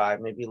 25,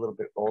 maybe a little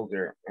bit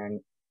older, and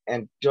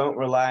don't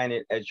rely on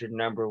it as your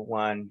number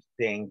one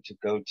thing to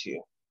go to.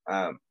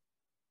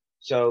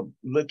 So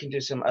look into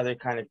some other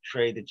kind of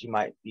trade that you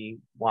might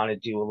want to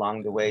do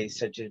along the way,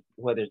 such as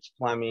whether it's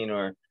plumbing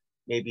or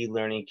maybe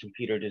learning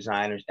computer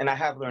design. And I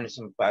have heard of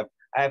some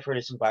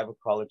Bible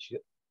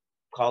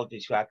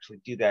colleges who actually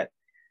do that,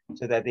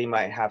 so that they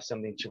might have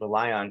something to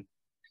rely on.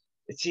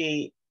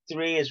 See,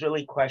 three is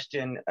really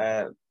question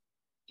the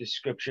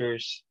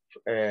scriptures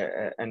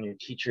and your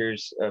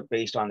teachers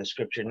based on the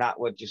scripture,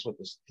 not what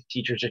the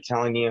teachers are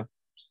telling you.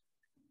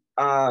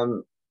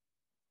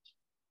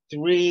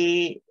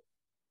 Three,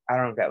 I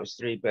don't know if that was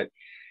three, but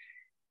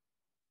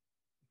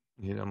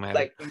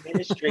like,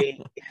 ministry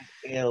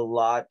is a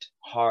lot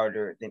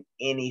harder than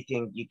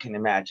anything you can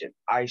imagine.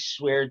 I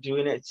swear,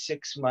 doing it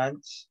 6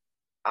 months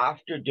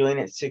after doing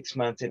it 6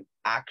 months and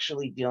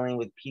actually dealing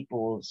with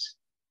people's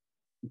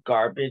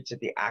garbage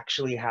that they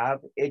actually have,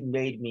 it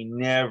made me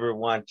never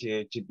want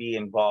to be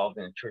involved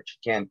in a church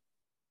again.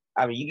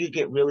 I mean, you could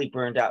get really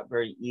burned out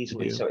very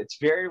easily. So it's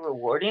very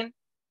rewarding.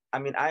 I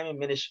mean, I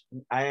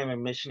am a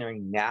missionary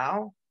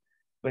now,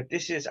 but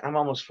I'm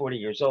almost 40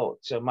 years old.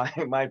 So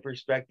my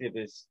perspective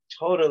is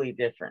totally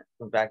different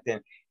from back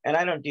then. And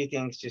I don't do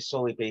things just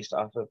solely based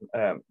off of,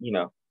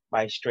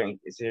 my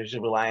strength. There's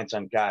a reliance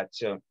on God.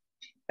 So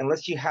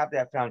unless you have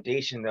that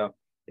foundation, though,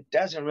 it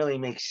doesn't really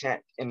make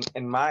sense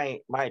in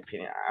my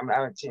opinion. I'm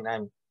not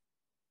saying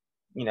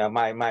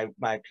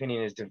my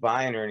opinion is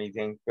divine or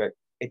anything, but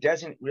it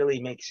doesn't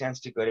really make sense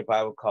to go to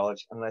Bible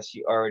college unless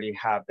you already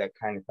have that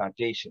kind of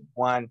foundation.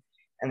 One,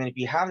 and then if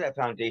you have that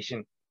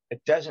foundation,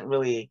 it doesn't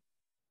really,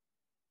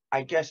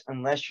 I guess,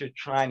 unless you're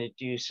trying to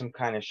do some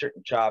kind of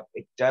certain job,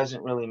 it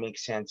doesn't really make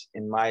sense,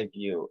 in my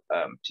view,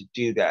 to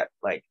do that.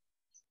 Like,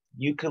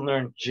 you can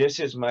learn just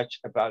as much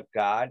about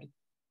God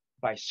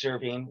by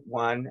serving,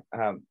 one,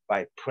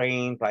 by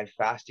praying, by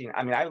fasting.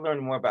 I mean, I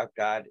learned more about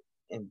God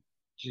in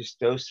just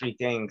those three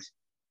things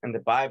in the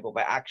Bible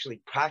by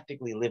actually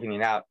practically living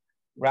it out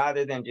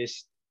rather than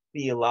just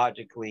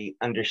theologically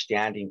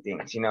understanding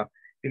things,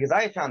 because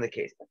I found the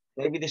case.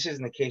 Maybe this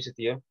isn't the case with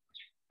you.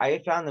 I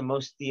have found the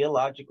most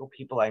theological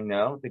people I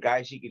know, the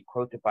guys you could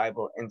quote the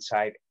Bible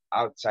inside,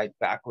 outside,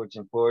 backwards,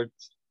 and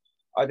forwards,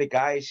 are the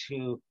guys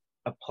who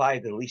apply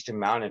the least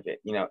amount of it.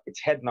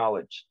 It's head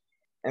knowledge.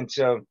 And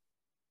so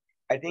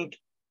I think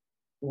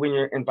when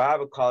you're in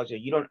Bible college,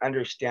 you don't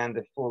understand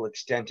the full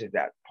extent of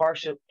that.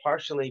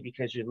 Partially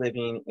because you're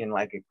living in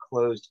like a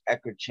closed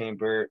echo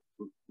chamber,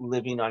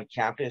 living on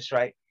campus,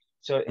 right?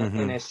 So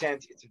in a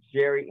sense, it's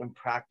very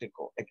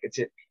impractical.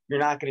 You're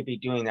not going to be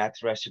doing that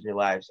the rest of your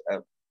lives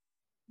of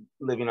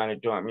living on a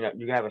dorm. You're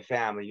going to have a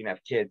family, you're going to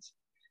have kids.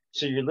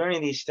 So you're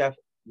learning these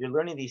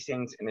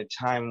things in a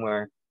time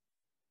where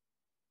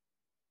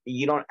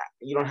you don't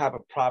have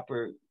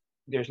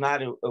there's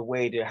not a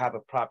way to have a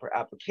proper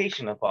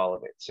application of all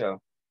of it. So,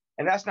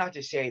 and that's not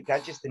to say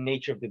that's just the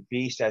nature of the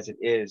beast as it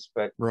is,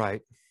 but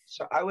right.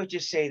 So I would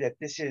just say that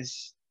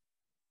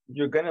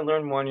you're going to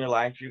learn more in your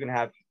life. You're going to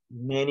have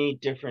many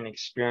different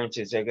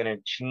experiences that are going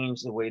to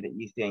change the way that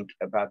you think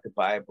about the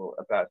Bible,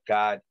 about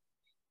God.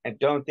 And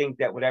don't think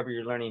that whatever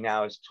you're learning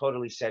now is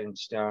totally set in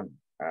stone.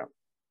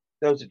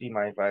 Those would be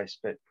my advice.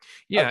 But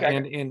yeah,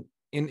 okay.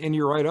 and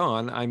you're right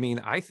on. I mean,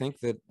 I think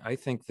that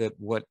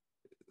what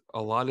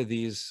a lot of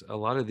these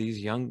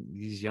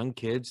young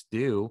kids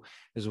do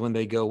is when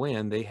they go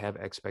in, they have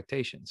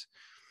expectations.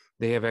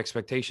 They have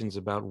expectations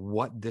about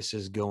what this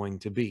is going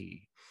to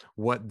be,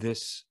 what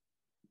this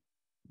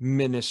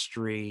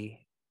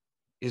ministry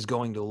is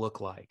going to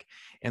look like.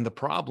 And the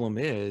problem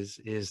is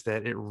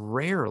that it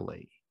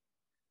rarely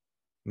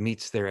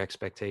meets their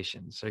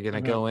expectations. They're going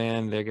to go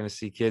in, they're going to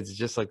see kids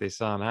just like they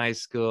saw in high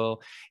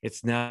school.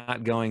 It's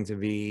not going to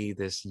be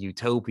this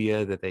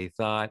utopia that they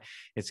thought.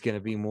 It's going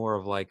to be more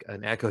of like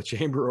an echo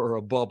chamber or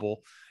a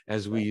bubble,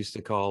 as we used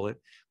to call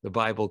it, the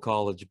Bible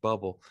college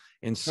bubble.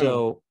 And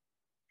so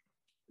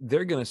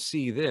they're going to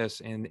see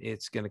this, and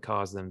it's going to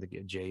cause them to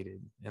get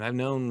jaded. And I've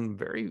known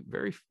very,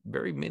 very,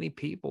 very many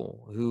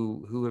people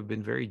who have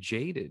been very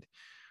jaded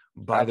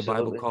by the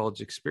Bible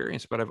college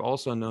experience, but I've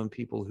also known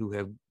people who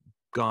have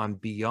gone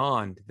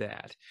beyond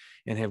that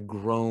and have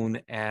grown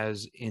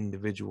as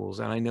individuals.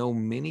 And I know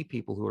many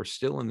people who are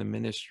still in the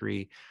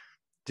ministry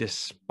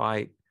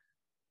despite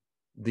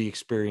the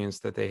experience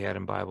that they had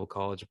in Bible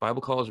college.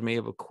 Bible college may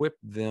have equipped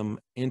them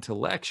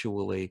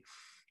intellectually,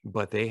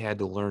 but they had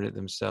to learn it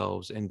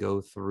themselves and go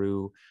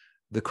through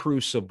the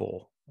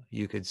crucible,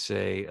 you could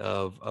say,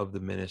 of the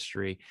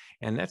ministry.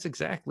 And that's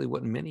exactly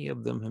what many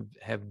of them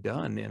have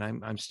done. And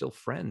I'm still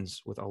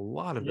friends with a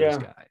lot of those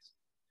guys.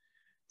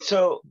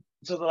 So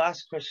the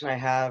last question I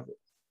have,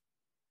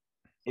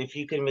 if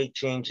you can make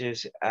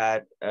changes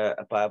at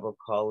a Bible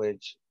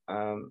college,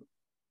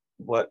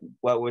 what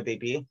would they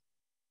be?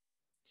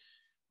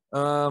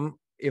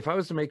 If I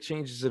was to make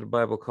changes at a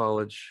Bible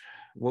college,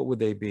 what would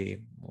they be?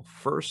 Well,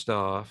 first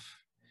off,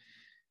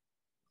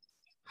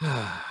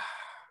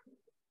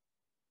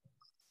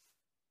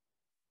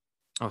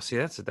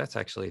 that's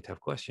actually a tough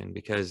question,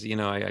 because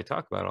I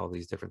talk about all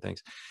these different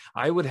things.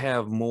 I would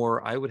have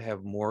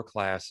more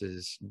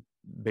classes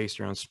based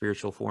around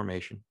spiritual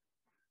formation,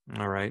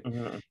 all right,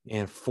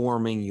 and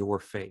forming your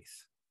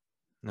faith,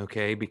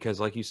 okay, because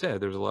like you said,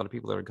 there's a lot of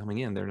people that are coming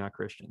in, they're not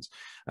Christians.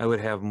 I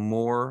would have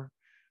more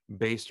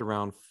based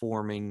around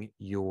forming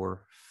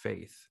your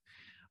faith.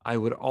 I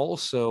would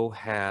also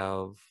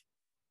have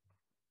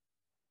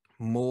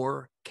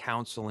more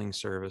counseling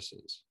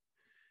services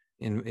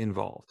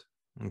involved.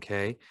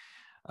 Okay.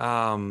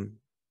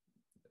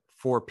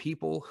 For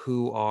people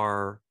who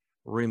are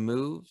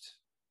removed,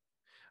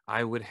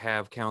 I would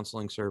have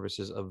counseling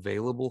services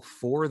available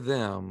for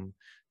them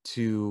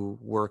to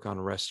work on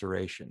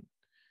restoration.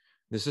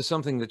 This is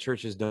something that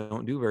churches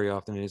don't do very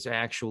often, and it's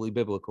actually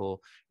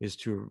biblical, is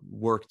to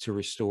work to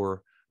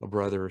restore a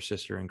brother or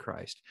sister in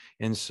Christ.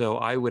 And so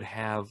I would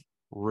have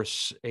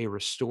a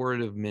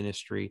restorative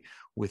ministry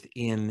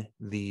within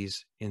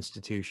these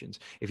institutions.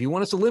 If you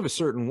want us to live a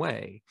certain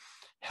way,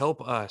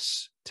 help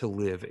us to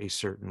live a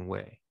certain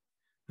way.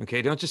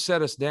 Okay, don't just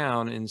set us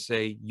down and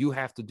say, you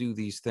have to do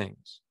these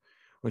things.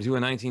 Or to a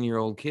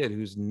 19-year-old kid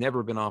who's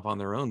never been off on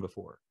their own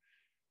before.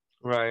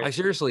 Right.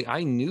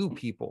 I knew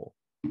people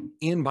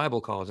in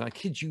Bible college, and I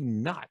kid you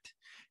not,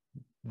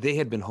 they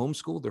had been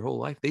homeschooled their whole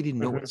life. They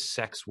didn't know what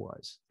sex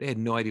was. They had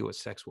no idea what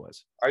sex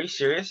was. Are you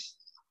serious?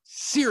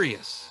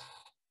 Serious.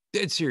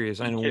 Dead serious.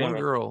 I know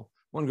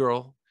one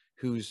girl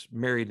who's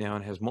married now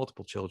and has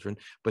multiple children,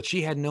 but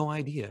she had no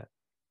idea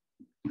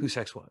who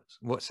sex was,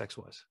 what sex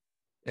was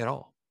at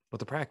all, what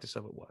the practice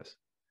of it was.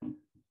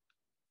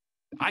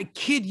 I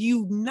kid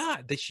you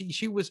not that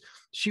she was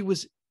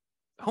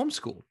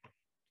homeschooled.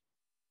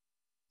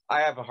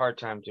 I have a hard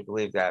time to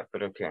believe that,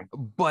 but okay.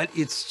 But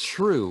it's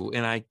true,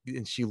 and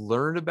she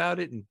learned about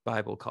it in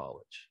Bible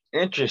college.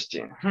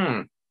 Interesting.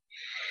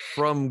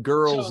 From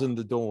girls in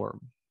the dorm.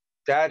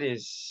 That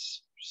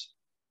is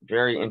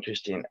very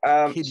interesting.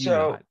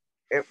 So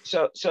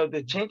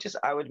the changes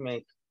I would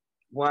make,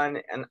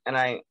 one, and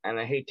I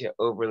hate to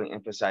overly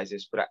emphasize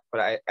this, but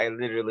I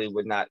literally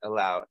would not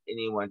allow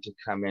anyone to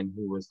come in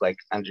who was like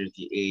under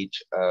the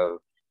age of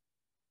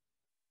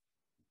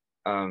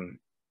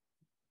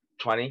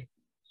 20,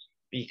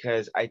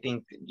 because I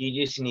think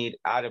you just need,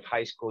 out of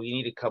high school, you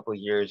need a couple of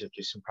years of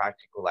just some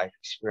practical life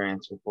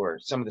experience before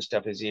some of the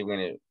stuff is even going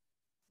to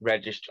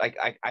register. Like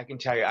I can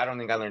tell you, I don't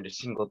think I learned a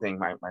single thing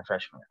my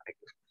freshman year, like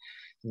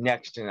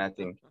next to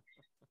nothing.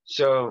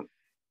 So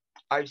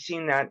I've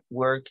seen that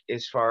work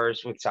as far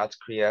as with South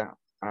Korea,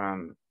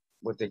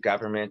 with the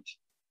government,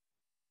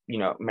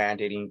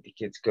 mandating the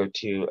kids go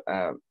to,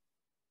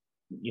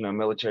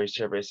 military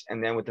service.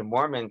 And then with the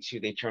Mormons, who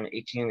they turn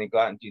 18, they go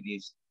out and do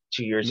these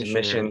 2 years of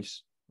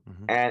missions.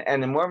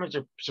 And the Mormons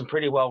are some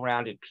pretty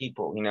well-rounded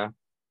people,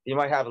 You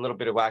might have a little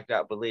bit of whacked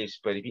out beliefs,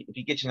 but if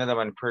you get to know them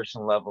on a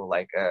personal level,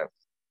 like,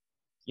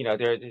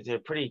 they're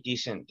pretty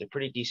decent. They're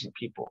pretty decent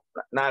people.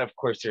 Not, of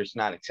course, there's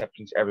not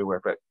exceptions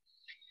everywhere, but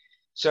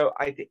so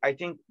I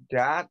think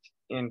that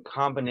in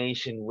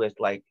combination with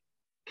like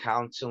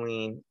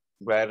counseling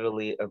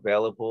readily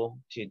available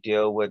to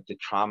deal with the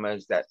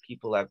traumas that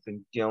people have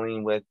been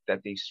dealing with,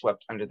 that they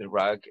swept under the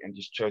rug and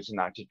just chosen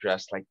not to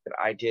address, like that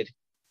I did.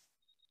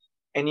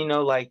 And,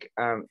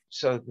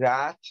 so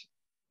that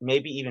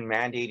maybe even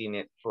mandating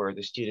it for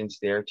the students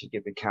there to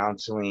get the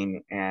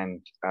counseling,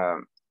 and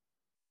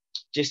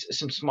just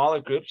some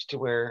smaller groups to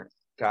where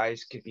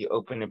guys could be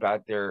open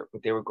about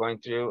what they were going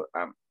through.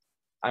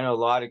 I know a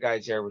lot of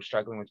guys there were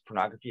struggling with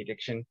pornography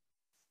addiction.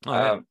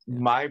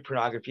 My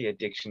pornography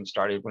addiction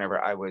started whenever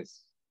I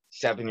was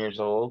 7 years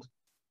old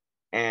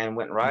and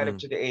went right up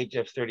to the age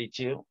of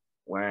 32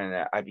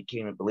 when I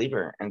became a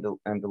believer, and the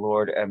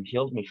Lord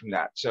healed me from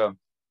that. So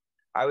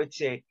I would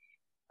say,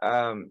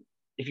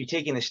 if you're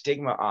taking the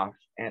stigma off,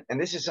 and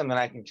this is something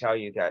I can tell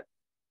you that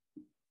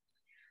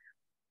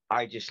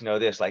I just know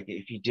this, like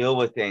if you deal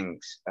with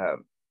things,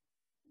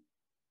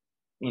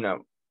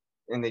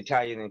 and they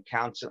tell you in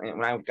counseling, and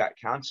when I got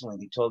counseling,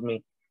 they told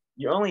me,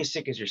 you're only as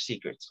sick as your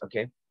secrets.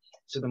 Okay.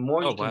 So the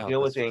more you can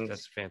deal with things.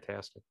 That's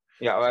fantastic.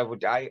 Yeah.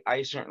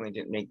 I certainly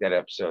didn't make that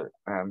up. So,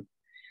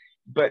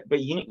 but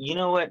you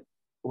know what,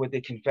 with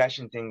the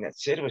confession thing that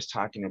Sid was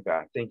talking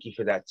about, thank you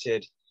for that,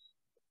 Sid.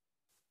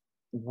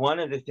 One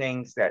of the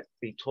things that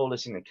they told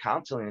us in the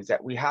counseling is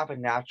that we have a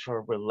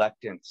natural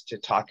reluctance to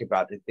talk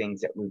about the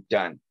things that we've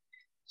done.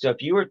 So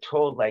if you were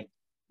told, like,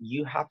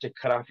 you have to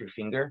cut off your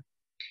finger,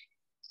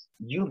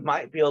 you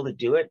might be able to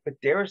do it, but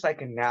there's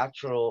like a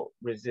natural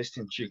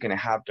resistance you're going to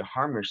have to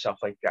harm yourself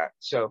like that.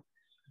 So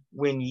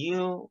when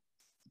you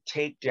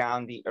take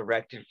down the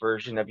erected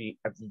version that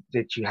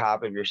you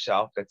have of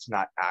yourself that's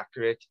not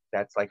accurate,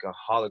 that's like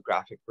a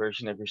holographic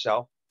version of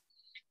yourself,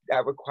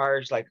 that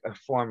requires like a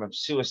form of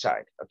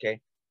suicide. Okay.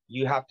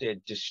 You have to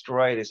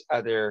destroy this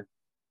other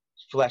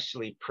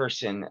fleshly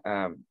person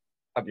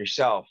of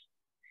yourself,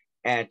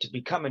 and to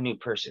become a new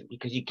person,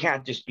 because you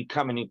can't just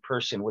become a new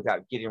person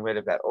without getting rid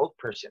of that old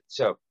person.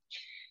 So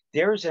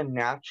there's a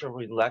natural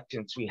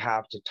reluctance we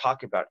have to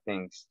talk about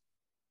things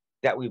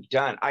that we've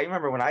done. I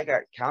remember when I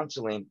got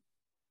counseling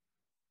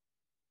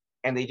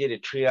and they did a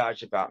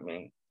triage about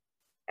me,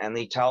 and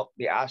they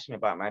asked me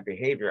about my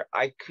behavior,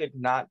 I could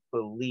not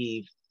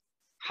believe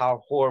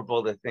how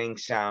horrible the thing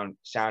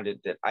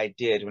sounded that I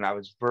did when I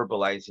was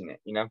verbalizing it,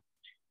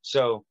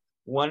 So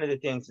one of the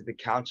things that the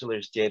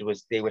counselors did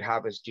was they would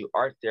have us do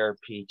art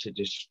therapy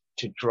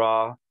to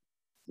draw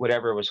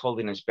whatever was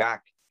holding us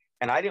back.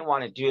 And I didn't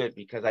want to do it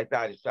because I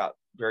thought it felt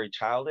very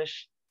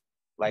childish.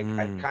 Like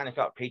I kind of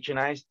felt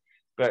patronized,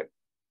 but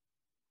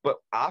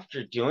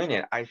after doing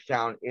it, I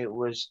found it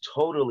was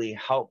totally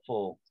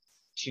helpful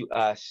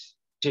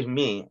to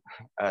me.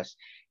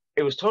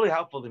 It was totally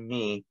helpful to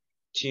me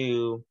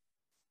to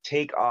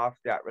take off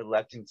that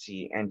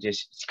reluctancy, and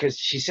just because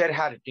she said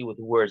how to do with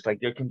words, like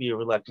there can be a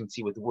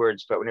reluctancy with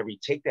words, but whenever you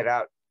take that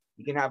out,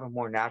 you can have a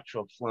more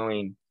natural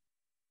flowing,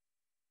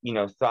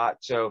 thought.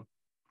 So,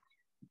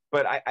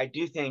 but I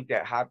do think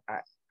that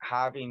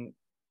having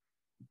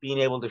being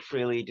able to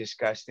freely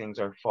discuss things,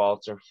 or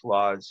faults or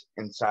flaws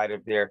inside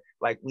of there.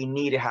 Like, we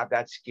need to have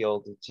that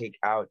skill to take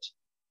out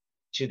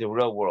to the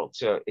real world.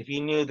 So if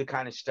you knew the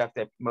kind of stuff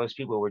that most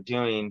people were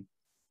doing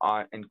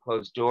on in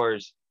closed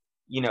doors,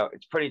 you know,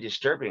 it's pretty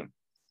disturbing.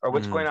 Or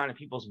what's going on in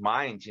people's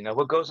minds, you know,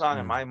 what goes on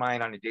in my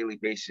mind on a daily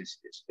basis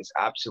is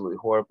absolutely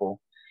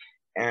horrible.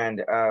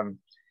 And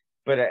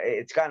but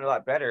it's gotten a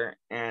lot better,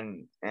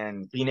 and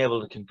being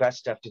able to confess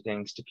stuff to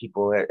things to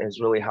people has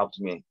really helped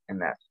me in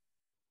that.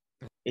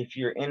 If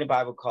you're in a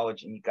Bible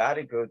college and you got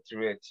to go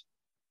through it,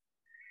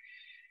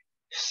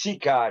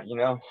 seek God, you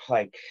know,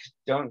 like,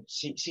 don't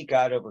seek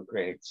God over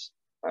grades.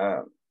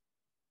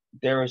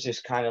 There was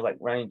this kind of like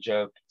running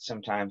joke.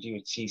 Sometimes you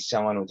would see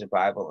someone with their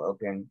Bible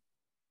open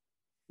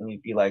and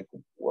you'd be like,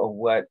 well,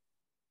 what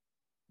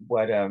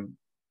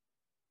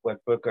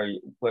book are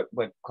you,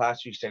 what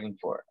class are you studying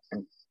for?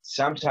 And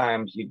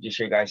sometimes you just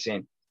hear guys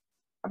saying,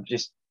 I'm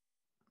just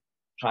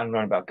trying to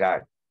learn about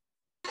God.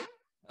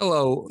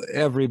 Hello,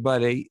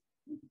 everybody.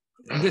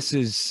 This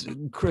is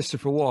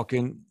Christopher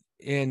Walken,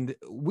 and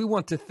we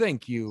want to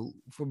thank you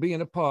for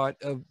being a part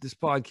of this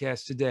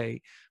podcast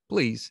today.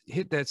 Please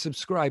hit that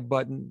subscribe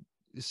button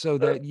so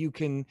that you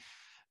can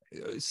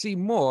see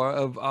more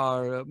of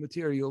our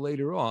material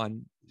later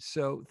on.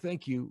 So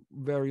thank you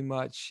very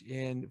much.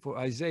 And for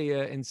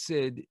Isaiah and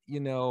Sid, you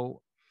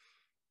know,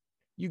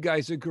 you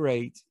guys are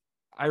great.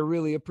 I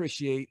really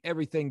appreciate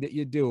everything that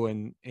you're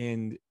doing,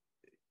 and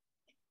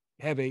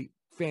have a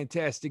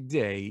fantastic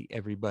day,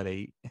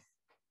 everybody.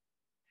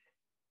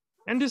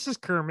 And this is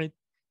Kermit,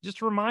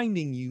 just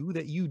reminding you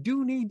that you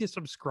do need to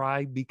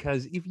subscribe,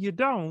 because if you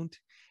don't,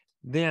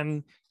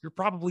 then you're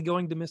probably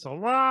going to miss a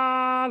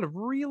lot of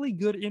really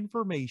good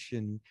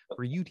information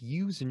for you to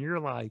use in your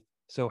life.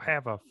 So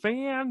have a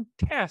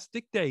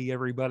fantastic day,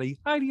 everybody.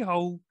 Heidi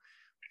ho.